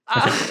know.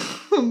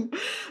 Okay.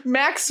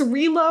 Max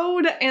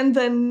Reload and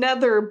the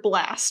Nether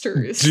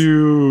Blasters.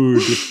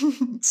 Dude.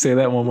 Say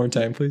that one more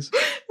time, please.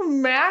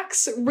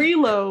 Max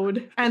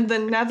Reload and the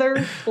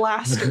Nether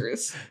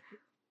Blasters.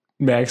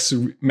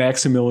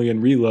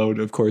 Maximilian Reload,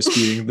 of course,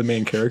 being the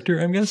main character,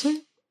 I'm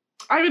guessing?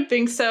 I would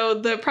think so.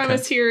 The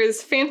premise here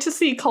is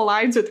fantasy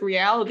collides with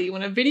reality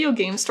when a video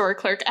game store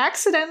clerk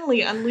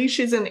accidentally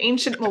unleashes an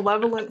ancient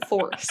malevolent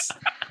force.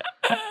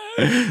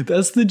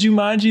 That's the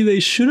Jumanji they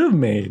should have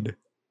made.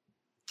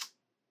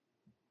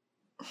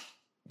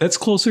 That's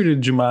closer to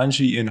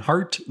Jumanji in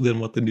heart than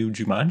what the new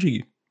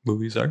Jumanji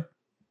movies are.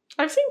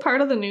 I've seen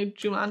part of the new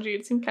Jumanji.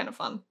 It seemed kind of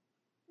fun.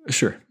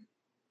 Sure.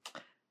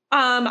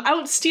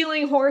 Out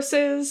Stealing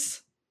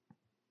Horses.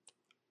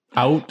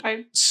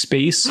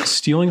 Space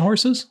stealing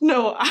horses?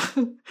 No.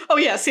 Oh,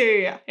 yes.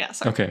 Yeah.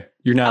 Sorry. Okay.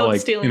 You're not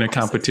like in a horses.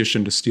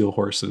 competition to steal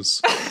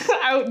horses.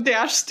 Out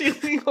dash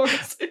stealing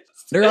horses.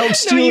 They're out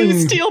stealing. No,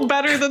 you steal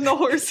better than the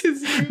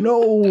horses.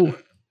 No.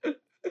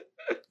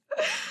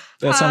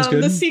 That sounds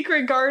good. The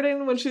Secret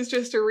Garden, which is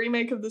just a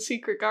remake of The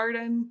Secret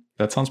Garden.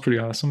 That sounds pretty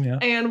awesome, yeah.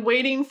 And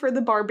Waiting for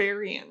the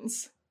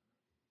Barbarians.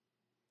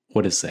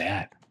 What is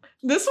that?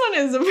 This one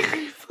is a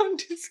very fun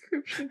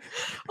description.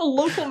 A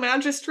local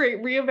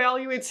magistrate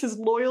reevaluates his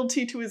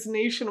loyalty to his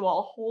nation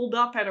while holed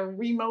up at a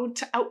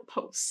remote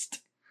outpost.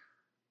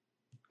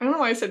 I don't know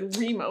why I said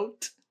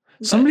remote.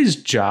 Somebody's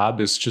job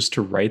is just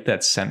to write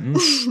that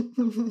sentence,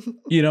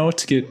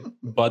 to get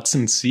butts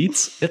and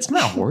seats. It's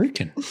not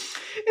working.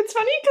 It's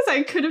funny because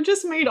I could have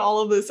just made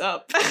all of this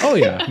up. Oh,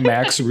 yeah.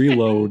 Max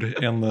Reload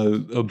and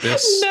the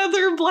Abyss.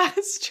 Nether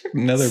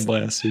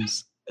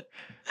Blasters.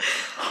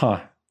 Huh.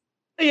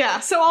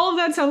 Yeah, so all of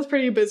that sounds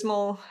pretty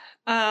abysmal.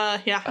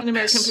 An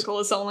American Pickle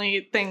is the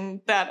only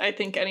thing that I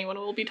think anyone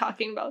will be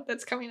talking about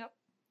that's coming up.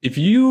 If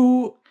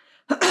you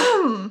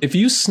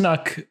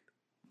snuck,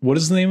 what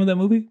is the name of that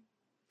movie?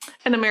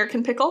 An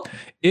American Pickle?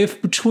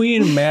 If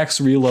between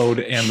Max Reload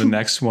and the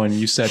next one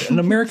you said, An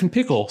American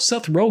Pickle,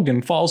 Seth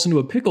Rogen falls into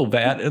a pickle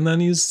vat and then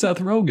he's Seth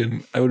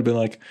Rogen, I would have been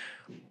like,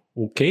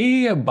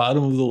 okay,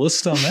 bottom of the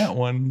list on that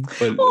one.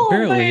 But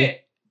apparently...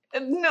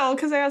 no,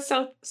 because I asked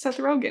Seth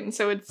Rogen,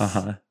 so it's...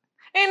 Uh-huh.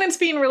 And it's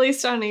being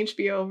released on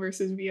HBO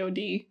versus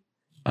VOD.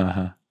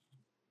 Uh-huh.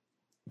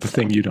 The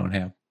thing you don't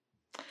have.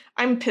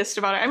 I'm pissed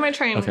about it. I might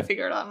try and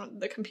figure it out on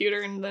the computer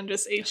and then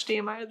just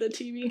HDMI to the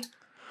TV.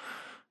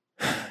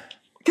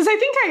 Because I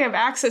think I have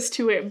access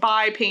to it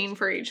by paying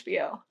for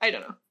HBO. I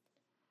don't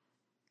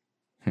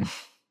know.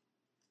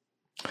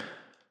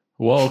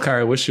 Well,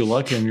 Kara, I wish you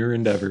luck in your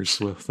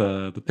endeavors with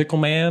The Pickle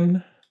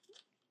Man.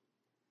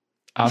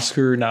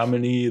 Oscar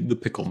nominee, The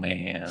Pickle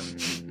Man.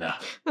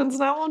 That's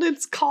not what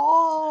it's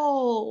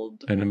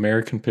called. An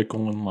American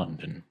Pickle in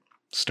London,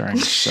 starring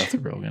Seth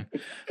Rogen.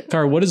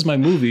 Kara, what is my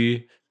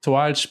movie to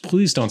watch?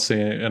 Please don't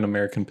say An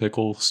American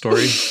Pickle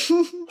story.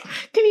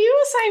 Can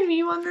you assign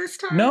me one this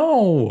time?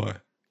 No.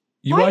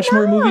 You Why watch not?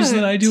 more movies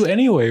than I do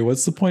anyway.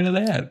 What's the point of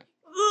that?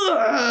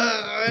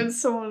 Ugh,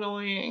 it's so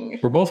annoying.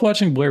 We're both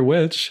watching Blair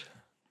Witch.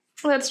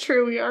 That's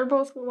true. We are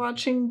both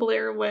watching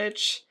Blair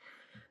Witch.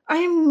 I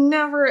am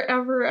never,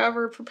 ever,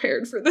 ever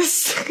prepared for this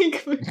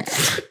segment.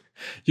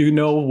 You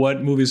know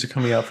what movies are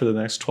coming out for the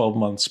next 12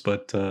 months,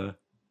 but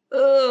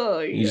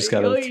you just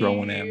got to throw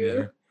one at me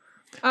there.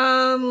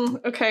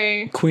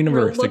 Okay. Queen of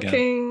Earth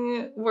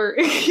again.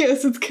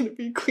 Yes, it's going to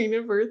be Queen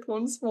of Earth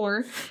once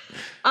more.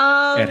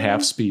 At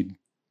half speed.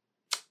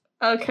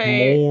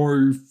 Okay.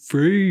 My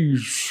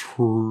face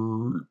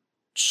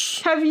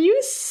hurts. Have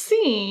you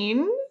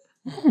seen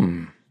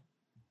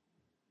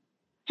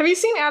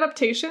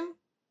Adaptation?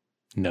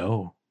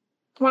 No.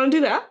 Want to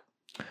do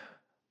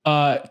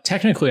that?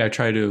 Technically, I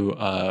try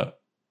to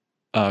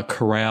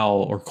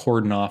corral or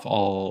cordon off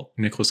all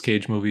Nicolas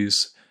Cage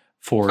movies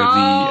for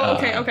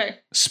the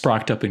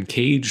Sprocked Up and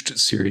Caged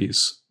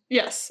series.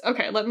 Yes.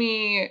 Okay. Let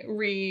me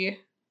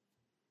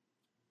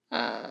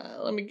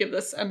give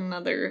this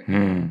another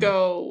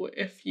go,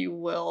 if you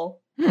will.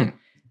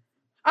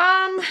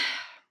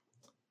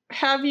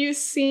 Have you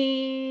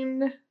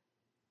seen?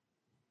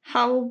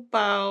 How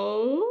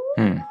about?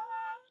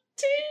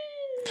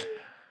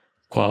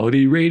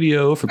 Quality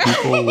radio for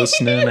people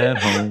listening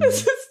at home.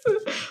 This is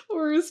the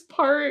worst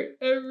part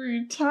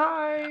every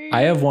time.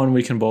 I have one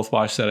we can both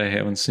watch that I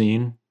haven't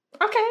seen.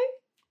 Okay.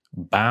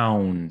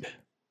 Bound.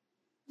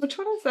 Which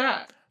one is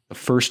that? The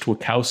first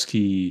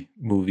Wachowski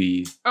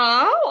movie.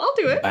 Oh, I'll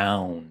do it.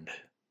 Bound.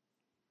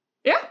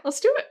 Yeah, let's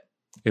do it.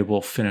 It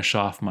will finish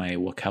off my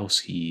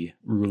Wachowski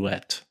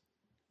roulette.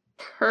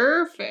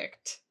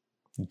 Perfect.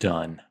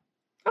 Done.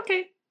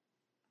 Okay.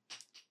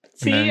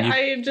 See,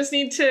 I just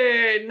need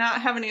to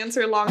not have an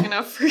answer long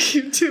enough for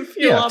you to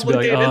feel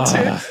obligated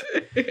to.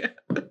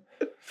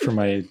 For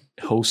my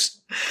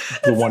host,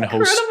 the one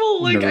host.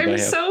 Incredible. Like, I'm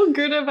so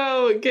good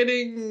about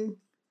getting.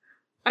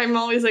 I'm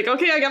always like,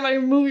 okay, I got my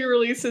movie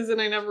releases, and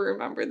I never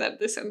remember that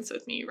this ends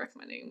with me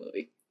recommending a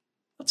movie.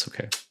 That's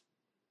okay.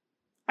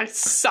 I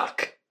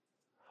suck.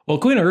 Well,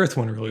 Queen of Earth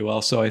went really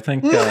well, so I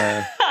think.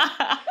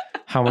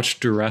 How much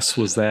duress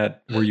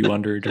were you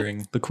under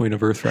during the Queen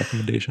of Earth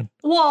recommendation?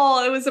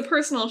 Well, it was a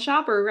personal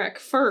shopper rec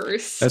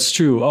first. That's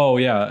true. Oh,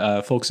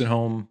 yeah. Folks at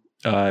home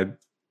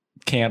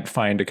can't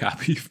find a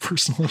copy of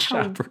Personal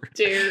Shopper. How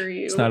dare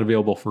you? It's not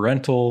available for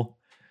rental.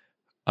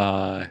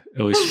 At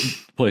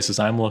least places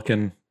I'm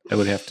looking, I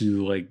would have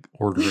to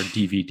order a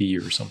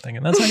DVD or something,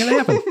 and that's not going to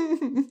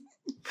happen.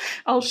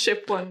 I'll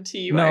ship one to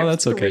you. No,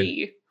 that's 3.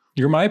 Okay.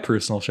 You're my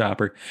personal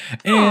shopper.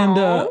 And,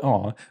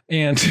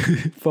 and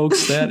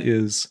folks, that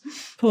is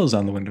Pillows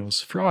on the Windows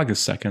for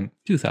August 2nd,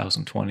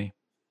 2020.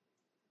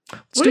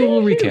 Let's do a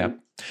little recap.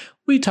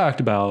 We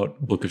talked about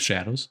Book of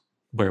Shadows,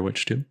 Blair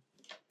Witch 2.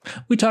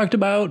 We talked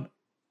about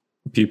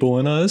people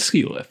in a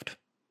ski lift.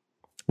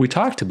 We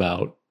talked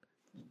about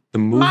the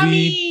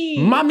movie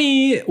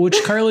Mommy,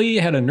 which Carly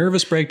had a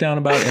nervous breakdown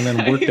about and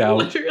then worked out.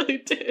 I literally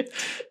did.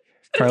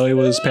 Carly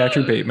was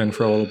Patrick Bateman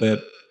for a little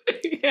bit.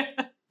 Yeah.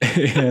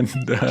 And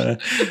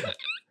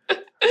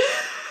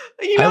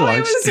it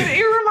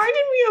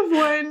reminded me of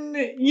when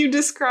you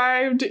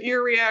described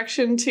your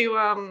reaction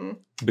to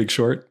Big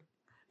Short.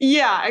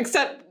 Yeah,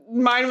 except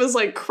mine was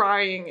like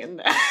crying in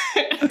that.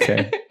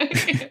 Okay.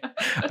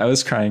 I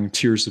was crying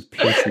tears of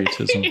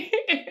patriotism.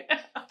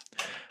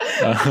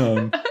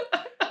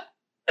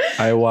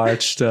 I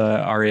watched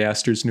Ari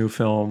Aster's new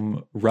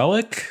film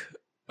Relic,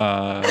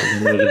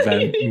 limited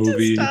event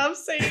movie. Stop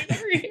saying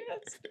Ari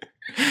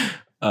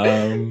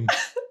Aster.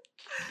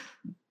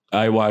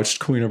 I watched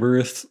Queen of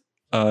Earth.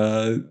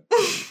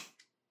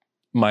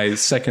 My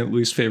second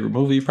least favorite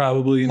movie,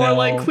 probably. More now.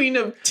 like Queen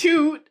of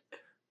Toot.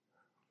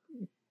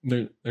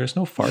 There's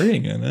no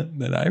farting in it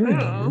that I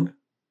remember.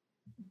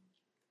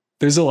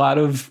 There's a lot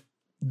of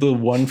the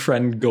one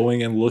friend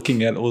going and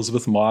looking at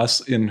Elizabeth Moss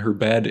in her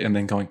bed and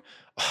then going,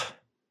 oh,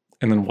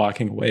 and then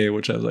walking away,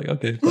 which I was like,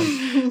 okay,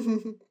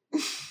 fine.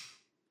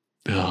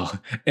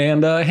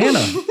 And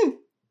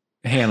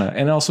Hannah.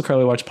 And also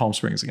Carly watched Palm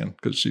Springs again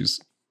because she's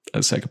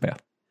a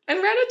psychopath. And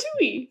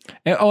Ratatouille.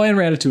 And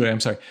Ratatouille. I'm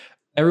sorry.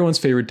 Everyone's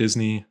favorite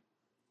Disney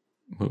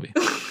movie.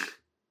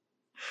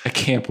 I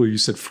can't believe you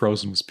said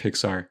Frozen was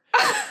Pixar.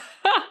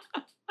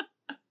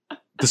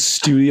 The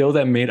studio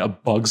that made A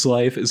Bug's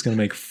Life is going to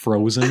make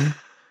Frozen.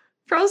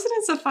 Frozen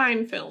is a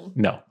fine film.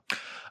 No.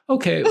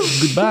 Okay.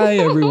 Goodbye,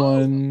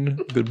 everyone.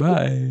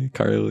 Goodbye,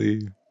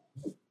 Carly.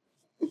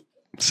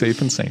 Safe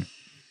and sane.